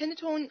ممکنه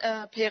تو اون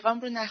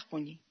پیغام رو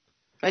نخونی،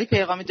 ولی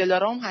پیغام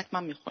دلارام حتما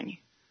میخونی.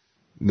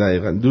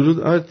 دقیقاً. درود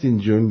آرتین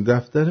جون،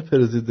 دفتر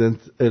پرزیدنت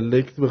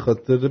الکت به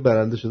خاطر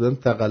برنده شدن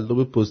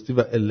تقلب پستی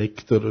و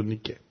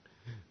الکترونیکه.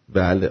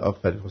 بله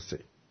آفرین حسین.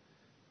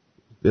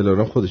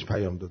 دلارام خودش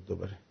پیام داد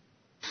دوباره.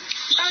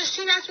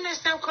 داشتی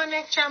نتونستم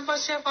کانکشن با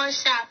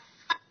واتساپ.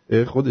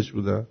 خودش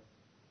بوده.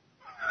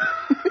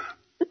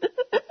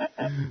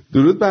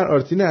 درود بر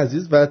آرتین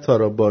عزیز و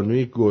تارا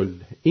بانوی گل.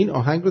 این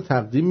آهنگ رو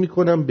تقدیم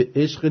میکنم به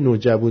عشق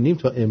نوجوانیم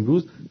تا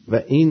امروز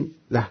و این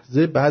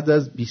لحظه بعد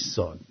از 20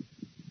 سال.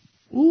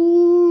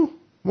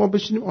 ما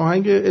بشینیم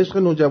آهنگ عشق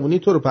نوجوانی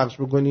تو رو پخش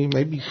بکنیم؟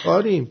 ما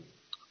بیکاریم.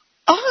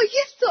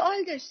 یه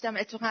سوال داشتم.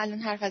 اتفاقا الان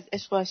حرف از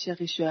عشق و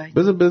عاشقی شد.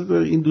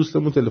 بذار این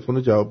دوستمون تلفن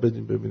رو جواب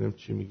بدیم ببینم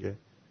چی میگه.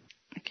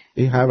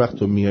 این هر وقت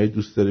تو میای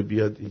دوست داره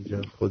بیاد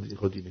اینجا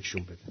خودی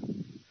نشون بده.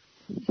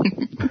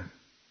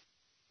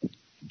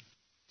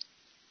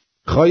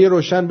 خواهی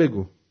روشن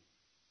بگو.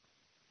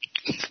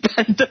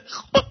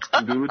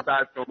 درود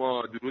بر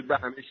شما، درود به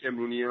همه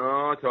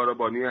شمرونی‌ها، تارا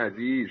بانوی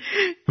عزیز.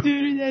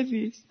 درود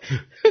عزیز.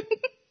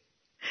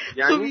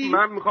 یعنی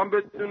من میخوام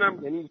بدونم،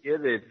 یعنی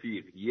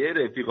یه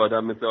رفیق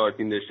آدم مثل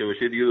آرتین داشته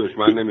باشه دیگه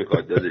دشمن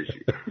نمیخواد داداشی.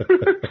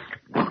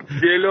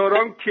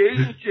 دلارام کی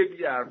این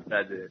شکلی حرف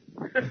زده؟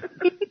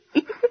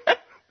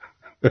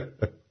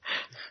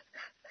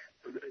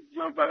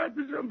 من فقط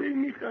داشتم به این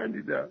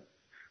میخندیدم.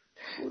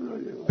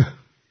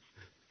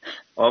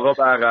 آقا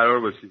برقرار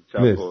باشید.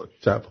 شب خوش.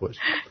 شب خوش.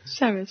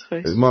 شبت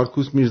خوش.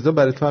 مارکوس میرزا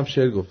برای تو هم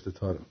شعر گفته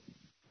تارا.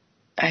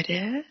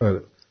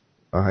 آره.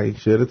 آهنگ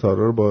شعر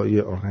تارا رو با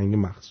یه آهنگ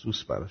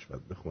مخصوص براش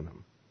باید بخونم.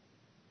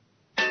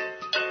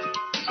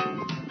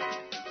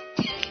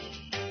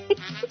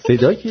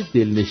 صدای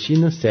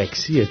دلنشین و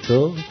سکسی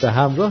تو به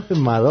همراه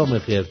مرام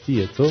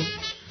خرتی تو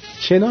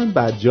چنان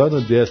بر جان و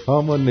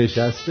دلهام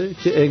نشسته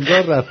که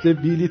انگار رفته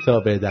بیلی تا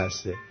به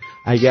دسته.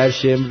 اگر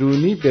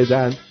شمرون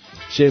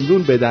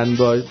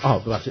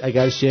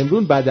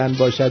بدن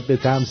باشد به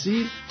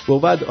تمثیل،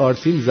 بود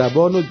آرتین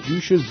زبان و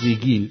جوش و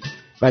زیگیل.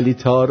 ولی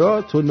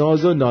تارا تو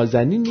ناز و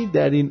نازنینی،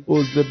 در این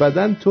عضو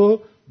بدن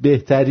تو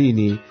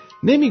بهترینی.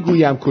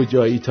 نمیگویم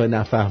کجایی تا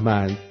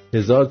نفهمند،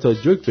 1000 تا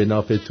جوک به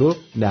ناف تو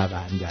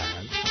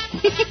نبندن.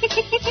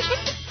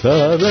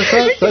 تا تا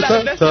تا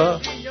تا تا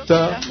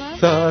تا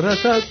تا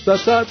تا تا تا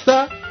تا تا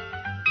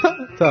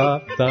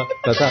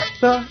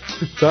تا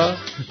تا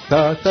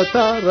تا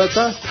تا تا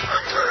تا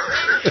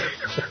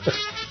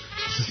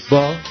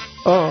با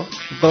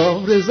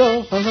با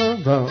رضا.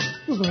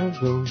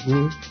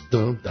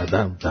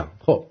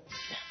 خب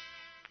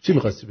چی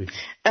می‌خواستی بگی؟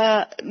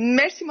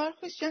 مرسی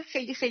مارکوس جان،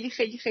 خیلی خیلی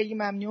خیلی خیلی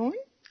ممنون.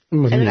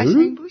 خیلی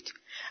قشنگ بود.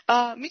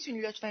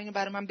 میتونی لطفا اینو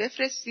برای من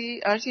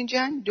بفرستی آرتین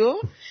جان؟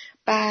 2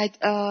 بعد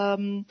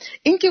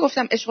این که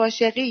گفتم عشق و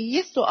عاشقی،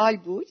 یه سوال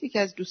بود یکی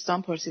از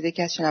دوستان پرسیده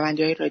که از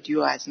شنونده‌های رادیو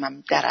از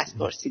من درست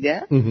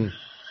پرسیده.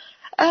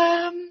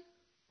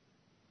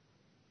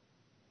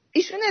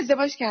 ایشون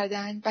ازدواج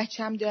کردن،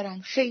 بچه هم دارن،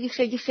 خیلی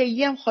خیلی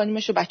خیلی هم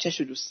خانومش و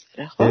بچه‌شو دوست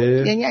داره. خب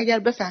یعنی اگر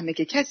بفهمه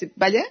که کسی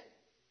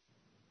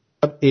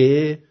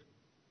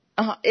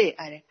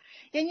آره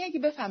یعنی اگه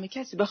بفهمه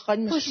کسی به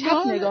خانومش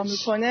چپ نگاه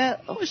میکنه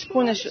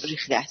خونش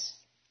ریخته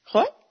است.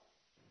 خب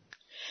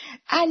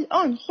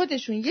الان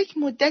خودشون یک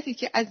مدتی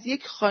که از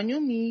یک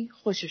خانومی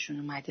خوششون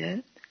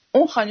اومده،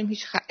 اون خانم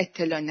هیچ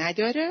اطلاع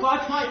نداره،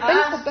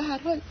 ولی خب به هر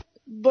حال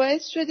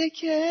باعث شده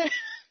که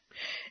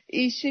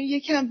ایشون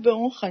یکم به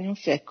اون خانم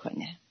فکر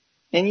کنه،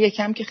 یعنی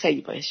یکم که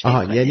خیلی باش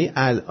فکر کنه. یعنی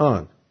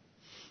الان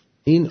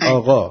این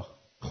آقا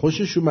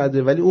خوشش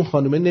اومده ولی اون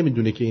خانومه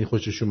نمیدونه که این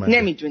خوشش اومده.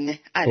 نمیدونه.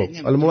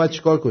 حالا ما باید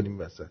چیکار کنیم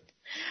وسط؟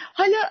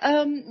 حالا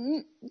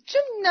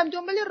چون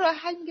دنبال راه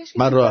حل میگشت.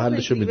 من راه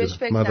حلشو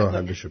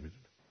میدونم.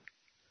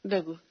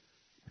 بگو.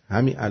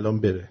 همین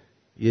الان بره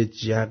یه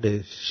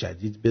جق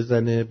شدید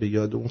بزنه به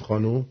یاد اون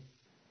خانوم.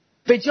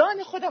 به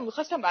جان خودم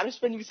میخواستم براش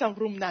بنویسم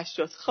روم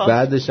نشد. خب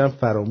بعدش هم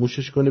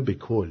فراموشش کنه به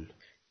کل.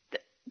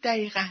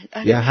 دقیقاً.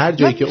 یا هر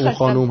جایی که اون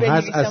خانوم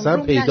هست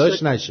اصلا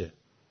پیداش نشه.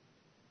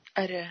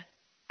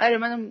 آره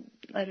منم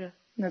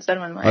نظر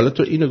من. حالا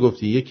تو اینو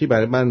گفتی، یکی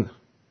برای من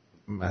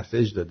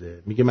مسیج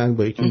داده میگه من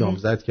با یکی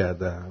نامزد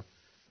کردم،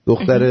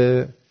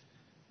 دختر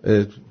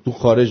تو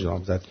خارج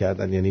نامزد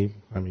کردن، یعنی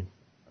همین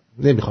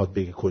نمیخواد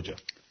بگه کجا.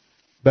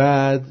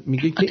 بعد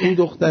میگه که این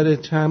دختر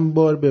چند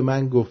بار به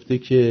من گفته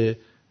که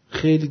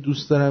خیلی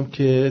دوست دارم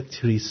که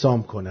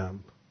تریسام کنم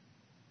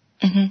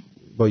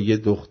با یه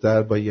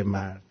دختر با یه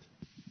مرد.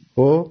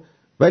 خب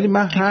ولی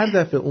من هر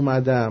دفعه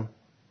اومدم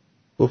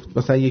گفت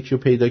مثلا یکی رو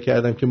پیدا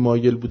کردم که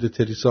مایل بوده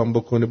تریسام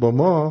بکنه با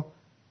ما،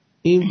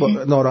 این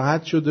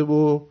ناراحت شده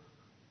و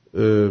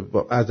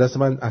از دست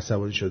من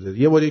عصبانی شده.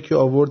 یه بار یکی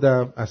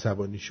آوردم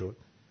عصبانی شد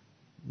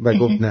و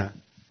گفت نه.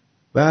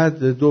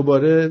 بعد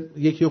دوباره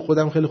یکی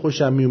خودم خیلی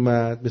خوشم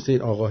میومد مثل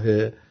این آقاه،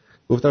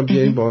 گفتم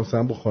بیاین با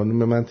مثلا با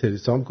خانم من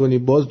تریسام کنی،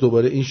 باز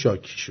دوباره این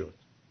شاکی شد.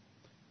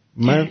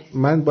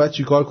 من باید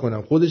چیکار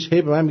کنم؟ خودش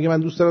هی به من میگه من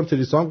دوست دارم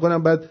تریسام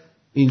کنم، بعد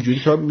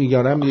اینجوری تا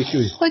میگارم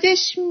یکی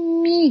خودش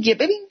میگه.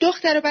 ببین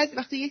دخترها بعضی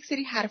وقتا یک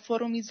سری حرفا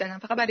رو میزنن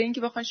فقط برای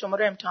اینکه بخوان شما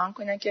رو امتحان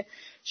کنن که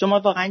شما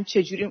واقعا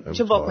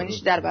چه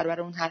واکنشی در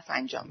برابر اون حرف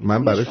انجام میدید.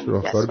 من براش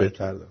راهکار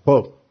بهتر دارم.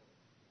 خب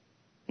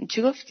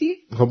چی گفتی؟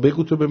 خب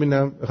بگو تو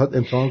ببینم، میخواد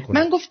امتحان کنه.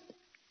 من گفت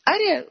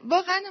آره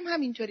واقعا هم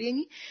همینطوره،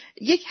 یعنی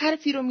یک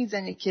حرفی رو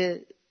میزنه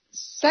که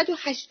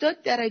 180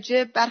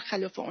 درجه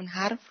برخلاف اون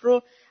حرف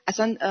رو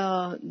اصلا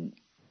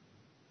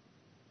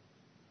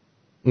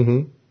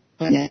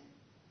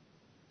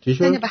چی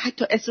شد؟ و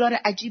حتی اصرار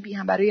عجیبی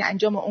هم برای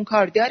انجام اون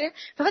کار داره،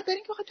 فقط برای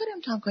اینکه بخواد تو رو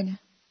امتحان کنه.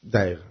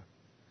 دقیقا.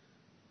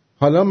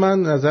 حالا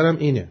من نظرم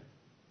اینه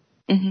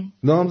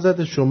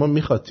نامزد شما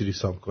میخواد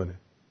تریسام کنه،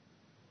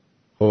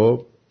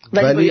 خب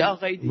ولی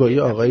با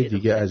یه آقای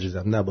دیگه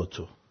عزیزم، نه با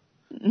تو.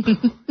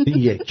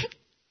 یک.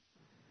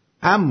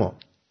 اما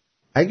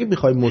اگه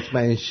میخوای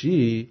مطمئن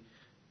شی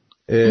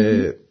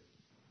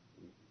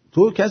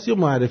تو کسی رو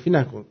معرفی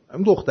نکن.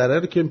 اون دختره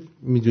رو که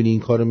میدونی این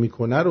کارو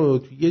میکنه رو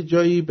تو یه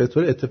جایی به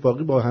طور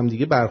اتفاقی با هم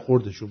دیگه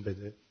برخوردشون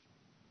بده،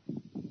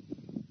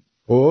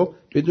 خب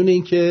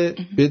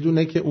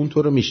بدونه که اون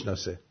تو رو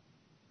میشناسه.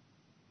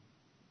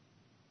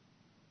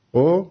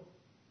 خب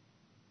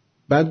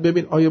بعد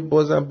ببین آیا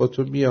بازم با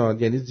تو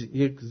میاد، یعنی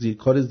یک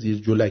کار زیر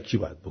جلکی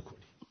باید بکنی،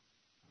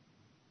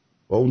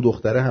 با اون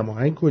دختره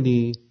هماهنگ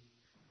کنی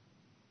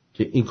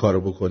که این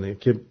کارو بکنه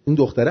که این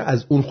دختره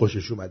از اون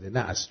خوشش اومده نه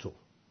از تو.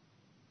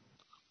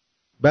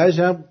 بعدش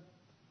هم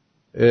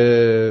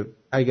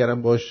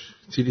اگرم باش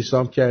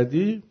تریسام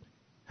کردی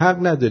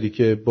حق نداری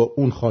که با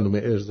اون خانم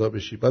ارضا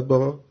بشی، بعد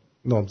با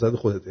نامزد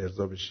خودت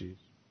ارضا بشی،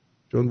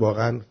 چون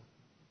واقعا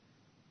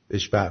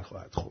بهش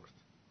برخواهد خورد.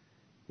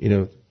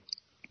 اینو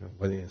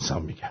باید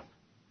انسان میگم.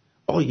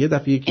 آقا یه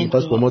دفعه یکی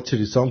میخواست با ما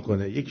تریسام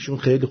کنه، یکیشون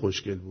خیلی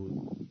خوشگل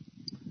بود،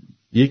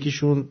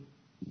 یکیشون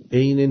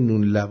عین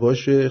نون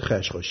لواش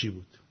خشخاشی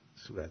بود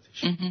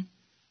صورتش،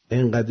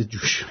 اینقدر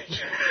جوش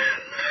میشه.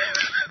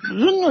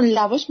 رو نون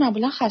لواش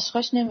معمولا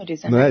خشخاش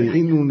نمیریزن. نه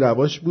این نون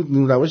لواش بود،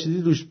 نون لواش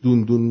دیدی روش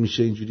دون دون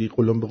میشه اینجوری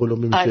قلم به قلم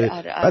میشه.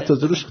 آره. بعد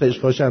تازه روش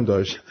خشخاش هم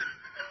داشت.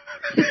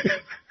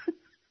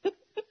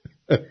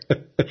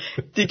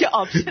 دیگه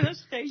آپشنش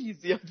خیلی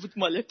زیاد بود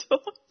مال تو.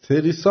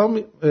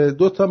 تریسام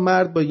 2 تا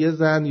مرد با یه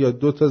زن یا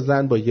 2 تا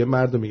زن با یه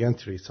مرد رو میگن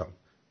تریسام.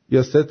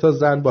 یا 3 تا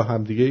زن با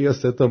هم دیگه یا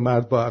 3 تا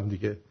مرد با هم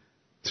دیگه.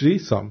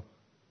 تریسام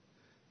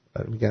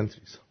میگن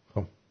تریسام.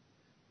 خب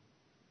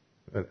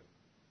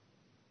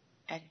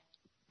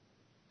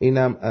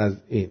اینم از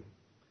این.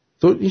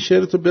 تو این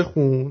شعر تو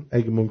بخون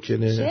اگه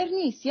ممکنه. شعر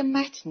نیست، یه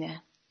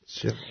متنه.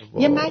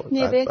 یه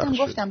متنه بهتم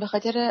گفتم، به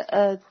خاطر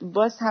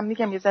باز هم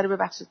میگم یه ذره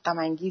ببخشید غم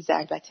انگیزه،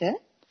 البته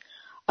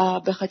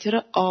به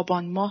خاطر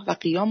آبان ماه و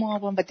قیام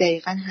آبان و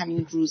دقیقاً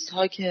همین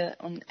روزها که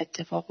اون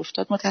اتفاق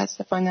افتاد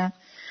متاسفانه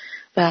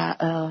و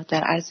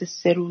در عرض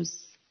 3 روز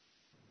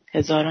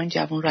هزاران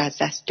جوان رو از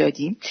دست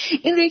دادیم.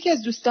 این رو یکی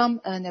از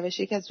دوستام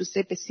نوشته، یکی از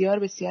دوستای بسیار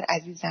بسیار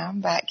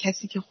عزیزم و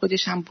کسی که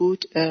خودش هم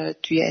بود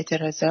توی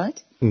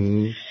اعتراضات.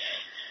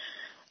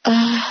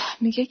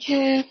 میگه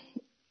که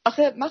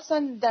آخه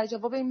مثلا در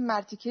جواب این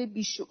مرتیکه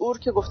بیشعور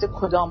که گفته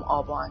کدام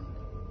آبان،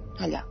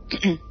 حالا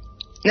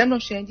نمیدونم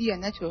شنیدی یا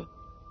نه تو؟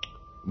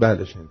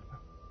 بله شنیدم.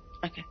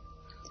 اوکی.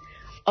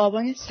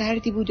 آبان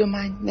سردی بود و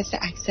من مثل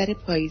اکثر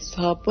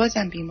پاییزها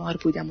بازم بیمار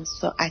بودم و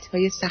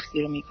ساعتهای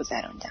سختی رو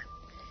میگذراندم.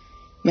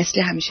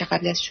 مثل همیشه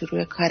قبل از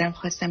شروع کارم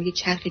خواستم یه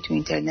چرخی تو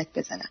اینترنت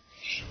بزنم.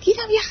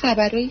 دیدم یه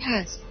خبرایی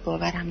هست،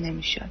 باورم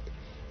نمیشد.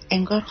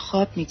 انگار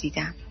خواب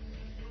میدیدم.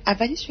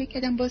 اولش فکر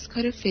کردم باز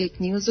کار فیک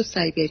نیوز و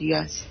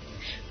سایبریاست،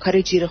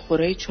 کار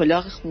جیره‌خورای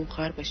چلاق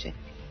خونخوار باشه.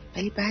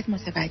 ولی بعد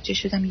متوجه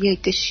شدم یه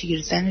عده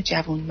شیرزن و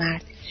جوان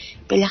مرد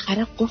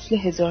بالاخره قفل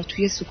 1000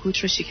 توی سکوت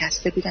رو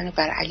شکسته بودن و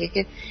بر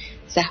علیه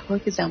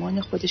ضحاک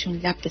زمان خودشون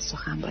لب به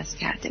سخن باز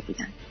کرده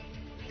بودن.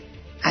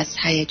 از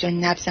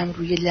هیجان نبضم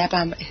روی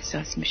لبم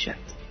احساس می شد.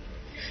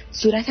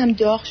 صورتم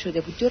داغ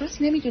شده بود.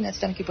 درست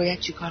نمیدونستم که باید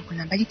چی کار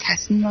کنم، ولی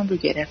تصمیمم رو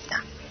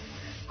گرفتم.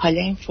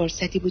 حالا این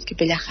فرصتی بود که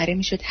بالاخره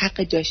می شد حق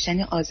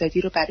داشتن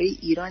آزادی رو برای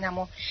ایرانم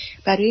و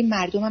برای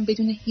مردمم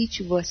بدون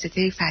هیچ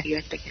واسطه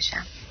فریاد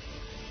بکشم.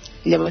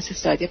 لباس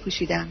ساده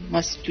پوشیدم،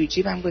 ماسک تو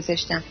جیبم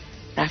گذاشتم،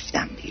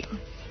 رفتم بیرون.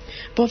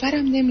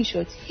 باورم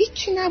نمیشد،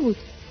 هیچی نبود.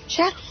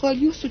 شهر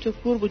خالی و سوت و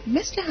کور بود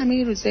مثل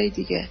همه روزای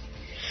دیگه.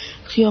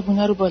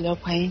 خیابونا رو بالا و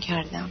پایین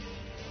کردم.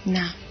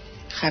 نه،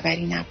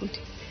 خبری نبود.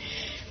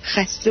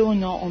 خسته و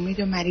ناامید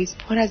و مریض،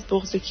 پر از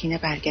بغض و کینه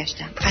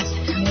برگشتم. از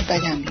همه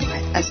بدم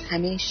میومد، از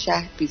همه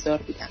شهر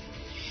بیزار بودم.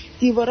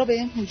 دیوارا به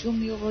این هجوم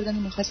می آوردن و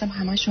میخواستم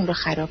همه‌شون رو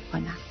خراب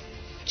کنم.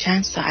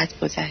 چند ساعت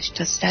گذشت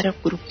تا سر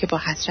غروب که با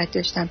حسرت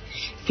داشتم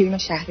فیلم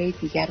شهرهای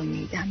دیگر رو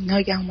میدیدم.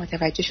 ناگهان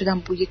متوجه شدم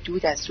بوی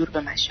دود از دور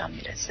به مشام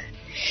میرسه.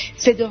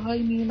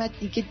 صداهایی میومد،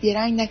 دیگه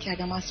درنگ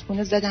نکردم، از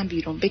خونه زدم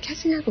بیرون. به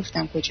کسی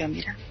نگفتم کجا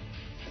میرم.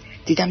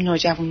 دیدم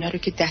نوجوانا رو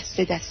که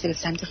دسته دسته به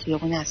سمت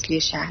خیابون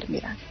اصلی شهر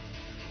میرن.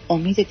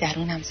 امید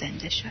درونم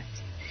زنده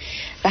شد.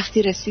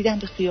 وقتی رسیدم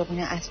به خیابون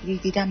اصلی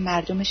دیدم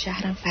مردم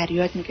شهرم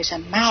فریاد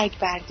میکشن مرگ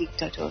بر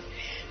دیکتاتور،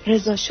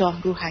 رضا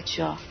شاه روحت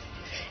شاه،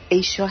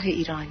 ای شاه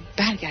ایران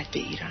برگرد به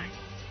ایران.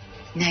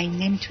 نه این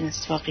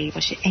نمیتونست واقعی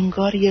باشه،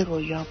 انگار یه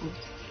رویا بود.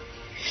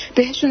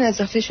 بهشون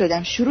اضافه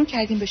شدم. شروع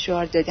کردیم به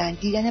شعار دادن.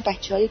 دیدن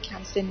بچهای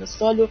کم سن و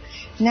سال و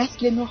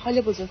نسل نو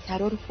حال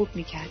بزرگترا رو خوب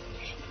میکرد.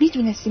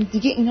 میدونستیم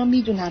دیگه اینا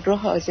میدونن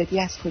راه آزادی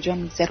از کجا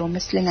میگذره و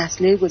مثل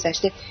نسل‌های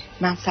گذشته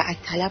منفعت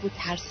طلب و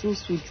ترسو و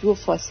سودجو و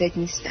فاسد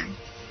نیستن.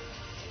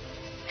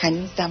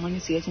 هنوز زمان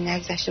زیادی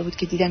نگذشته بود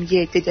که دیدم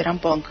یه عده دارن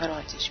بانک‌ها رو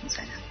آتش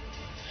میزنن.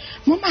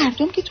 ما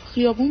مردم که تو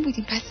خیابون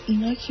بودیم، پس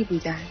اینا کی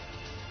بودن؟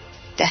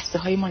 دسته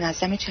های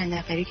منظم چند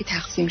نفری که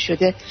تقسیم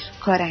شده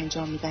کار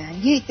انجام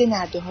میدن. یه عده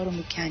نرده ها رو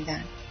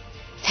میکندن،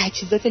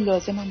 تجهیزات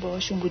لازم هم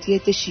باهاشون بود. یه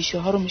عده شیشه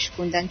ها رو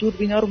میشکوندن،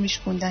 دوربینا رو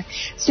میشکوندن،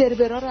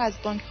 سرورها رو از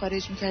بانک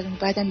خارج میکردن و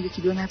بعدم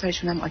 1-2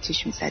 نفرشون هم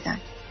آتش میزدن.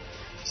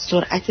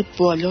 سرعت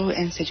بالا و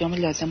انسجام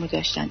لازم رو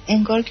داشتن،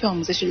 انگار که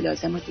آموزش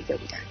لازم رو دیده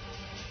بودن.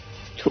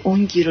 تو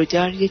اون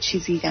گیرودار یه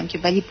چیزی دیدم که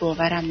ولی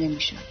باورم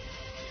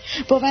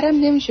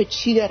نمیشد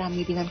چی دارم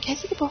میبینم.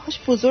 کسی که باهاش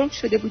بزرگ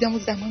شده بودم و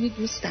زمانی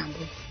دوستم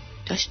بود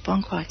داشت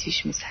بانک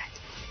آتیش میزد.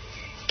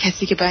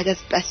 کسی که بعد از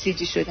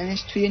بسیجی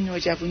شدنش توی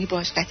نوجوانی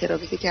باهاش قطع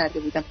رابطه کرده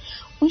بودم.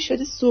 اون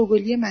شده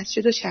سوگلی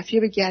مسجد و شفیع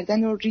به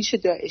گردن و ریش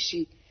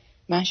داعشی.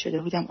 من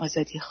شده بودم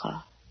آزادی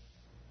خواه.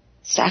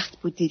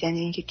 سخت بود دیدن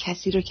این که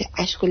کسی رو که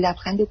اشک و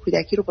لبخند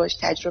کودکی رو باهاش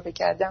تجربه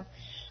کردم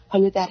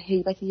حالا در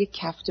هیبت یک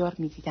کفدار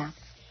میدیدم.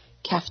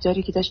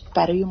 کفداری که داشت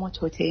برای ما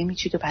توطئه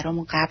میچید و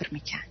برامون قبر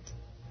میکند.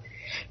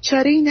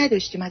 چاره‌ای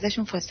نداشتیم،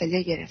 ازشون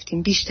فاصله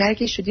گرفتیم. بیشتر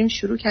که شدیم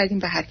شروع کردیم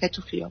به حرکت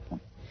تو خیابون.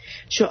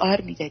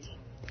 شعار میدادیم.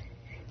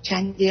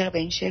 چند دقیقه به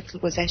این شکل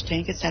گذشت تا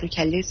اینکه سر و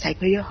کله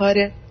سگ‌های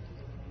هار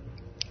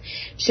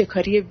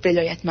شکاری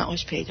ولایت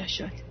معاش پیدا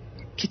شد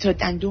که تا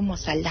دندون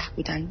مسلح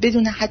بودن،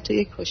 بدون حتی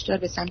یک هشدار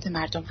به سمت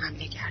مردم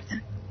حمله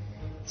کردن.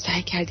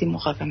 سعی کردیم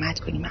مقاومت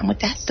کنیم اما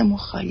دستمون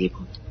خالی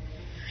بود.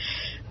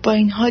 با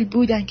این حال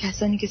بودن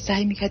کسانی که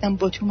سعی میکردن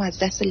باتوم از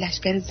دست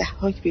لشکر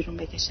ضحاک بیرون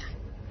بکشن.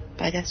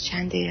 بعد از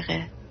چند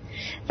دقیقه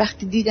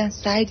وقتی دیدن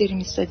سعی داریم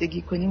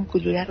ایستادگی کنیم،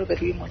 گلوله رو به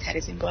روی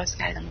معترضین باز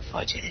کردن و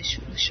فاجعه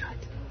شروع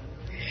شد.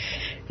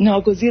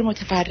 ناگزیر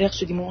متفرق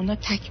شدیم و اونا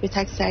تک به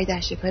تک سعی در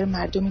شکار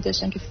مردمی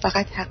داشتن که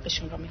فقط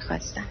حقشون رو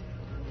میخواستن.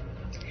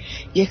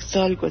 1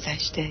 سال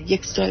گذشته،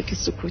 1 سال که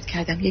سکوت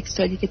کردم، 1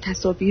 سالی که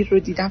تصاویر رو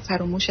دیدم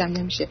فراموشم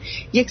نمیشه،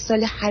 1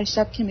 سال هر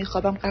شب که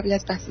میخوابم قبل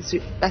از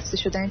بسته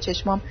شدن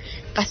چشمام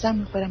قسم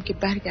میخورم که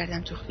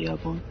برگردم تو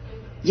خیابون.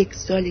 1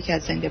 سالی که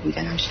از زنده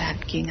بودنم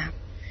شرمگینم.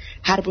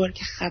 هر بار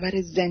که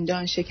خبر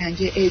زندان،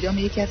 شکنجه، اعدام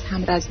یکی از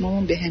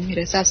همرزمامون به هم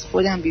میرسه از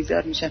خودم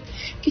بیزار میشم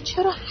که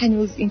چرا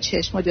هنوز این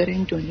چشما داره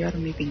این دنیا رو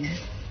میبینه.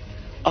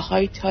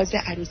 آهای تازه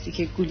عروسی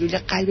که گلوله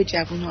قلب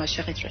جوون و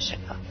عاشقت رو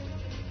شکافت.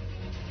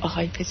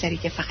 آهای پسری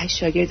که فقط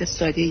شاگرد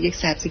ساده یک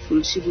سبزی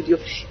فروشی بودی و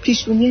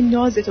پیشونی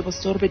نازتو با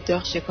سرب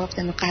داغ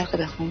شکافتن و غرق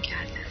به خون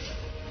کردن.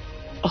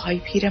 آهای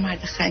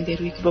پیرمرد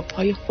خنده‌رویی که با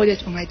پای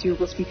خودت اومدی و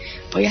گفتی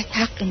باید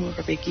حقمون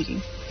رو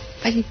بگیریم،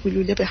 ولی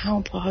گلوله به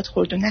همون پاهات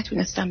خورد و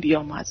نتونستم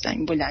بیام و از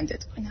زمین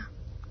بلندت کنم.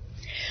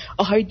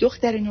 آهای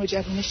دختر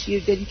نوجوان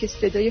شیردلی که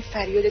صدای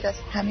فریادت از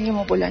همه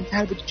ما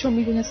بلندتر بود چون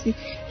میدونستی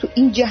تو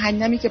این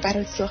جهنمی که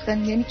برات ساختن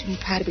نمیتونی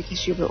پر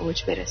بکشی و به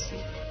اوج برسی،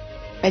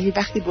 ولی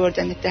وقتی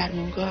بردنت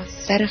درمونگاه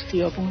سر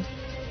خیابون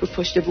رو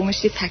پشت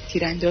بومش یه تک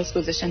تیرانداز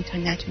گذاشتن تا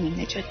نتونی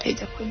نجات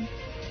پیدا کنی.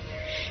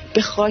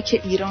 به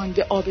خاک ایران،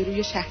 به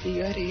آبروی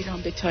شهریار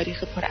ایران، به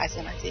تاریخ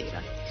پرعظمت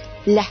ایران،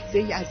 لحظه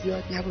ای از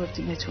یاد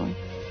نبردیمتون،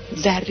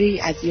 ذره ای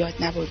از یاد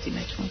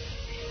نبردیمتون.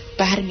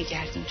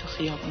 برمیگردیم تو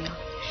خیابونا،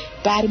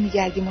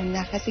 برمیگردیم و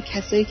نفس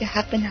کسایی که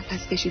حق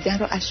نفس کشیدن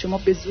رو از شما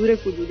به زور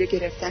گلوله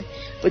گرفتن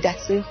با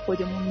دستای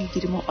خودمون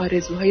میگیریم و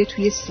آرزوهای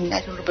توی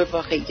سینه‌تون رو به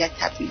واقعیت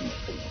تبدیل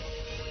میکنیم.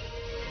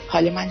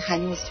 حالا من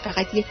هنوز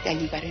فقط یک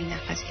دلیل برای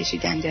نفس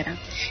کشیدن دارم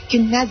که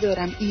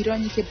نذارم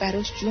ایرانی که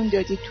براش جون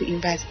دادید تو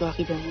این وضع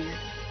باقی بمونه.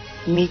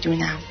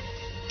 میدونم،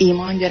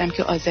 ایمان دارم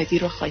که آزادی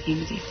رو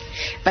خواهیم دید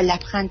و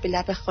لبخند به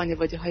لب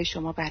خانواده های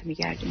شما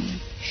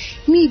برمیگردونیم.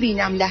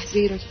 میبینم لحظه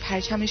ای رو که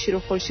پرچم شیر و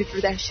خورشید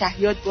رو در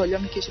شهیاد بالا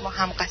میکشیم و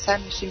هم قسم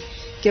میشیم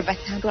که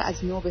وطن رو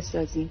از نو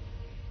بسازیم.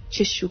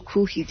 چه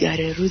شکوهی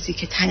داره روزی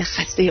که تن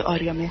خسته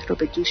آریامهر رو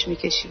به دوش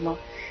میکشیم و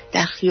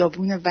در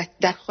خیابون و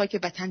در خاک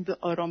وطن به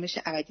آرامش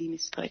ابدی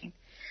میسپاریم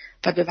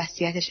و به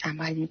وصیتش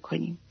عمل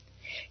میکنیم،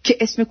 که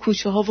اسم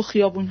کوچه ها و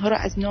خیابون ها رو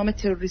از نام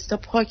تروریستا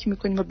پاک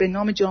میکنیم و به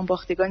نام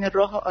جانباختگان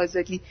راه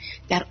آزادی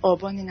در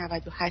آبان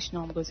 98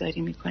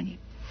 نامگذاری میکنیم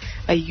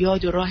و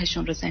یاد و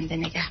راهشون رو زنده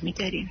نگه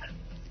میداریم.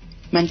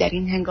 من در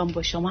این هنگام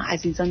با شما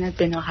عزیزان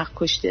به ناحق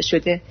کشته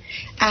شده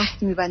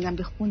عهد میبندم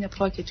به خون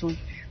پاکتون،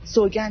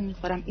 سوگند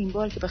میخورم این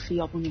بار که به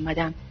خیابون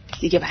اومدم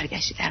دیگه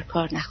برگشتی در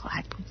کار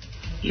نخواهد بود.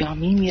 یا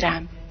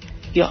میمیرم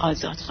یا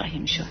آزاد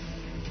خواهیم شد.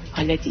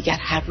 حالا دیگر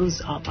هر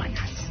روز آبان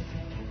است.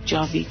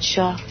 جاوید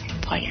شاه،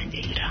 پاینده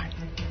ایران.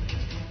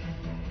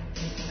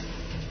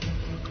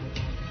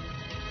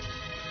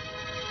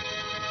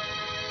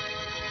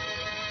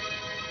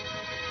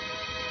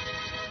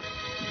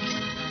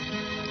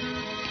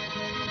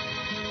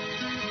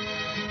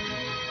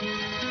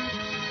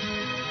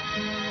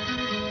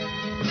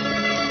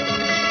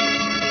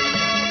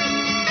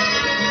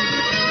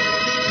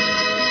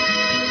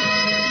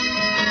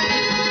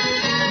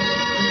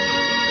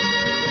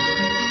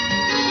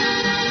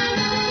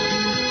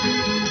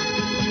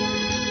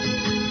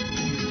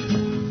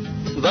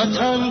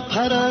 وطن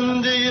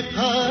پرنده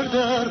پر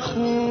در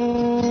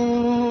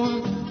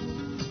خون،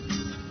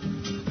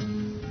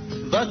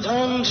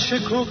 وطن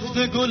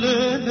شکفته گل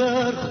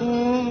در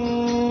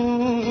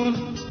خون،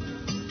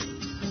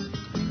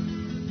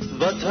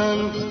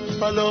 وطن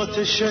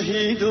فلات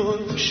شهید و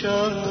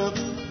شب،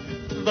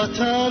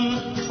 وطن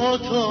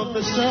پا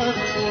به سر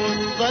خون،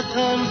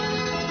 وطن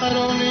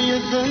ترانه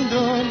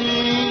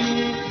زندانی،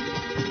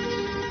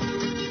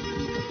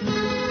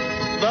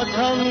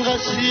 وطن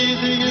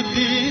قصیده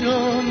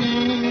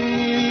پیرانی،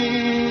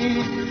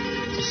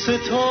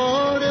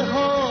 ستاره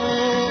ها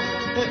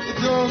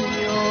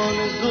اعدامیان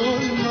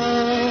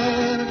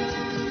ظلمت،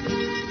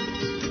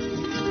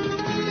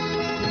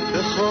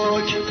 به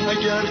خاک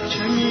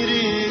اگرچه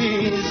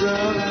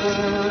میریزند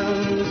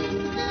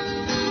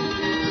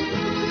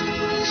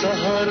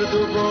سحر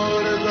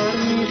دوباره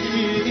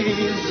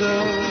برمیخیزند.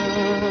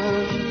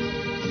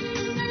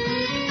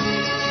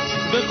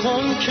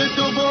 بکن که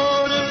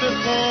دوباره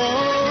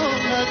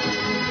بخواند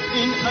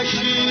این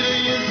عشیره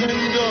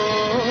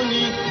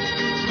زندانی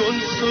گل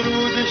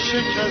سرود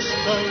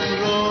شکستن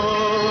را.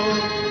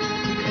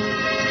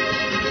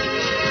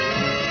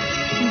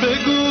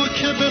 بگو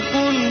که به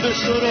خون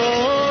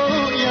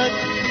بسراید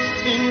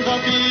این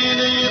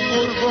قبیله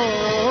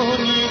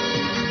قربانی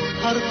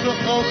حرف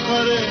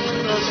آخر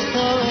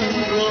رستن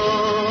را.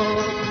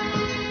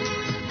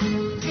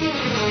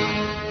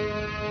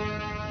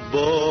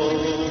 با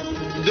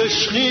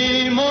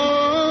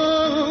دشخیمان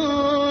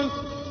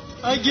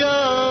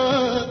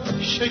اگر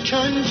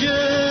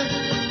شکنجه،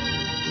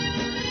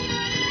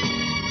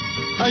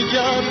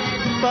 اگر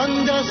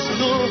بند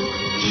است و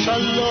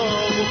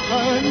شلاق و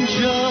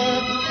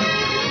خنجر،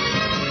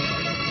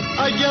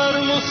 اگر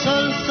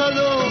مسلسل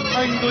و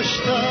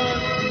انگشتر،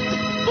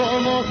 با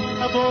ما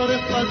تبار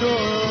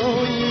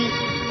فدایی،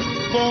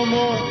 با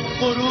ما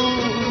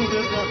غرور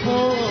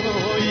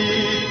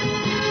رهایی.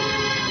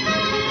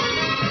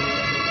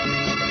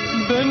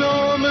 به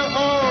نام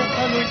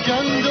آهن و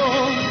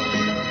گندم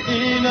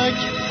اینک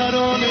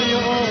ترانه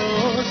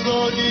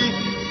آزادی،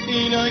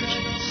 اینک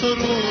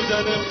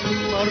سرودن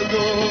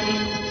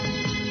مردم.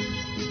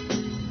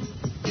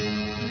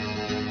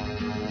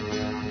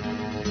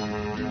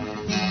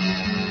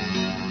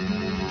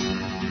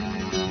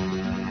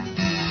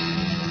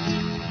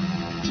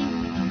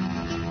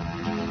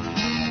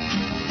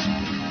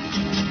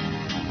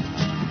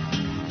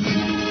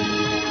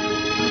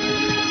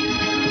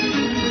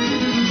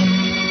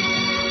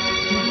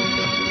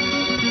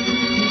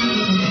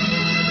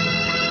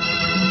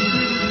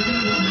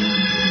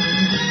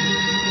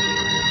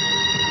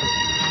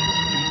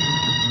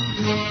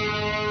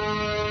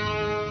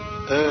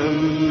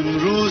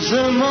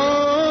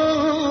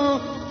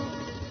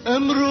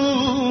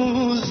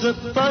 امروز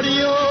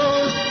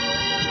فریاد،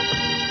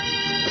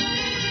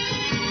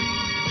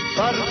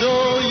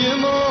 فردای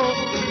ما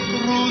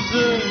روز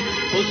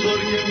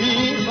بزرگ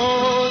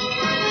میاد.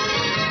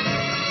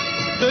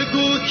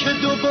 بگو که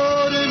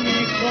دوباره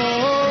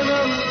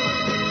میخوانم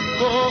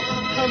با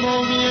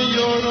تمامی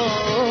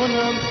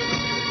یارانم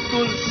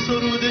گل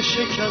سرود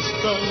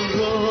شکستن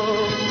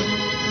را.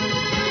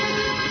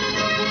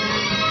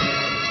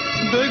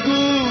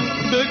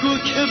 بگو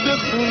که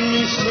بخون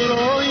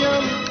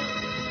میسرایم.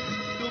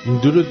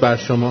 درود بر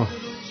شما.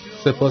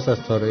 سپاس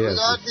از تارای عزیز.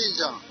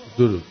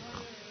 درود.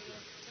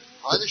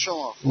 حال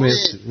شما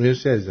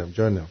مرسی عزیزم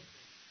جانم.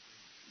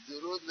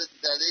 درود به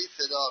دله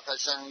صدا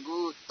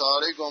قشنگو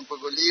تاره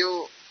گمپگلی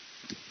و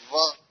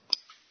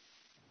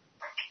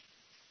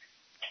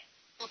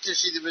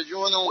کشیدی به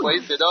جونمون با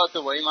این صدات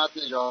و با این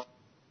متن جا.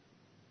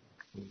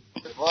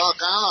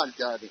 واقعا حال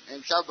کردیم.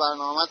 امشب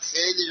برنامه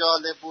خیلی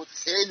جالب بود،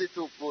 خیلی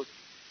توپ بود.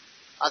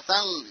 اصلا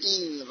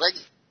این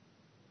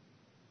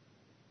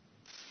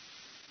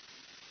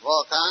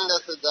واقعا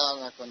دست در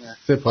نکنه.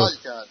 حال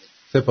کردیم.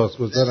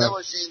 سپاسگزارم.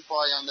 باشین،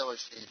 پاینده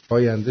باشین.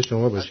 پاینده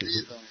شما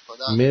باشید.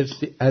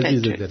 مرسی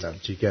عزیز دلم،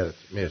 جیگرت.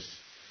 مرسی.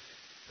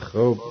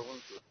 خب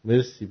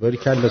مرسی. باری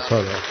کلا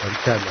تارا. باری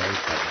کلا.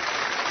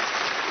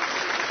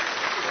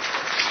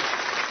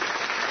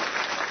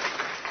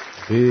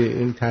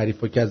 این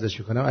تعریفو که ازش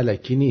میکنم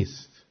الکی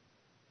نیست.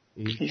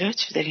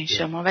 لطف دارین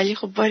شما، ولی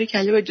خب باری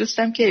کلا به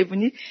دوستم که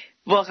ایبونی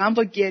واقعا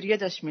با گریه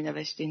داشت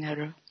مینوشت اینا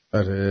رو.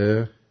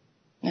 آره.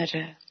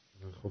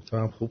 خب تو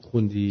هم خوب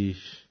خوندیش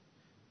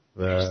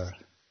و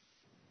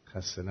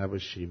خسته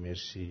نباشی.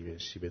 مرسی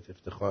بهت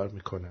افتخار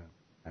میکنم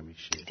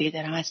همیشه. دیگه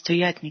دارم از تو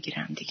یاد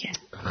میگیرم دیگه.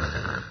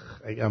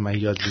 اگه من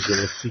یاد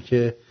میگرفتی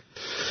که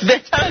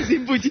بهتر از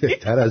این بودی،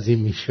 بهتر از این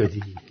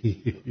میشدی.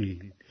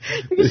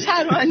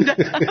 شرمنده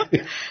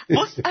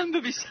بازم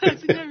به بیشتر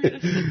از این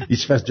نمیرسه.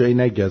 هیچ وقت جایی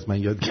نگی از من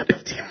یاد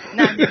گرفتی.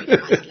 نمیگم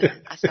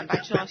اصلا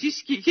بچه ها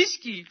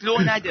هیچکی لو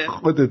نده.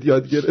 خودت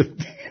یاد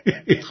گرفتی.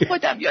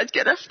 خودم یاد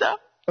گرفتم.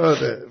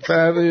 آره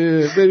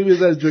بریم یه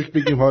ذره جوک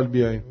بگیم حال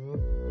بیایم.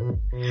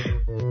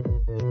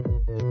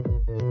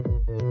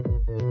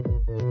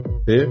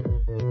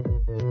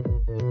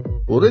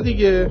 برو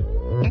دیگه.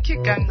 این که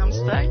گنگنام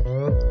استایل.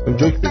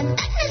 جوک بگیم.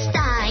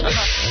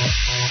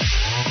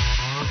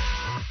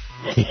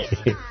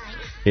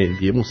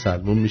 هندیه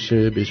مسلمون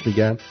میشه بهش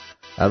میگن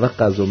هر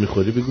وقت غذا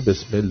میخوری بگو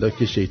بسم الله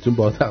که شیطون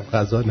باهات هم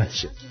غذا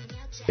نشه.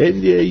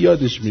 هندیه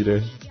یادش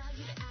میره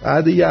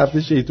بعد یه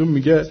هفته شیطون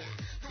میگه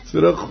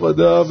سر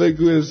خدا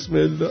بگو بسم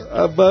الله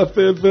اول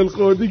فلفل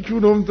خوردی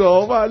کونم تا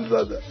اول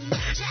زده.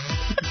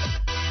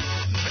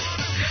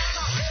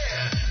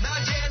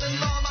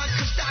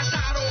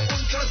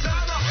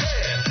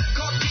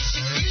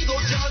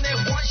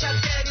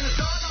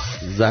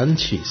 زن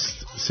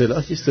چیست؟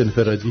 سلاحی است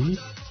انفرادی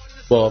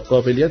با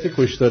قابلیت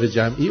کشتار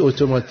جمعی،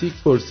 اتوماتیک،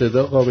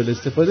 پرصدا، قابل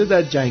استفاده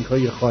در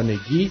جنگ‌های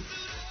خانگی،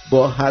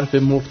 با حرف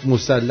مفت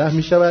مسلح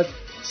می‌شود،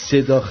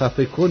 صدا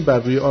خفه کن بر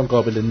روی آن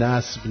قابل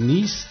نصب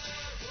نیست،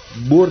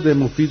 برد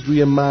مفید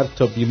روی مرد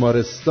تا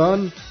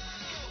بیمارستان،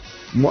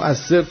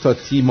 مؤثر تا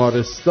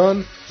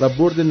تیمارستان و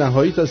برد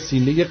نهایی تا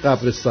سینه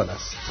قبرستان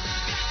است.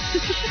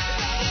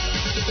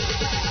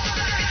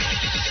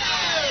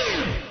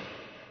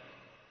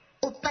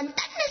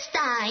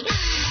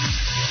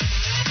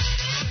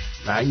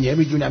 من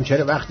نمیدونم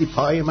چرا وقتی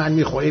پای من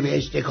میخوره به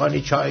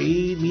استکان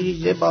چایی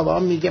میریزه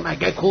بابام میگه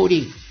مگه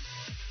کوری،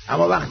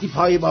 اما وقتی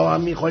پای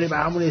بابام میخوره به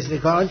همون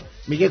استکان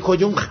میگه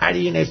کدوم خری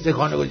این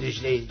استکانو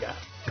گذاشته اینجا.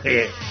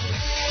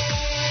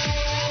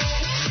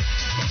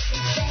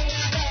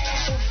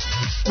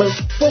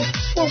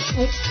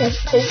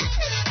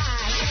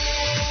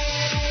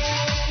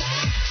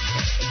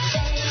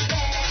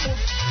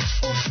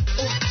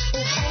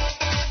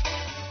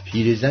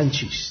 پیرزن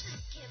چیست؟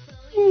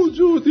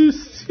 موجود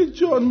است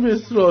جان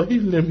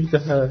مصراحیل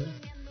نمیدهد،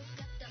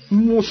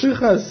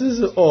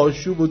 متخصص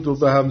آشوب و دو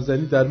به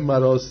همزنی در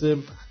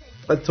مراسم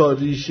و تا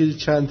ریشه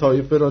چند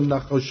طایفه را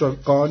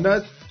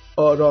نخوشاند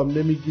آرام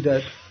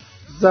نمیگیرد.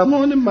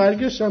 زمان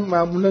مرگش هم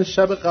معمولا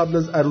شب قبل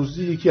از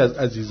عروسی یکی از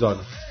عزیزان.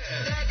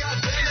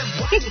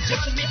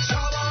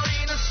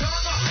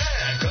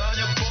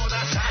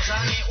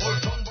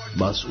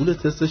 مسئول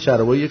تست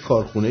شرابای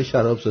کارخونه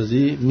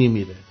شرابسازی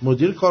میمیره،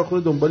 مدیر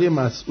کارخونه دنبال یه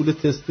مسئول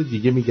تست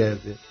دیگه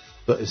میگرده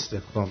تا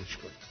استخدامش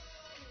کنه.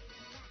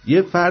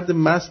 یه فرد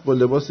مست با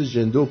لباس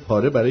ژنده و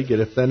پاره برای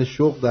گرفتن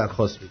شغل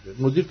درخواست میده.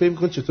 مدیر فکر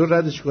میکنه چطور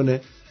ردش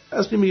کنه،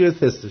 تصمیم میگیره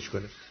تستش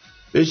کنه.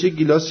 بهش یک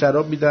گیلاس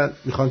شراب میدن،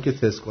 میخوان که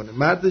تست کنه.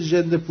 مرد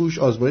ژنده پوش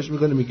آزمایش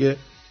میکنه، میگه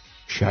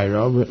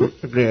شراب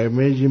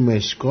قرمز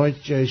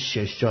مسکوت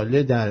 6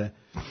 ساله در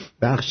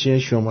بخش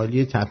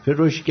شمالی تپه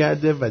رشد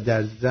کرده و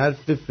در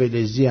ظرف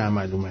فلزی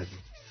عمل اومده.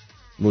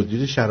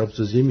 مدیر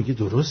شرابسازی میگه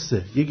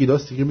درسته. یه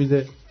گیلاس دیگه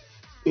میده،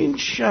 این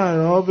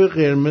شراب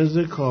قرمز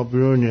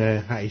کابرون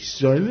 8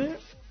 ساله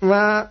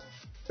و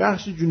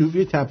بخش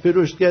جنوبی تپه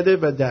رشد کرده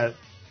و در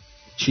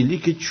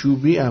چلیک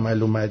چوبی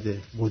عمل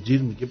اومده.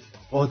 مدیر میگه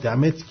بابا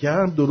دمت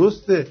گرم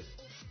درسته.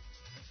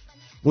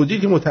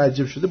 مدیر که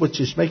متعجب شده با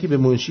چشمکی به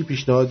منشی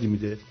پیشنهادی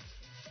میده.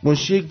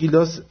 منشی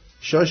گیلاس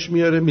شاش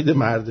میاره میده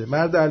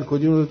مرد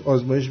الکلی رو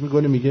آزمایش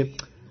میکنه، میگه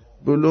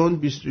بلون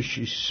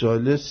 26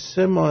 ساله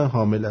 3 ماه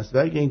حامل است و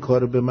اگه این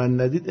کارو به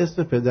من ندید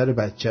اسم پدر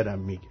بچه‌رم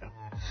میگم.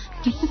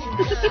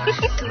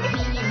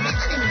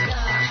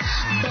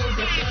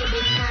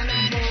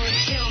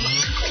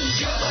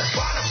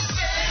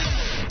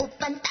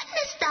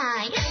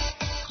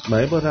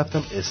 من با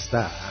رفتم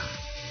استخ،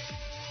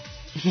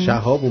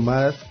 شهاب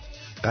اومد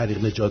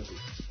غریق نجات بود.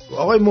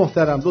 آقای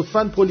محترم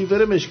لطفاً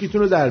پلیور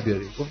مشکیتون رو در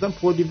بیارید. گفتم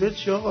پلیور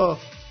چی آقا؟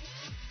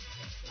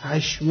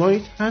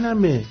 پشمای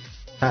تنمه.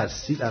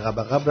 ترسید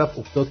عقب رفت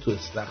افتاد تو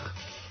استخ.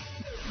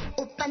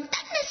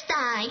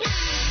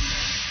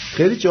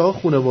 خیلی جاها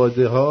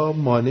خانواده ها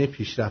مانع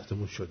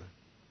پیشرفتمون شدن.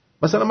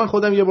 مثلا من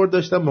خودم یه بار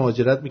داشتم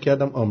مهاجرت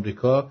میکردم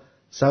آمریکا،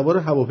 سوار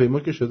هواپیما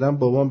که شدم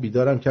بابام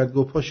بیدارم کرد،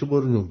 گفت پاشو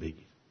برو نون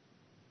بگیر.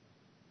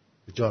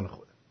 جان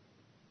خودم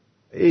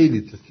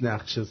خیلی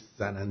نقش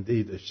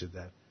زننده‌ای داشته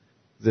در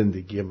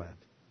زندگی من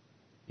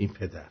این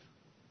پدر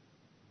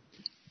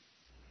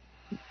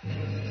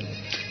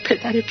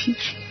پیر.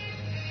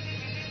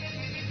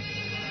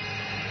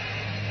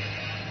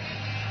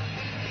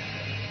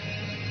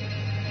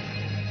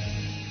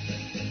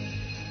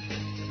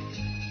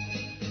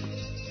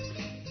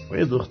 با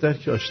یه دختر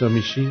که آشنا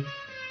میشی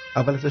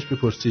اول ازش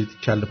بپرسید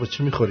کله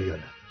پاچه میخوره یا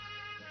نه.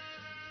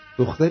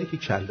 دختری که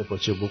کله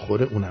پاچه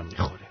بخوره اونم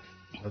میخوره.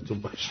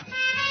 یادتون باشه.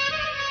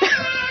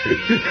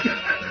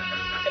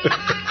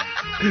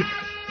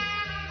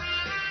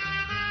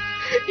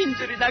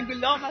 اینجوری نگو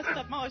لام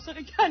هستم، من عاشق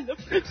کله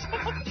پاچه.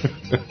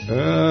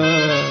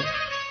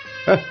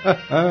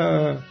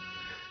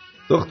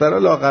 دخترها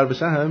لاغر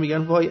بشن همه میگن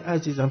وای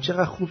عزیزم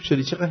چقدر خوب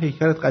شدی، چقدر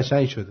هیکلت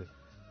قشنگ شده.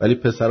 ولی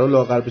پسرها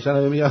لاغر بشن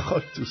همه میگن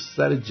خاک تو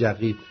سر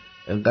جقید،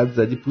 انقدر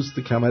زدی پوست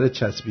کمرت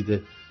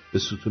چسبیده به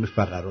ستون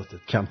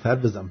فقراتت، کمتر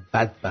بزن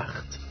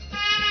بدبخت.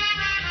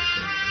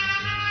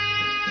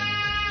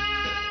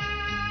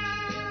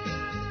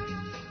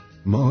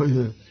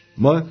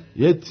 ما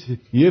یه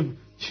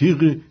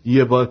تیغ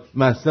یه بار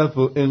مصرف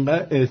رو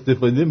انقدر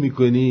استفاده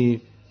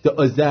میکنیم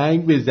تا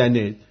زنگ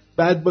بزنه،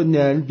 بعد با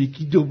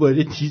نرم‌بیکی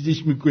دوباره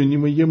چیزش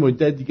میکنیم و یه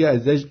مدت دیگه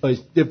ازش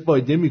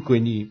استفاده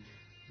میکنیم.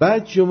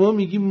 بعد شما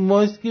میگی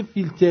ماسک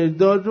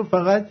فیلتردار رو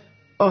فقط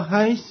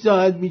 8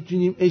 ساعت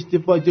میتونیم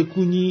استفاده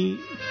کنیم.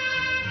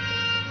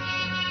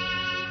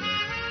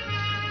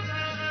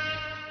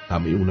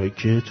 همه اونایی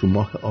که تو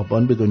ماه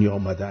آبان به دنیا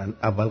آمدن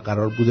اول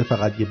قرار بوده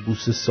فقط یه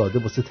بوس ساده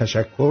واسه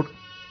تشکر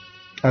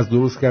از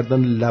درست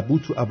کردن لبو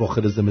تو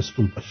اواخر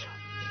زمستون باشه.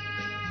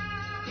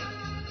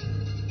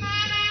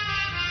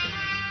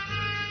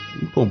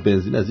 این پمپ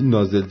بنزین از این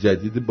نازل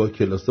جدید با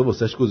کلاسا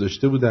واسش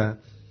گذاشته بودن،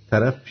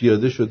 طرف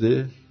پیاده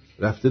شده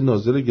رفته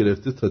نازل رو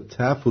گرفته تا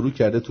ته فرو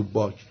کرده تو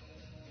باک.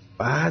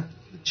 بعد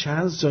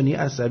چند ثانیه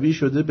عصبی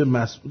شده به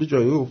مسئول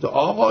جایگاه گفته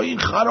آقا این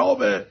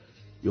خرابه.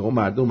 یهو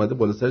مرد اومده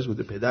بالا سرش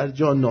گفته پدر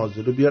جان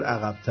نازل رو بیار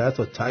عقب‌تر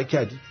تا ته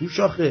کردی تو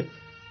شاخه.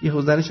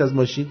 یهو زنش از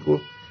ماشین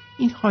گفت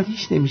این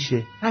حالیش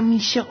نمیشه،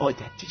 همیشه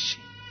عادتشه.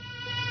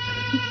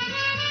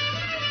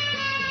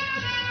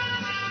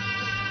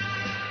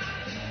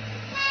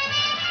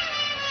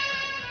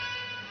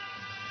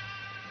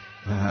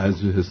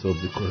 از حساب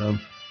بکنم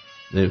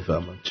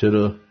نمیفهمم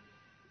چرا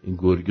این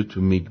گرگه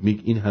تو میگ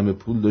این همه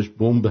پول داشت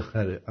بمب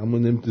بخره اما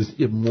نمیتونست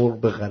یه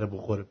مرغ بخره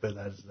بخوره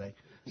پدر زنگ.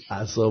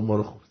 اعصاب ما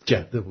رو خورد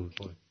کرده بود.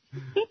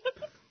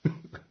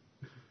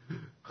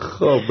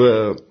 خب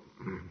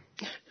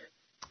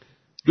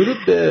درود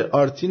به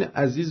آرتین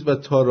عزیز و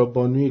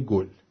تارابانوی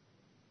گل.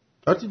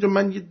 آرتین جان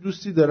من یه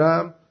دوستی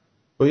دارم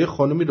با یه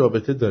خانومی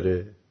رابطه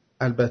داره،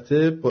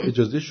 البته با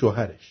اجازه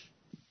شوهرش،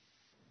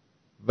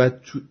 و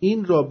تو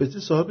این رابطه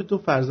صاحب 2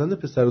 فرزند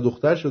پسر و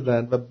دختر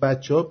شدن و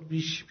بچه‌ها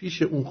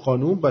پیش اون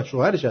خانوم و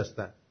شوهرش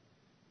هستن.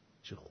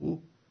 چه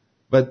خوب.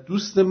 و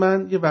دوست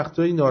من یه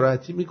وقتایی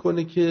ناراحتی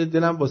میکنه که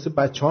دلم واسه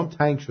بچه‌هام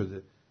تنگ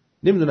شده،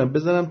 نمیدونم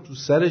بزنم تو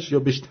سرش یا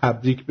بهش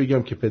تبریک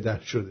بگم که پدر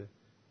شده.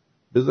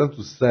 بزنم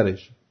تو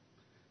سرش.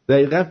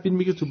 دقیقاً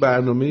فیلمی که تو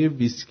برنامه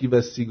ویسکی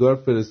و سیگار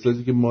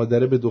فرستادی که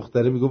مادره به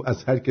دختره میگفت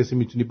از هر کسی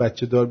میتونی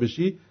بچه دار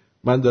بشی،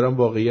 من دارم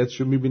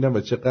واقعیتشو میبینم و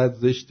چقدر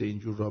زشته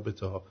اینجور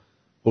رابطه ها.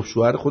 خب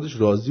شوهر خودش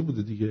راضی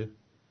بوده دیگه.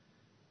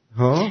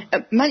 ها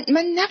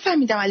من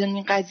نفهمیدم الان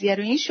این قضیه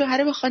رو. این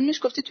شوهر به خانمش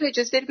گفته تو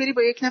اجازه داری بری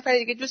با یک نفر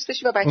دیگه دوست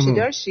بشی و بچه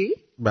دار شی؟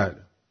 بله.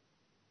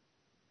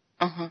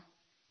 آها.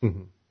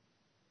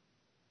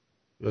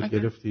 یاد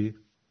گرفتی؟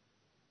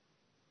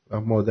 و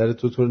مادر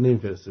تو رو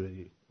نمیفرسته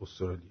بری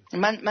استرالیا.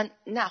 من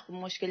نه، خب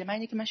مشکل من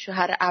اینه که من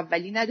شوهر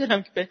اولی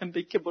ندارم که بهم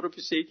بگه برو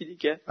پیش یکی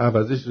دیگه.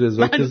 عوضش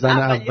رضا که زن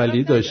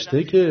اولی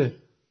داشته که.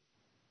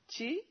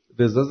 چی؟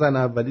 رضا زن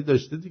اولی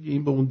داشته دیگه،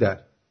 این به اون در.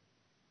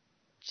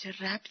 چه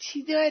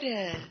ربطی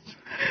داره؟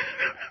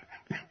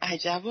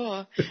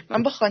 عجبا.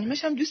 من با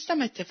خانمش هم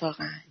دوستم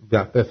اتفاقا.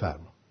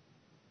 بفرما.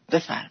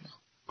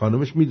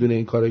 خانمش میدونه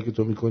این کارایی که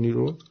تو میکنی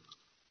رو؟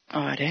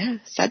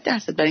 آره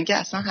 100%، برای اینکه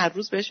اصلا هر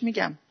روز بهش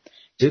میگم.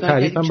 یه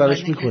تعریف هم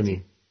براش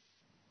میکنی؟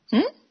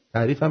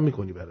 تعریف هم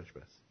میکنی براش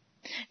بس؟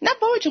 نه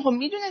بابا جون، خب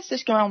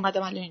میدونستش که من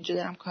اومدم الان اینجا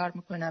دارم کار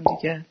میکنم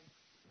دیگه.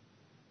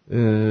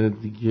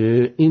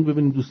 دیگه این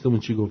ببینیم دوستمون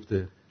چی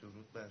گفته.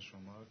 درود بر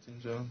شما آرتین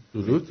جان.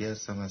 درود.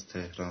 هستم از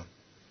تهران.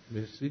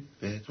 مرسی.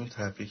 بهتون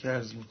تبریک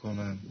عرض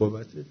میکنم.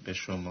 بابت به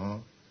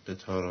شما، به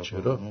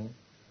تارابانو،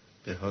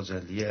 به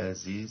حاجلی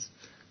عزیز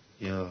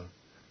یا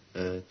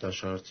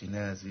داش آرتین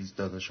عزیز،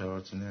 داداش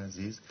آرتین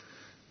عزیز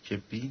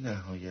که بی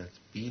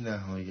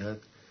نهایت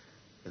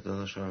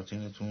داداش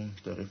آرتینتون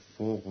داره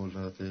فوق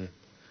العاده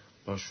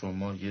با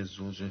شما یه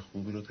زوج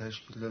خوبی رو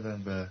تشکیل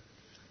دادن و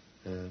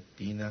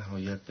بی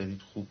نهایت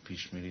دارید خوب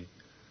پیش میرید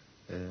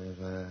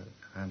و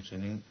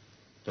همچنین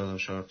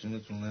داداش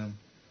آرتینتون هم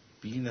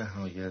بی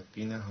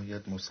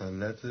نهایت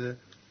مسلطه.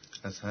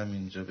 از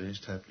همینجا بهش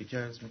تبریک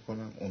عرض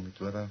میکنم.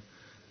 امیدوارم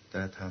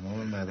در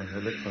تمام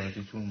مراحل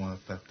کاریتون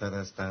موفق تر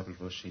از قبل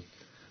باشید.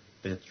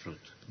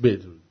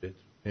 بدرود.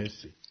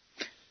 مرسی.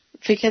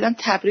 فکر کردم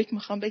تبریک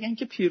میخوام بگن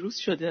که پیروز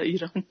شده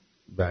ایران.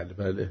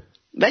 بله.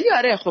 ولی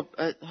آره خب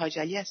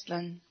حاجلی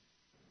اصلا.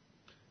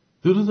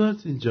 درود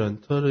آرتین جان.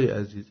 تارای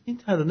عزیز، این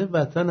ترانه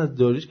وطن از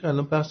داریش که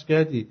الان پخش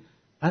کردی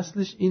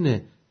اصلش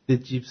اینه، د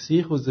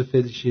جیپسی خوزه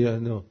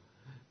فلیشیانو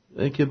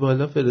که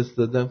بالا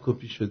فرستادم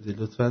کپی شده،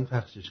 لطفاً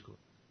پخشش کن.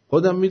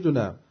 خودم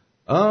میدونم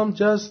I'm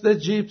just a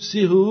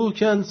gypsy who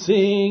can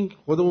sing.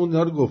 خودمون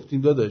اینا رو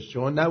گفتیم داداش،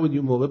 شما نبودی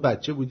اون موقع،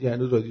 بچه بودی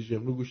هنوز رادیو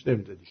شمرو گوش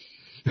نمیدادی.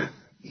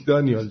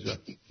 دانیال جان.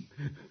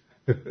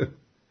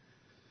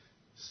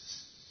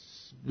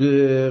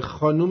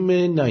 خانوم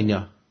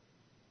ناینا،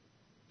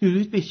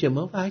 درود به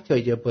شما و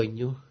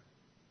تارابانو.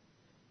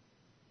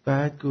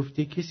 بعد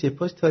گفته که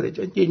سپاس تاره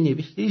جان،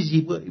 دلنوشته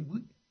زیبایی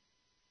بود.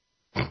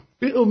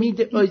 به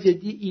امید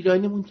آزادی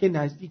ایرانمون که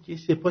نزدیکه.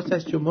 سپاس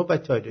از شما و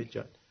تاره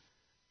جان.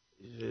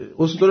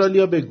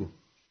 استرالیا بگو.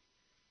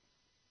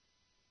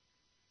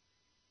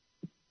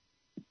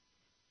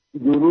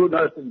 درود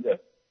هستم.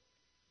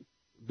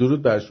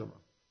 درود بر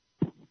شما.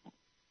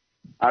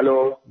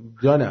 الو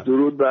جانم.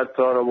 درود بر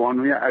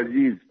تارابانوی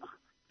عزیز.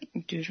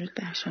 درود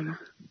بر شما.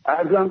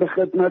 عرضم به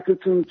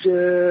خدمتتون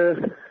که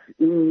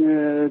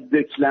این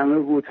دکلمه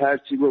بود،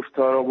 هرچی گفت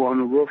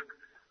تارابانو گفت،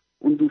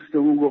 اون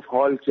دوستمون گفت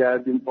حال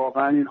کردیم.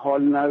 واقعا این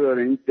حال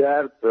نداره، این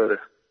درد داره.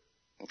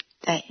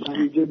 من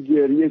اینجا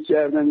گریه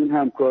کردم، این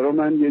همکارا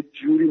من یه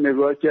جوری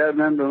نگاه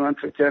کردن به من،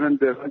 فکر کردن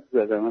درد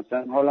زدم،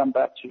 مثلا حالم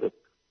بد شد.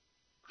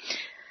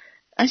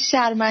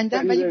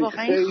 شرمندم ولی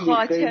واقعا این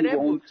خاطره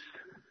بود.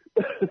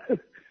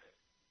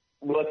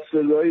 با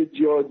صدای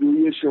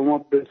جادویی شما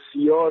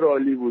بسیار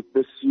عالی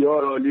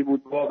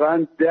بود،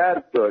 واقعا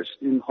درد داشت،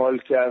 این حال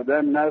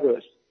کردن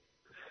نداشت.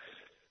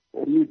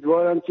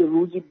 امیدوارم که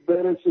روزی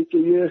برسه که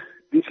یه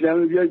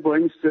دیکلمه بیای با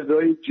این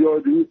صدای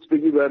جادویی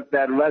بگی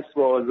در وصف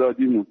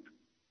آزادیمون.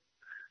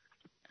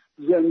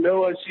 زنده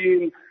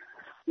باشین.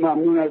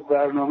 ممنون از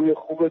برنامه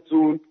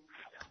خوبتون.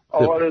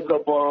 آقا رضا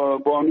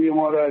بانوی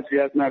ما رو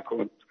اذیت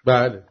نکن.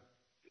 بله.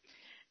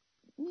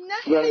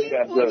 نه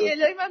این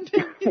بونیلای من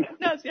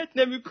اذیت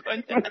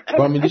نمیکنه.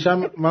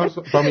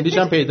 فامیلیش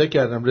هم پیدا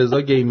کردم،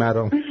 رضا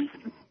گیمرام.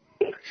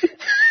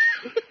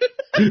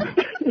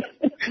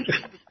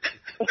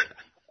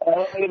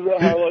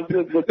 حواست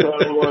به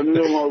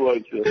تارابانوی ما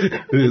باشه.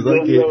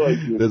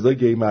 رضا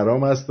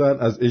گیمرام هستن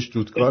از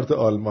اشتوتگارت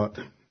آلمان.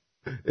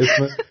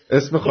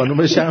 اسم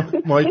خانومش هم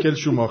مایکل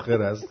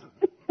شوماخر است.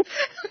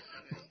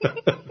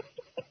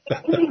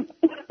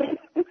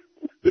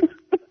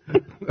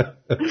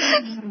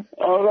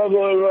 آقا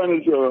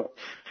قربان شما.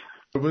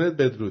 قربونت.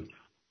 بدرود.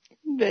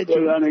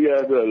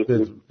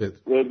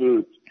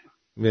 بدرود.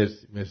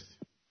 مرسی.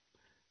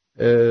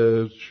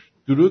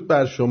 درود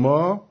بر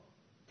شما.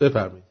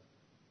 بفرمایید.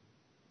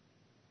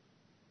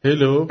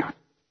 هلو.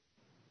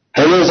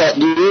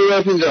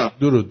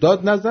 درود.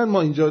 داد نزن،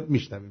 ما اینجا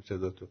میشنویم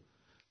صداتو.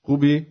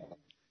 خوبی؟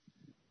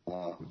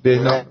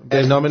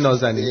 بهنام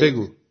نازنین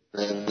بگو.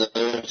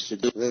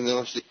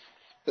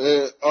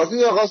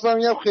 آرتین خواستم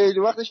میگم خیلی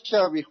وقت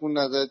شبیخون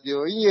نزدی و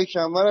این یک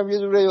شنبه هم یه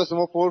دوره واسه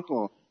ما پر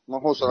کن. ما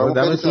حوصله‌مون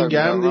دمتون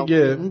گرم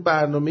دیگه. اون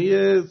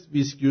برنامه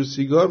ویسکی و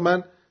سیگار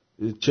من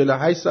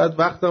 48 ساعت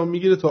وقتمو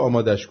میگیره تا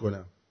آمادش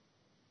کنم.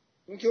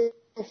 اون که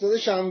افتاده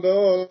شنبه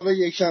ها،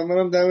 یک شنبه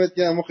هم دمت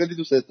گرم، ما خیلی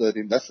دوست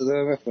داریم. دست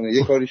در نکنه،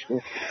 یه کاریش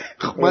کن.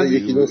 من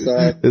یکی دو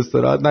ساعت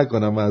استراحت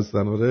نکنم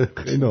اصلا. آره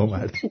خیلی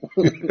نامردی.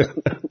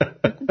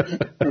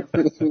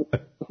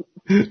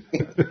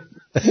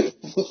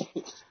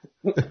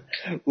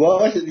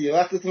 واقعا دیگه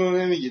وقتتون رو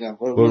نمیگیرم.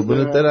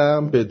 قربونت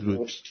برم.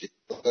 بدرود.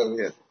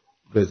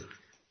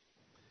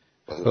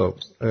 خب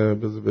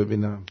بذار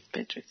ببینم.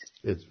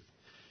 بدرود.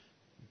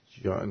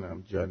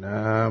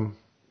 جانم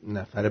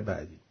نفر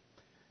بعدی.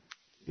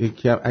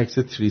 یکی هم عکس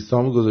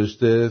تریسام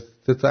گذاشته،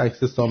 3 تا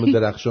عکس سام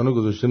درخشانو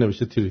گذاشته،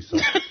 نوشته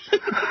تریسام.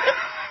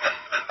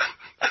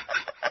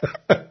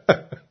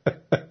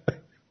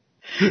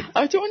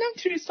 آره اونم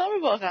تریسام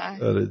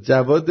واقعا. آره.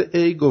 جواد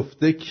ای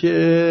گفته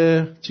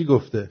که چی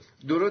گفته؟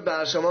 درود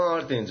بر شما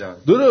آرتین جان.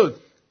 درود.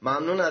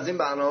 ممنون از این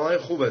برنامه‌های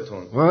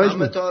خوبتون. من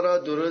به تارا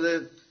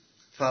درود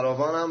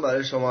فراوانم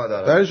برای شما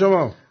دارم. برای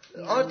شما.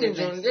 آرتین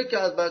جون، یکی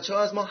از بچه‌ها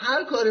از ما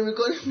هر کاری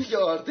میکنیم میگه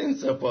آرتین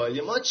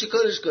سپاهی. ما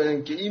چیکارش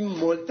کنیم که این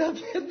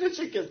ملتفت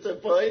بشه که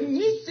سپاهی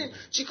نیستیم؟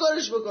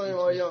 چیکارش بکنیم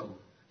آیا؟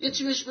 یه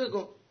چی بهش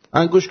بگو.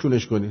 انگوش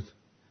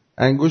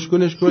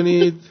کنش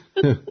کنید.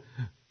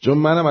 چون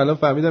منم الان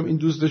فهمیدم این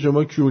دوست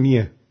شما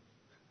کونیه.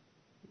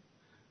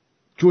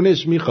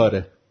 کونش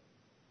میخاره.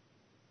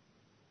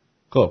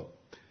 خب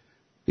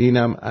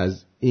اینم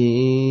از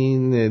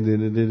این.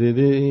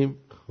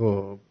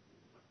 خب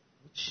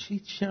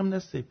چی هم نه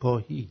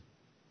سپاهی.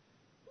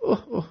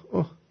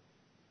 اوه.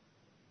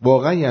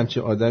 واقعا یه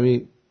همچه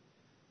آدمی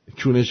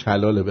کونش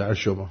حلاله بر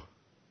شما.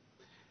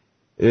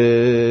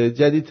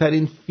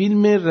 جدیدترین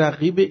فیلم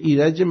رقیب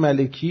ایرج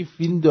ملکی،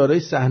 فیلم دارای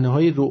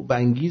صحنه‌های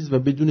رعب‌انگیز و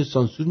بدون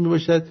سانسور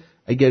میباشد.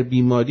 اگر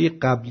بیماری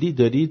قبلی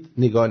دارید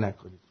نگاه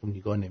نکنید.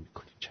 نگاه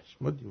نمی‌کنید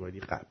چشم بیماری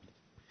قبلی.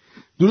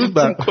 درود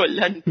بر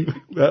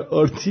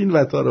آرتین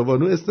و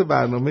تارابانو. اسم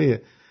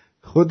برنامه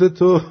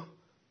خودتو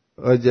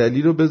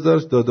آجلی رو بذار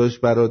داداش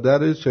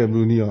برادر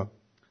شمرونیا.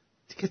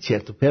 دیگه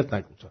چرت و پرت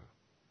نگو تو.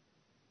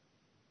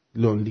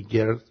 لونلی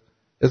گرل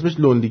اسمش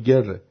لونلی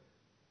گرله،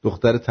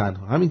 دختر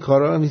تنها. همین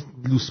کارا هم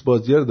لوس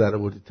بازی‌ها رو در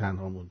آوردی،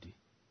 تنها موندی.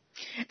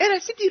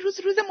 راستی دیروز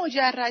روز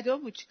مجردا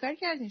بود، چیکار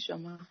کردین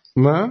شما؟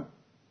 من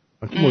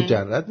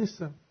مجرد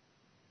نیستم.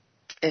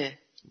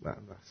 من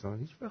اصلا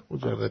هیچ وقت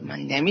مجرد من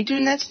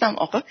نمیدونستم.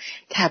 آقا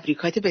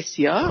تبریکات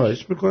بسیار.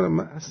 خواهش میکنم.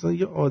 من اصلا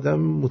یه آدم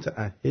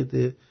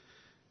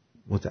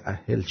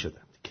متأهل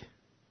شدم دیگه.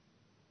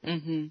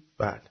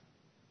 بله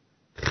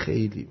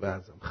خیلی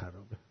وضعم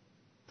خرابه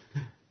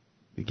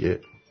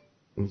دیگه.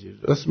 اینجوری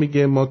راست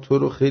میگه. ما تو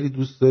رو خیلی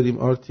دوست داریم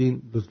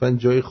آرتین، لطفاً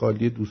جای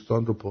خالی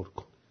دوستان رو پر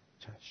کن.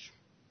 چشم.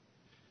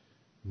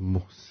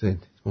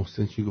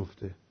 محسن چی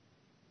گفته؟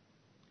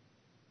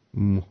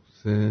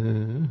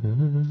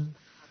 محسن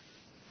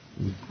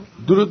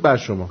درود بر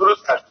شما.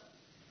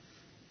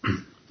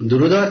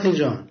 درود آرتین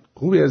جان.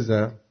 خوبی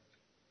عزیزم؟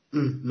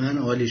 من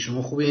عالی،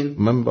 شما خوبین؟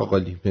 من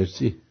باقالی،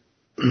 مرسی.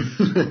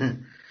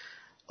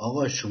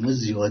 آقا شما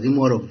زیادی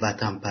ما رو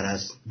وطن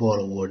پرست بار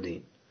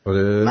آوردین.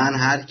 آره. من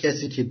هر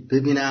کسی که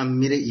ببینم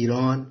میره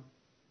ایران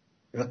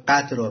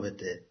قطع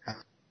رابطه،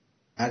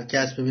 هر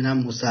کس ببینم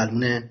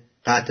مسلمونه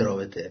قطع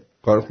رابطه.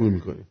 کار خوبی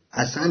میکنی.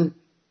 اصلا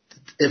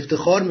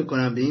افتخار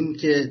میکنم به این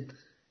که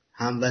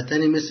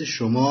هموطنی مثل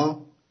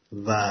شما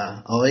و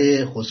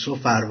آقای خسرو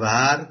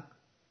فروهر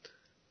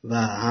و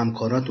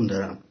همکاراتون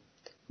دارم.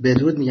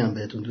 بدرود میگم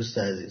بهتون دوست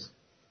عزیز.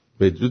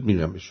 بدرود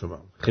میگم به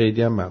شما،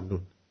 خیلی هم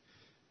ممنون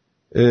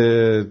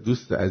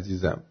دوست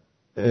عزیزم.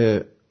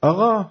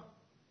 آقا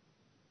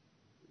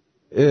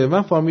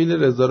من فامیل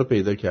رضا رو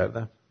پیدا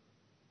کردم.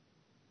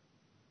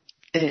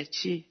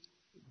 چی؟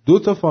 2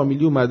 تا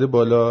فامیلی اومده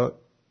بالا.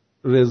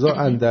 رضا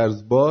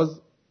اندرز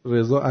باز،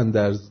 رضا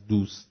اندرز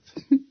دوست.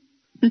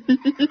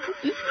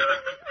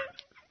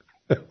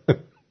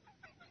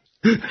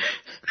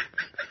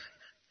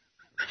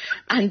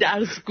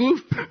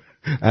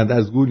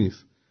 اندرزگو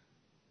نیست.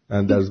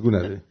 اندرزگو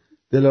نده.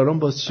 دلارام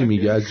باز چی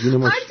میگه از جون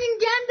ما؟ آرتین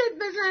گندت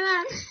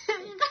بزنن.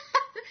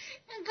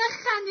 اینقدر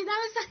خندیدم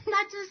اصلا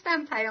نتونستم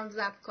پیام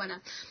ضبط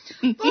کنم.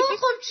 بابا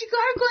خب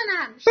چیکار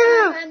کنم؟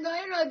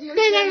 شنونده‌های رادیو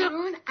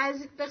شمرون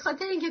از به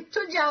خاطر اینکه تو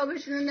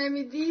جوابشون رو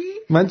نمیدی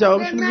من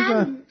جوابشون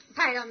میدم.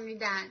 پیام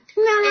میدن.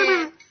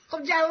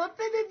 خب جواب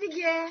بده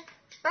دیگه.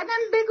 بعدم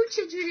بگو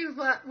چجوری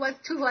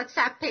تو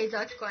واتساپ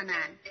پیدات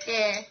کنن.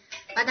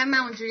 بعدم من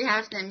اونجوری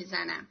حرف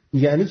نمیزنم.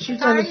 یعنی چی؟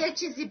 تا یه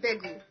چیزی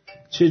بگو.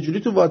 چجوری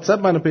تو واتساپ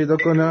منو پیدا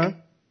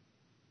کنن؟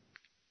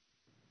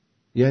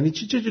 یعنی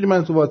چجوری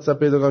من تو واتساپ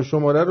پیدا کنم؟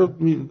 شماره رو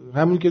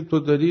همون که تو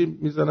داری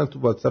میزنن تو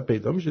واتساپ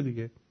پیدا میشه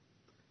دیگه.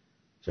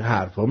 چه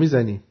حرفا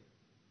میزنی؟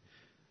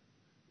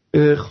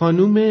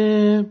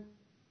 خانوم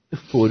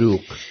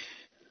فروغ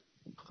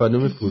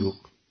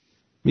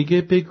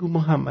میگه بگو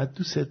محمد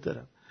دوست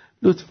دارم،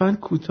 لطفاً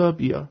کوتاه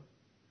بیا.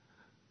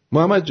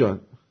 محمد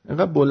جان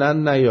اینقدر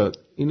بلند نیاد،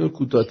 اینو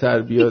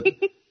کوتاه‌تر بیاد.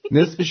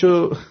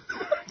 نصفشو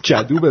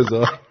کدو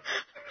بذار،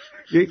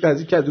 یک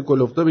قضیه کدو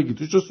کلفتا بگی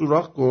توشو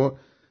سوراخ کن،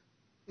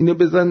 اینو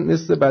بزن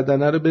نصف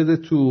بدنه رو بده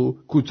تو،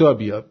 کوتاه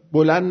بیا،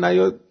 بلند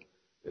نیاد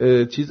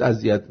چیز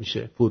اذیت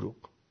میشه. فروغ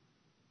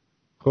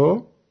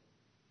خب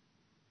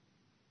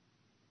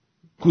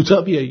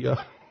کوتاه بیا یا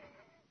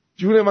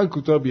جون من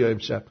کوتاه بیا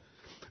امشب.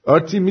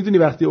 آرتین میدونی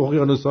وقتی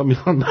اقیانوس‌ها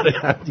میخوان برای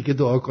هم دیگه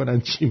دعا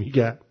کنن چی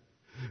میگن؟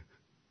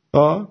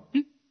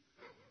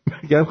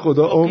 میگن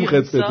خدا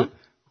عمقت بده،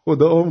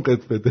 خدا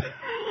عمقت بده.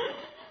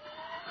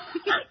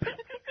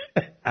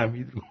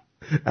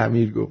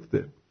 امیر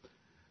گفته.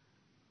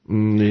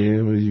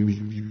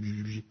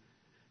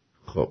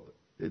 خب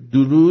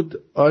درود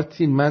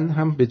آرتین، من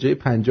هم به جای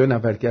 50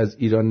 نفر که از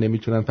ایران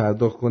نمیتونن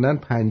پرداخت کنن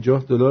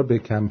 $50 به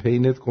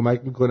کمپینت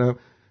کمک میکنم.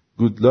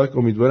 گود لاک،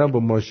 امیدوارم با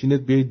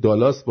ماشینت بیای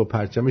دالاس با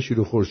پرچم شیر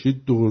و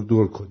خورشید دور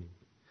دور کنیم.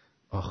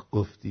 آخ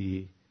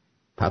گفتی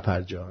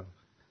پپر جان،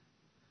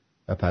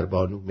 پپر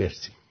بانو،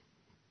 مرسی.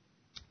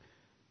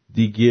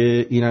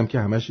 دیگه اینم که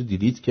همشو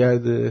دیلیت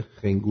کرده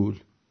خنگول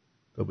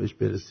تا بهش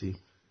برسی.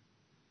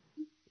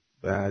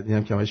 بعد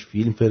اینم که همش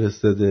فیلم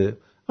فرستاده.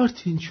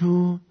 آرتین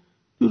جون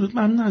درود،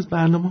 ممنون از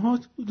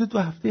برنامه‌هات. بوده 2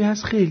 هفته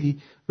هست خیلی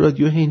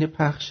رادیو حین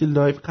پخش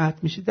لایو قطع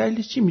میشه.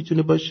 دلیلش چی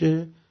میتونه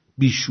باشه؟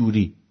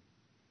 بیشوری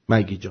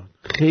مگی جان،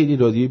 خیلی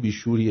رادیو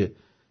بیشوریه.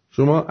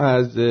 شما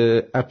از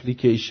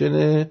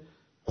اپلیکیشن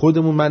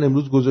خودمون، من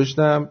امروز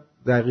گذاشتم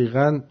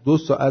دقیقاً 2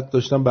 ساعت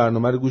داشتم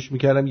برنامه رو گوش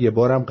میکردم، یه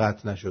بارم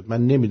قطع نشد.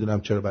 من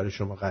نمیدونم چرا برای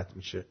شما قطع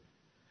میشه.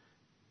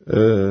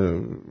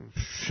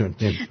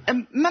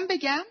 من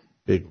بگم؟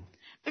 بگو.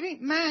 ببین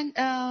من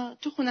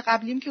تو خونه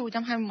قبلیم که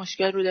بودم همین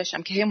مشکل رو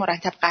داشتم که هی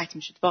مرتب قطع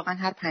میشد، واقعا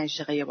هر 5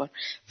 دقیقه یه بار.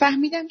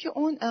 فهمیدم که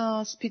اون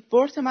سپید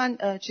بورت من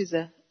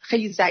چیزه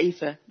خیلی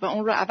ضعیفه و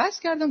اون رو عوض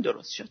کردم،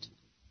 درست شد.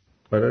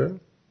 آره؟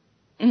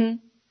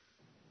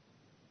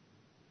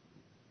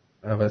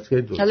 عوض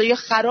کردی؟ حالا یا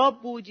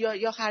خراب بود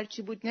یا هر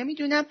چی بود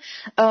نمیدونم.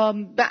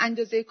 به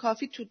اندازه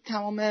کافی تو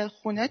تمام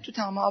خونه، تو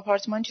تمام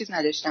آپارتمان چیز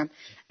نداشتم،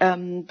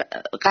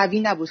 قوی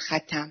نبود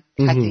خط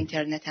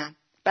اینترنتم،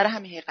 برای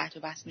همین هی قطع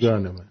و بس میشه.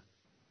 جانمه.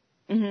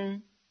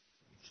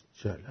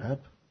 جلب.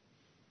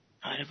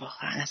 آره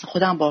واقعا اصلا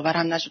خودم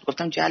باورم نشد،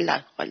 گفتم جلل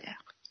خالق.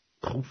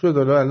 خوب شد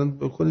حالا الان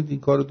بکنید این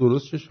کار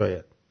درست شه.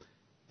 شاید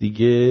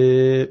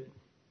دیگه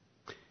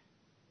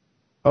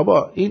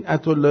آبا این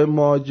عطالله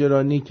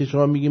مهاجرانی که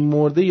شما میگین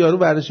مرده، یارو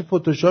ورش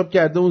فتوشاپ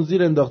کرده اون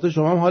زیر انداخته،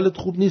 شما هم حالت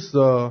خوب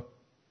نیستا؟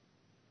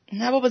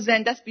 نه بابا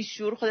زنده است،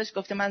 بیشعور خودش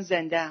گفته من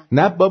زنده ام.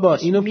 نه بابا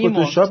اینو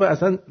فتوشاپ،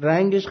 اصلا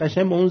رنگش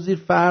قشنگ با اون زیر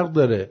فرق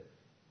داره.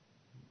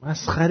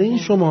 مسخره این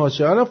شما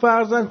هاشه. حالا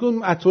فرضاً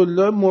کن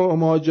عطالله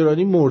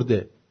مهاجرانی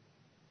مرده،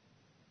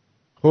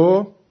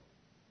 خب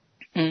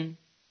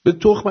به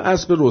تخم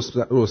اسب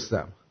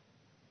رستم.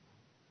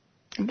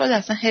 باید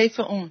اصلا حیف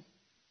اون.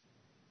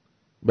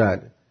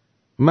 بله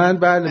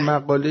من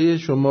مقاله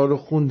شما رو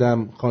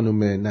خوندم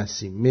خانم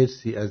نسیم،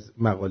 مرسی از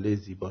مقاله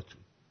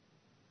زیباتون.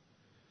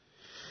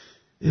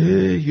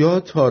 یا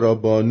تارا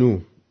بانو،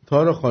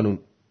 تارا خانم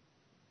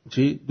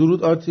چی؟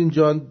 درود آرتین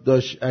جان،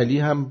 داش علی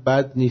هم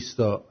بد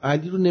نیستا.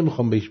 علی رو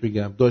نمیخوام بهش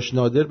بگم، داش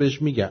نادر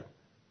بهش میگم،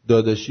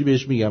 داداشی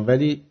بهش میگم،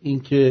 ولی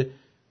این که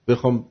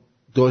بخوام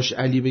داش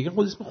علی بگم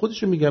خود اسم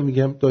خودشو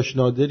میگم داش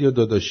نادر یا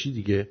داداشی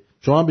دیگه.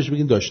 شما هم بهش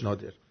بگین داش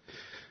نادر.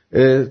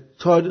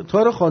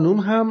 تارا خانم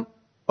هم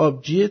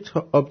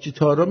آبجی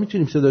تارا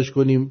میتونیم صداش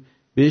کنیم،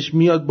 بهش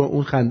میاد با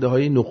اون خنده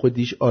های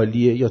نخودیش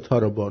عالیه. یا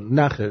تارا بانو،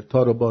 نخیر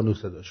تارا بانو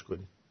صداش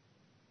کنیم.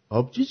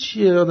 آبجی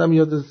چیه؟ آدم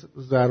یاد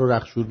زهر و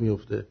رخشور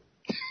میفته.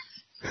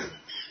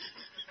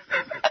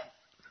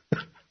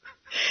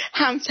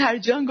 همسر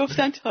جان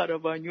گفتن تارا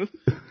بانو.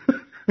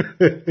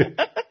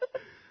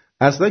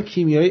 اصلا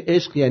کیمیای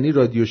عشق یعنی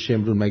رادیو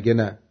شمرون مگه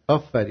نه؟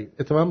 آفرین.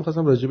 اتفاقا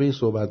می‌خواستم راجع به این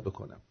صحبت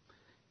بکنم.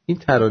 این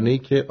ترانه‌ای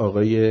که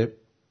آقای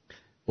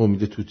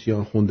امید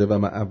توتیان خونده و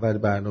من اول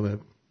برنامه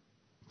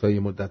تا یه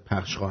مدت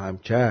پخش خواهم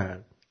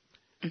کرد،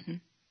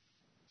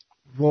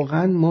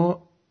 واقعا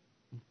ما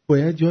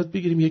باید یاد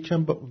بگیریم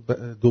یکم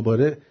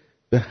دوباره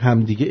به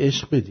همدیگه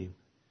عشق بدیم.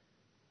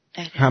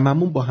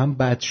 هممون با هم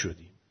بد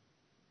شدیم،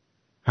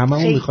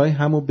 هممون میخوایم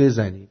همو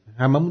بزنیم،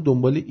 هممون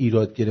دنبال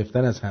ایراد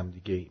گرفتن از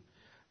همدیگه ایم،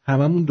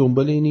 هممون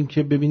دنبال اینیم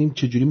که ببینیم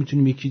چجوری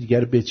میتونیم یکی دیگر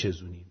رو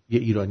بچزونیم، یه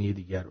ایرانی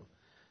دیگر رو.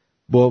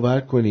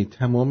 باور کنید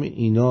تمام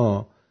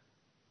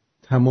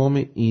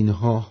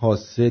اینها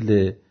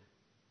حاصل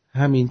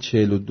همین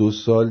 42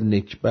 سال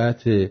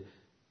نکبت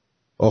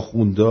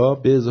آخوندا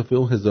به اضافه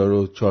اون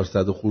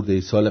 1400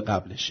 خورده سال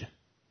قبلشه.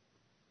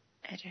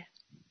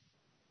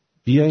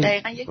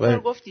 دقیقا یک بار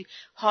گفتی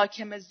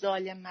حاکم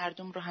ظالم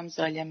مردم رو هم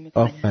ظالم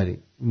میکنه. آفرین.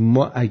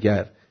 ما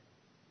اگر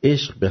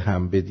عشق به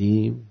هم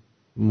بدیم،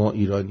 ما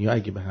ایرانی ها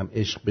اگه به هم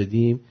عشق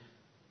بدیم،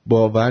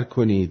 باور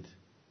کنید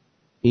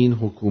این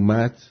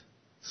حکومت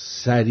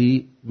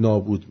سریع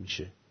نابود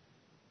میشه.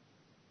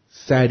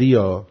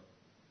 سریع.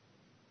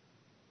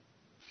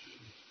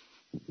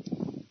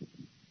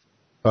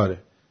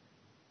 آره.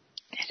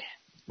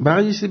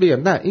 واقعا چیزی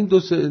بگم، نه این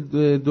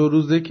دو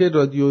روزه که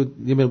رادیو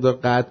یه مقدار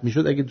قطع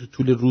میشد، اگه تو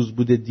طول روز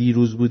بوده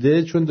دیروز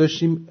بوده، چون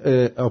داشتیم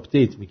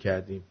آپدیت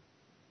میکردیم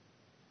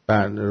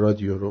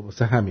رادیو رو،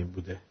 واسه همین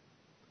بوده.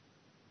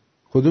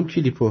 کدوم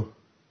کلیپو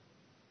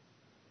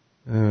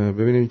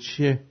ببینیم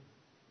چیه.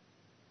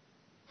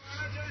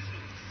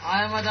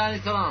 محمد علی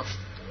سلام.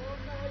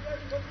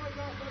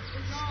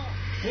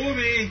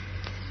 خوبی؟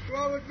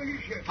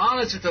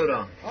 حالا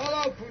چطوره؟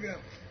 حالا خوبه.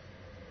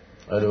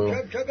 الو.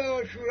 شب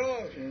عاشورا.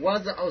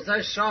 وضع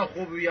اوضاع شاه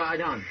خوبه یا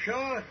الان؟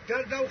 شاه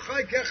در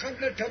خاک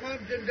خمر تمام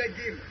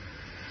زندگیم.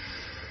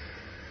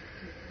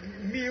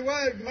 میوه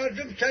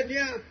مردم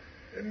سنیه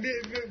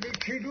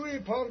کیلوی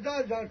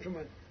 15,000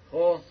 تومان.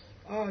 خب.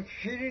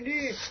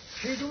 شیرینی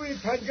کیلوی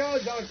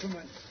 50,000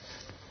 تومان.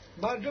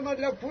 مردم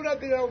لپورا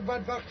بیره و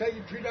بدبختی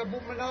پیله بو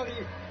منالی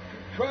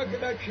شو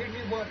کده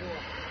چینی بارو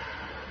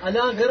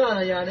الان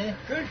گرانه یعنی؟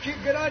 گرچی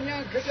گران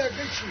یعنی کده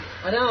گرچی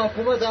الان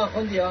حکومت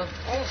آخوندی ها؟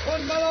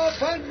 آخوند برای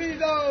فن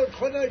میداد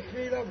خودش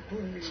میرم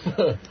کن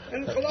میداد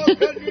انقلاب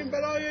کردیم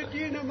برای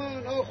دین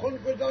من آخوند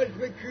گذاشت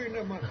به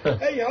کین من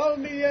ای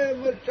حامیه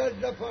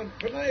مستضعفان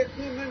کنایت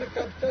من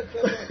کبتت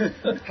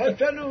من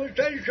حسن و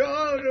حسین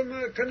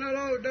شعارم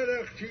کنرا در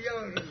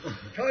اختیارم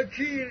تا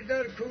چیر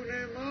در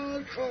کونه ما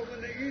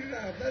خامنه ای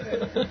رهبره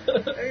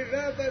ای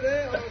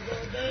رهبره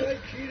آزاده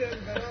چیرم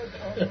برات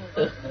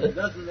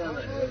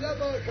آماده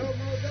باش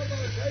آماده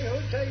باش ای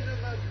حسین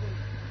مظلوم.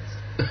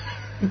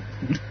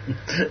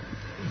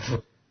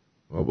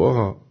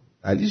 بابا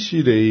علی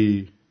شیره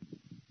ای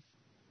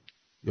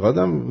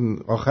یادم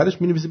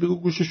آخرش می نویسی بگو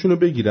گوششونو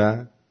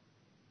بگیرن.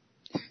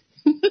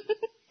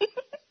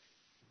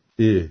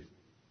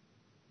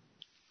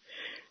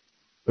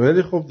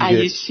 ولی خب دیگه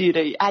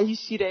علی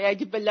شیره ای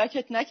اگه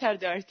بلاکت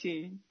نکرد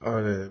آرتین.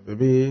 آره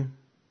ببین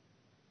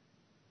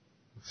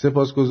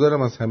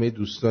سپاسگزارم از همه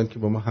دوستان که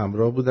با ما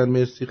همراه بودن.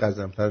 مرسی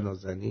غزنفر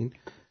نازنین.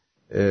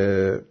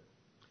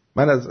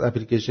 من از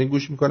اپلیکیشن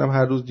گوش میکنم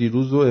هر روز.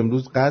 دیروز و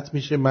امروز قطع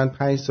میشه. من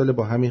 5 سال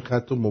با همین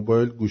خط و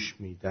موبایل گوش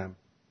میدم.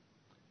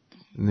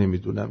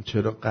 نمیدونم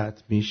چرا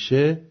قطع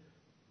میشه.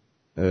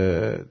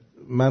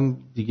 من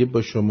دیگه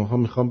با شماها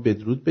میخوام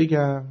بدرود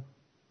بگم.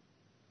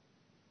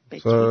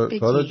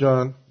 تارا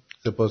جان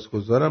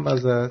سپاسگزارم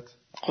ازت.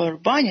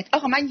 قربانت.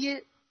 آقا من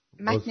یه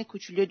متن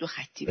کوچولو 2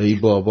 خطی بگم. ای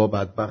بابا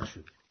بدبخت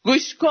شد.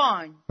 گوش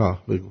کن.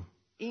 بگو.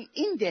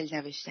 این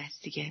دلنوشته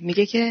است دیگه.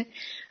 میگه که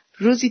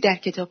روزی در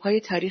کتاب‌های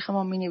تاریخ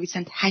ما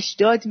می‌نویسند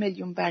 80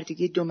 میلیون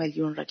بردگی 2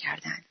 میلیون را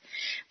کردند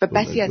و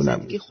بسی از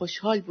زندگی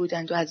خوشحال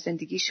بودند و از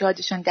زندگی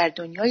شادشان در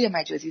دنیای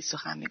مجازی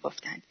سخن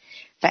می‌گفتند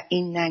و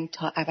این ننگ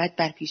تا ابد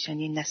بر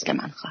پیشانی نسل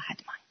من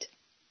خواهد ماند.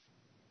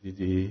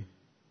 دیدی؟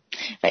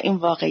 و این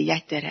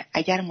واقعیت داره.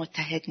 اگر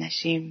متحد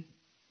نشیم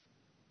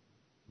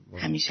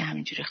همیشه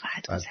همینجوری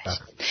خواهد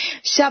گذشت.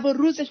 شب و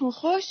روزتون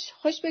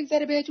خوش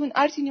بگذره بهتون.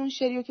 آرتین اون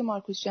شعریو که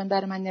مارکوس جان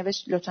برای من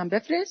نوشت لطفاً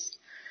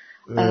بفرست.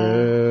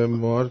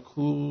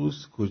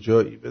 مارکوس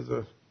کجایی؟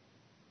 بذار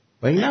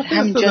من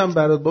نفرستادم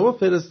برات. بابا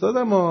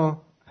فرستادم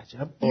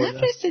عجب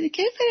نفرستادی؟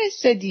 کی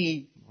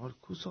فرستادی؟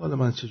 مارکوس حالا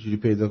من چجوری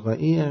پیدا کنم؟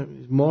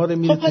 این ماره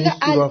میره خب حالا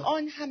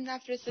الان هم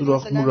نفرستادی.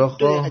 مثلا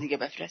 2 دقیقه دیگه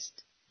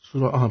بفرست.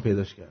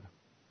 پیداش کردم.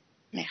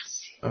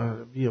 مرسی.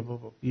 بیا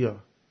بابا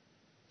بیا.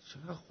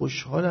 چقدر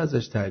خوشحال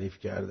ازش تعریف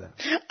کردم.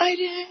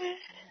 آره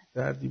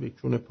دردی به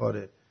کون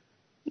پاره.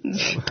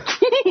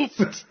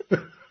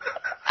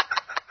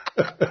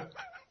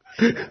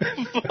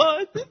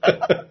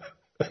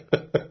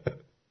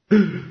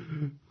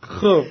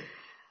 خب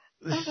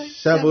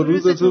شب و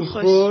روزتون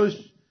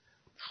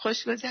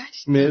خوش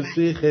گذشت.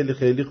 مرسی. خیلی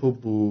خیلی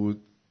خوب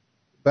بود.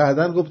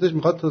 بعدن گفتش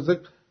میخواد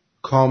تازه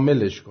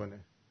کاملش کنه.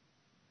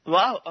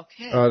 واو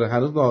اوکی. آره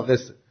هنوز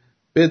ناقصه.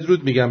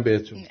 بدرود میگم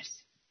بهتون.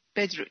 مرسی.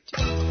 بدرود.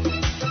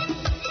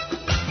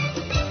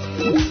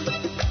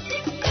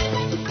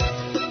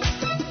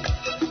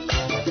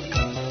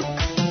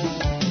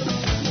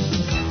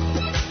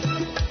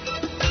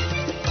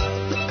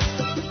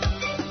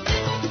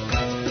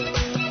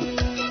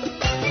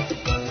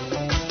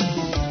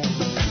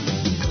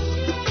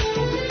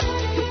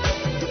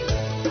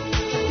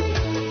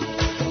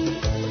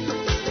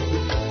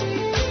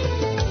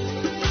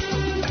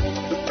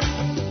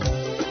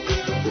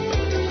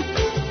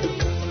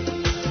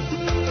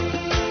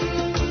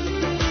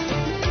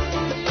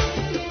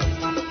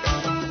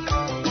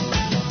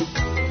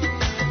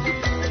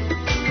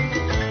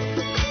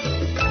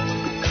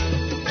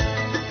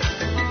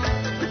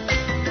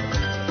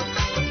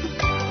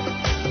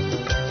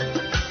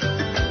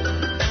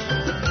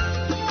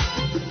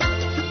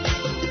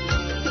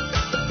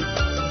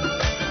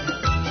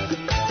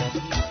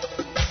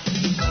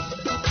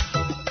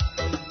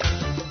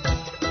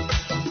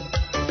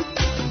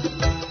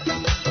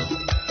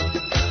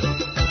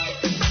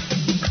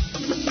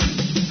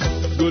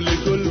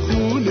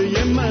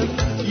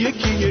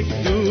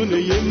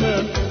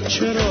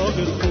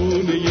 چراغ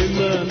خونه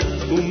من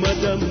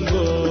اومدم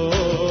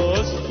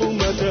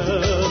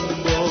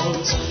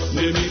باز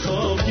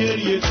نمیخوام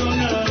گریه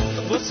کنم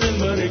واسه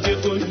مرگ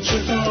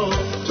قنچه ها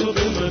تو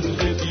به من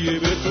هدیه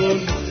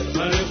بکن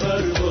پر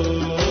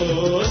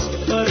پرواز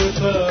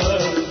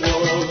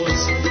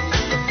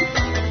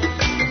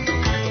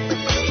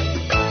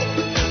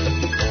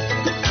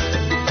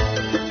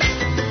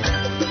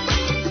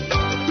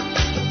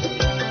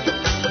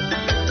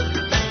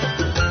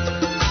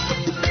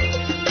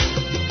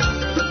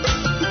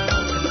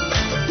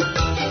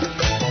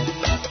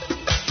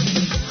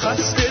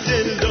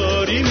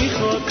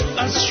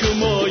از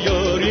شما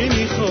یاری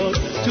میخواد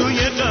توی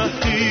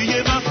قحطی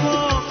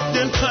وفا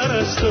دل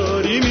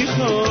پرستاری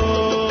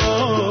میخواد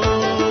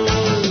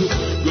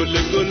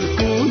گل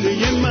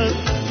خونه من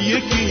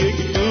یکی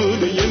یک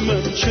دونه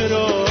من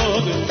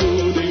چراغ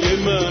خونه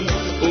من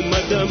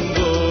اومدم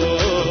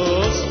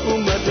باز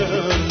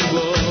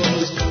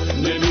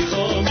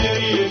نمیخوام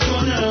گریه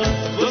کنم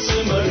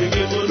واسه مرگ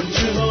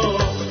غنچه ها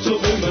تو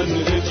به من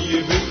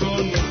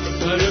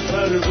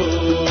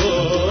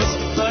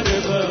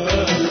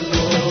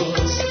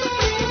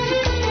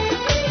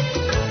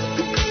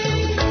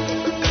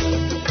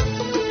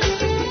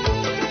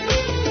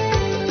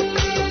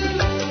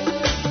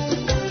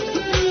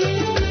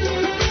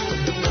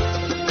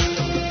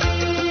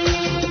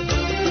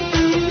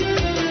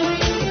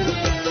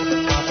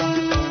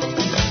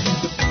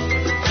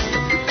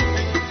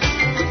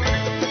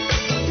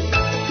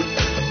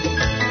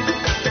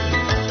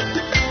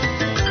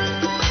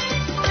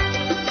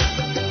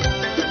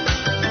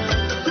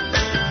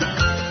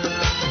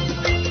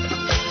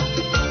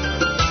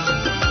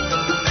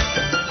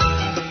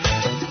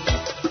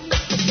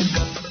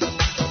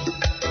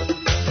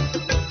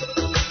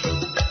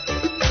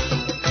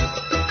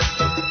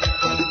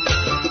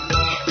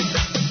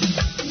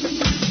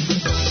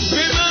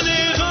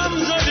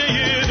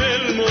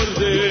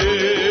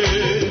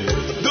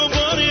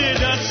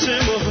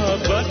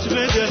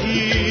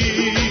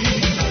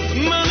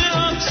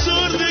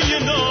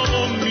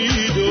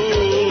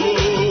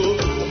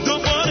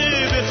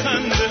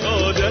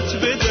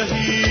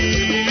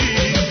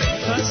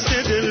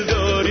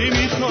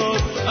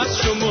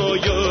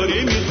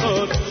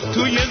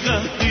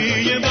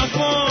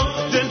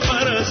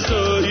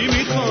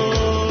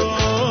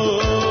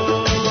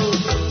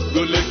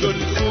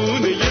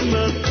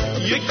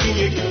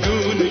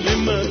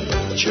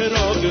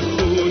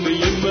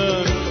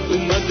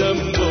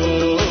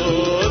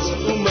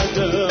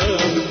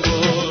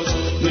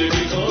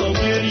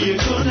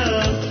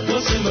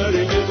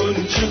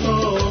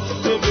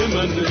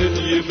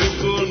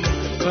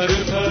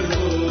بپر